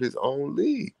owner of his own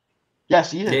league.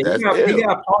 Yes, he is. Yeah, he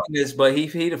got partners, but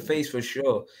he the face for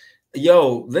sure.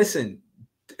 Yo, listen,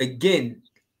 again,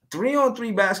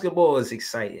 3-on-3 basketball is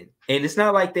exciting. And it's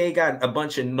not like they got a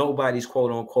bunch of nobodies,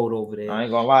 quote unquote, over there. I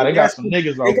ain't gonna lie, they got some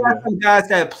niggas over there. They got some guys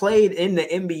that played in the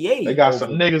NBA. They got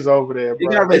some niggas over there,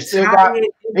 bro. They still got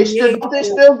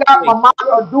my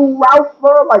mama do Ralph,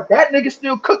 bro. Like that nigga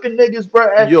still cooking niggas,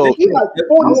 bro. Yo, he like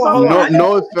 40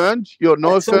 no offense. Yo,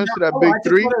 no offense to that big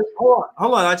three. Hold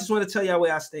on. I just want to tell y'all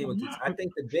where I stand with this. I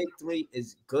think the big three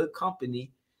is good company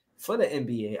for the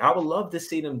NBA. I would love to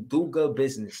see them do good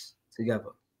business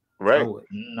together. Right.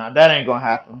 Nah, that ain't gonna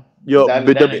happen. Yo,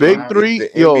 but the big three,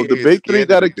 the big three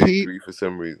gotta keep for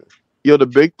some reason. Yo, the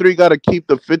big three gotta keep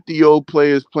the 50-year-old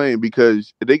players playing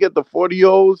because if they get the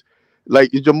 40-year-olds,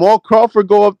 like Jamal Crawford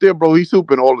go up there, bro, he's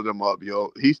souping all of them up,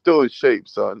 yo. He's still in shape,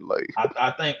 son. Like I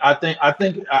think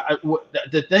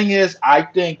the thing is, I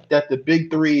think that the big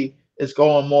three is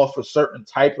going more for certain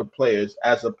type of players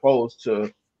as opposed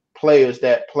to players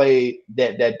that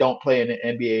don't play in the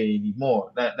NBA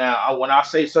anymore. Now, when I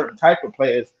say certain type of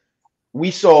players, we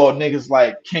saw niggas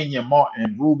like Kenyon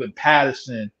Martin, Ruben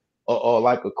Patterson, or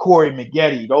like a Corey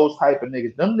Maggette, those type of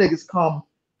niggas. Them niggas come,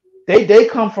 they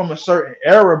come from a certain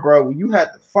era, bro, where you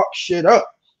had to fuck shit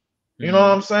up. You know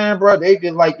what I'm saying, bro? They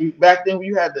did like back then when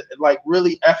you had to like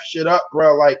really F shit up,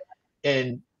 bro. Like,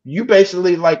 and you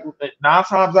basically like 9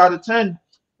 times out of 10,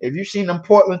 if you seen them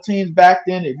Portland teams back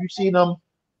then, if you seen them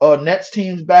Nets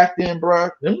teams back then, bro,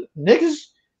 them niggas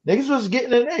was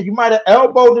getting in there. You might have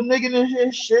elbowed the nigga in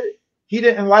his shit. He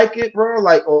didn't like it, bro.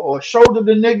 Like, or shouldered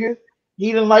the nigga.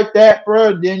 He didn't like that,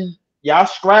 bro. Then y'all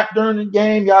scrapped during the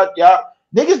game. Y'all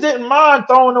niggas didn't mind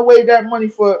throwing away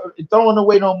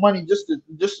no money just to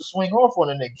swing off on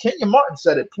a nigga. Kenyon Martin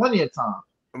said it plenty of times.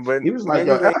 But he was like,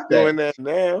 niggas ain't doing that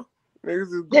now.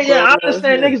 Yeah, I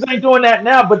understand niggas ain't doing that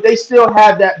now, but they still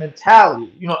have that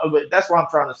mentality. You know, but that's what I'm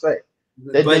trying to say.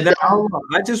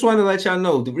 I just want to let y'all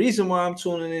know the reason why I'm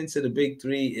tuning into the big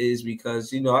three is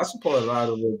because I support a lot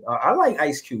of it. I like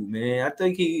Ice Cube, man. I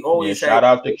think he always shout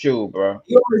out to Cube, bro.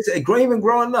 He always even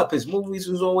growing up, his movies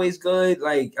was always good.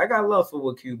 Like I got love for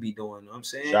what Cube be doing. You know what I'm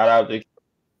saying, shout out to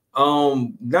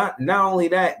not only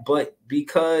that, but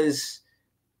because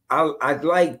I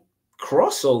like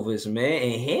crossovers, man,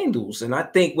 and handles. And I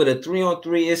think with a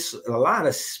 3-on-3, it's a lot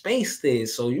of space there.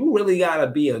 So you really gotta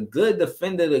be a good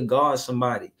defender to guard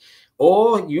somebody,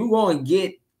 or you gonna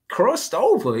get crossed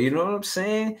over. You know what I'm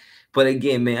saying? But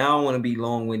again, man, I don't want to be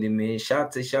long-winded, man.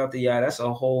 Shout to y'all. That's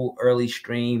a whole early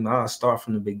stream. I'll start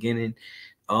from the beginning.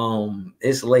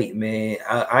 It's late, man.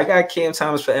 I got Cam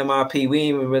Thomas for M.I.P. We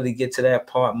didn't even really get to that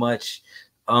part much.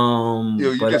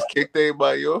 You just kicked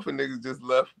everybody off and niggas just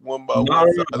left one by one. No,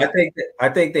 I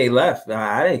think they left.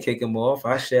 I didn't kick them off.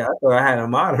 I thought I had a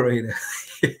moderator.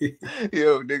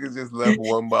 Yo, niggas just left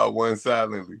one by one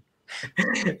silently.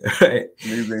 Right.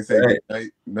 Niggas ain't say good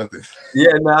night, nothing.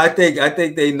 Yeah, no, I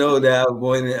think they know that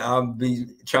when I'll be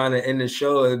trying to end the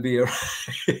show, it'll be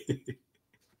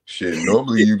Shit,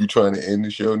 normally you be trying to end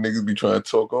the show, niggas be trying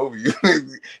to talk over you.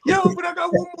 Yo, but I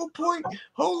got one more point.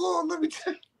 Hold on, let me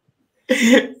tell you.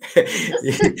 I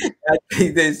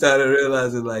think they started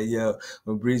realizing, like, yo,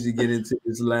 when Breezy get into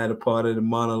this latter part of the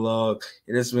monologue,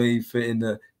 and that's when he fit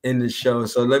in the show.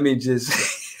 So let me just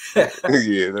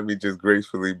let me just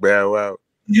gracefully bow out.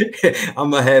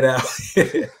 I'm gonna head out.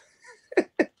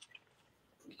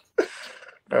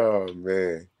 Oh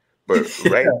man. But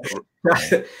right.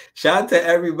 Shout out to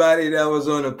everybody that was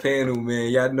on the panel, man.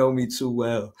 Y'all know me too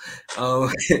well.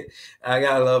 I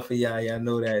got love for y'all. Y'all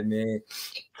know that, man.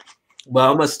 But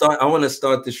I want to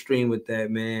start the stream with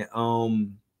that, man.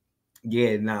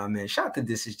 Yeah, nah, man. Shout out to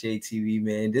This Is JTV,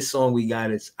 man. This song we got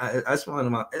it's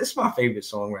my favorite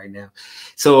song right now.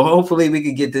 So hopefully we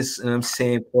could get this, I'm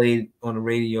saying, played on the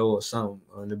radio or something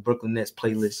on the Brooklyn Nets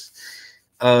playlist.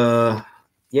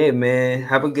 Yeah, man.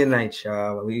 Have a good night,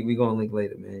 y'all. We gonna link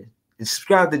later, man. And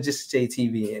subscribe to Just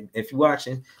JTV, and if you're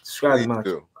watching, subscribe to my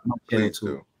channel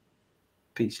too.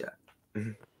 Peace out.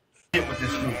 Get with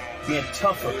this group, being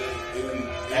tougher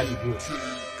as a group.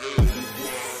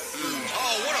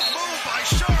 Oh, what a move by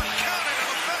Sharp. Counted and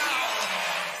a foul.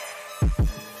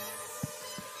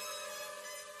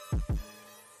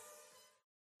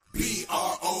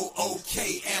 B-R-O-O-K-L-Y-N.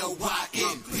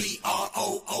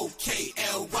 B-R-O-O-K-L-Y-N.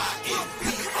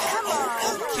 B-R-O-O-K-L-Y-N.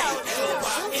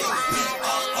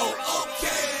 B-R-O-O-K.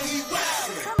 We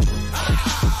wildin'.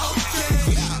 Okay,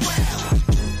 we wildin'.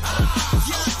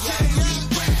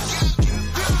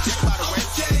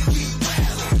 Okay, we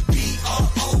wildin'.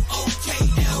 B-R-O-O-K-L-Y-N.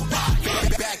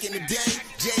 Back in the day,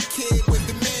 J-Kid was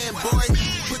the man, boy.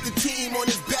 Put the team on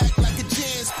his back like a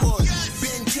Jansport.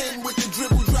 Ben 10 with the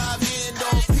dribble drive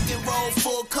handoff. Pick and roll,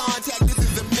 full contact. This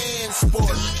is a man's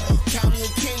sport. County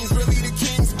and Kings, really the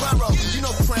Kingsborough. You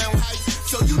know Crown Heights,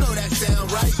 so you know that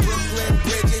sound, right? Brooklyn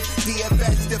Bridges,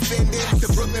 DFS defending. The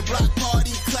Brooklyn Block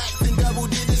Party, clacks and double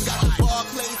digits. Got the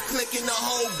Barclays clicking, the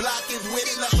whole block is with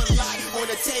it. Left a lot on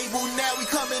the table, now we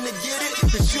coming to get it.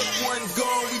 The shook one's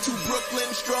gone, we too Brooklyn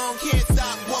strong. Can't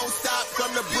stop, won't stop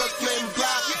from the Brooklyn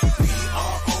block.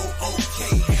 B-R-O-O-K-L-Y-N.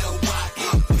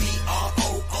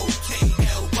 B-R-O-O-K-L-Y-N.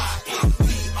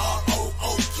 B-R-O-O-K-L-Y-N.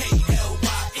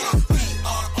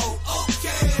 B-R-O-O-K.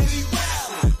 We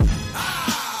wildin'.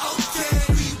 Okay,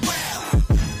 we wildin'.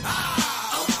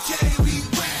 Okay, we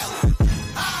wildin'.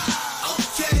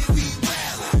 Okay, we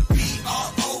wildin'.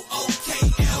 B-R-O-O-K-L-Y-N.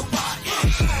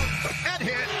 Head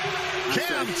hit.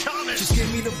 Cam Thomas. Just give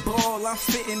me the ball, I'm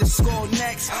fitting to score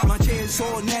next. My J is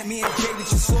all net, me and Jay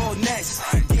that you saw next.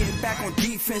 Getting back on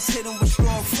defense, hit him with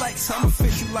strong flex. I'm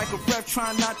official like a ref,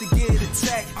 trying not to get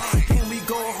attacked. And we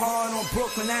go hard on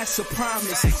Brooklyn, that's a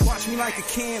promise. Watch me like a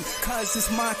Cam, cause it's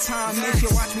my time. Make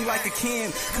sure watch me like a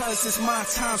Cam, cause it's my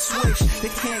time. Switch, they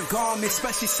can't guard me,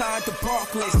 especially side the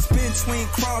Barclays. Spin between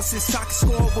crosses, I can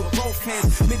score with both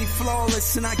hands. Midi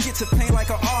flawless, and I get to play like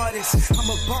an artist. I'm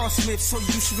a boss smith, so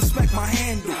you should respect my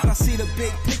handle. I see the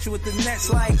big picture with the nets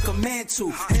like a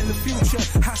mantle. In the future,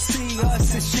 I see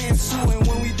us as Shamsu, and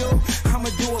when we do, I'ma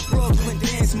do a Brooklyn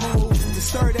dance move.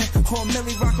 Disturb that whole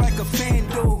Millie rock like a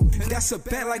FanDuel. And that's a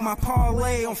bet like my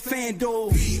parlay on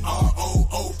FanDuel.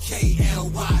 B-R-O-O-K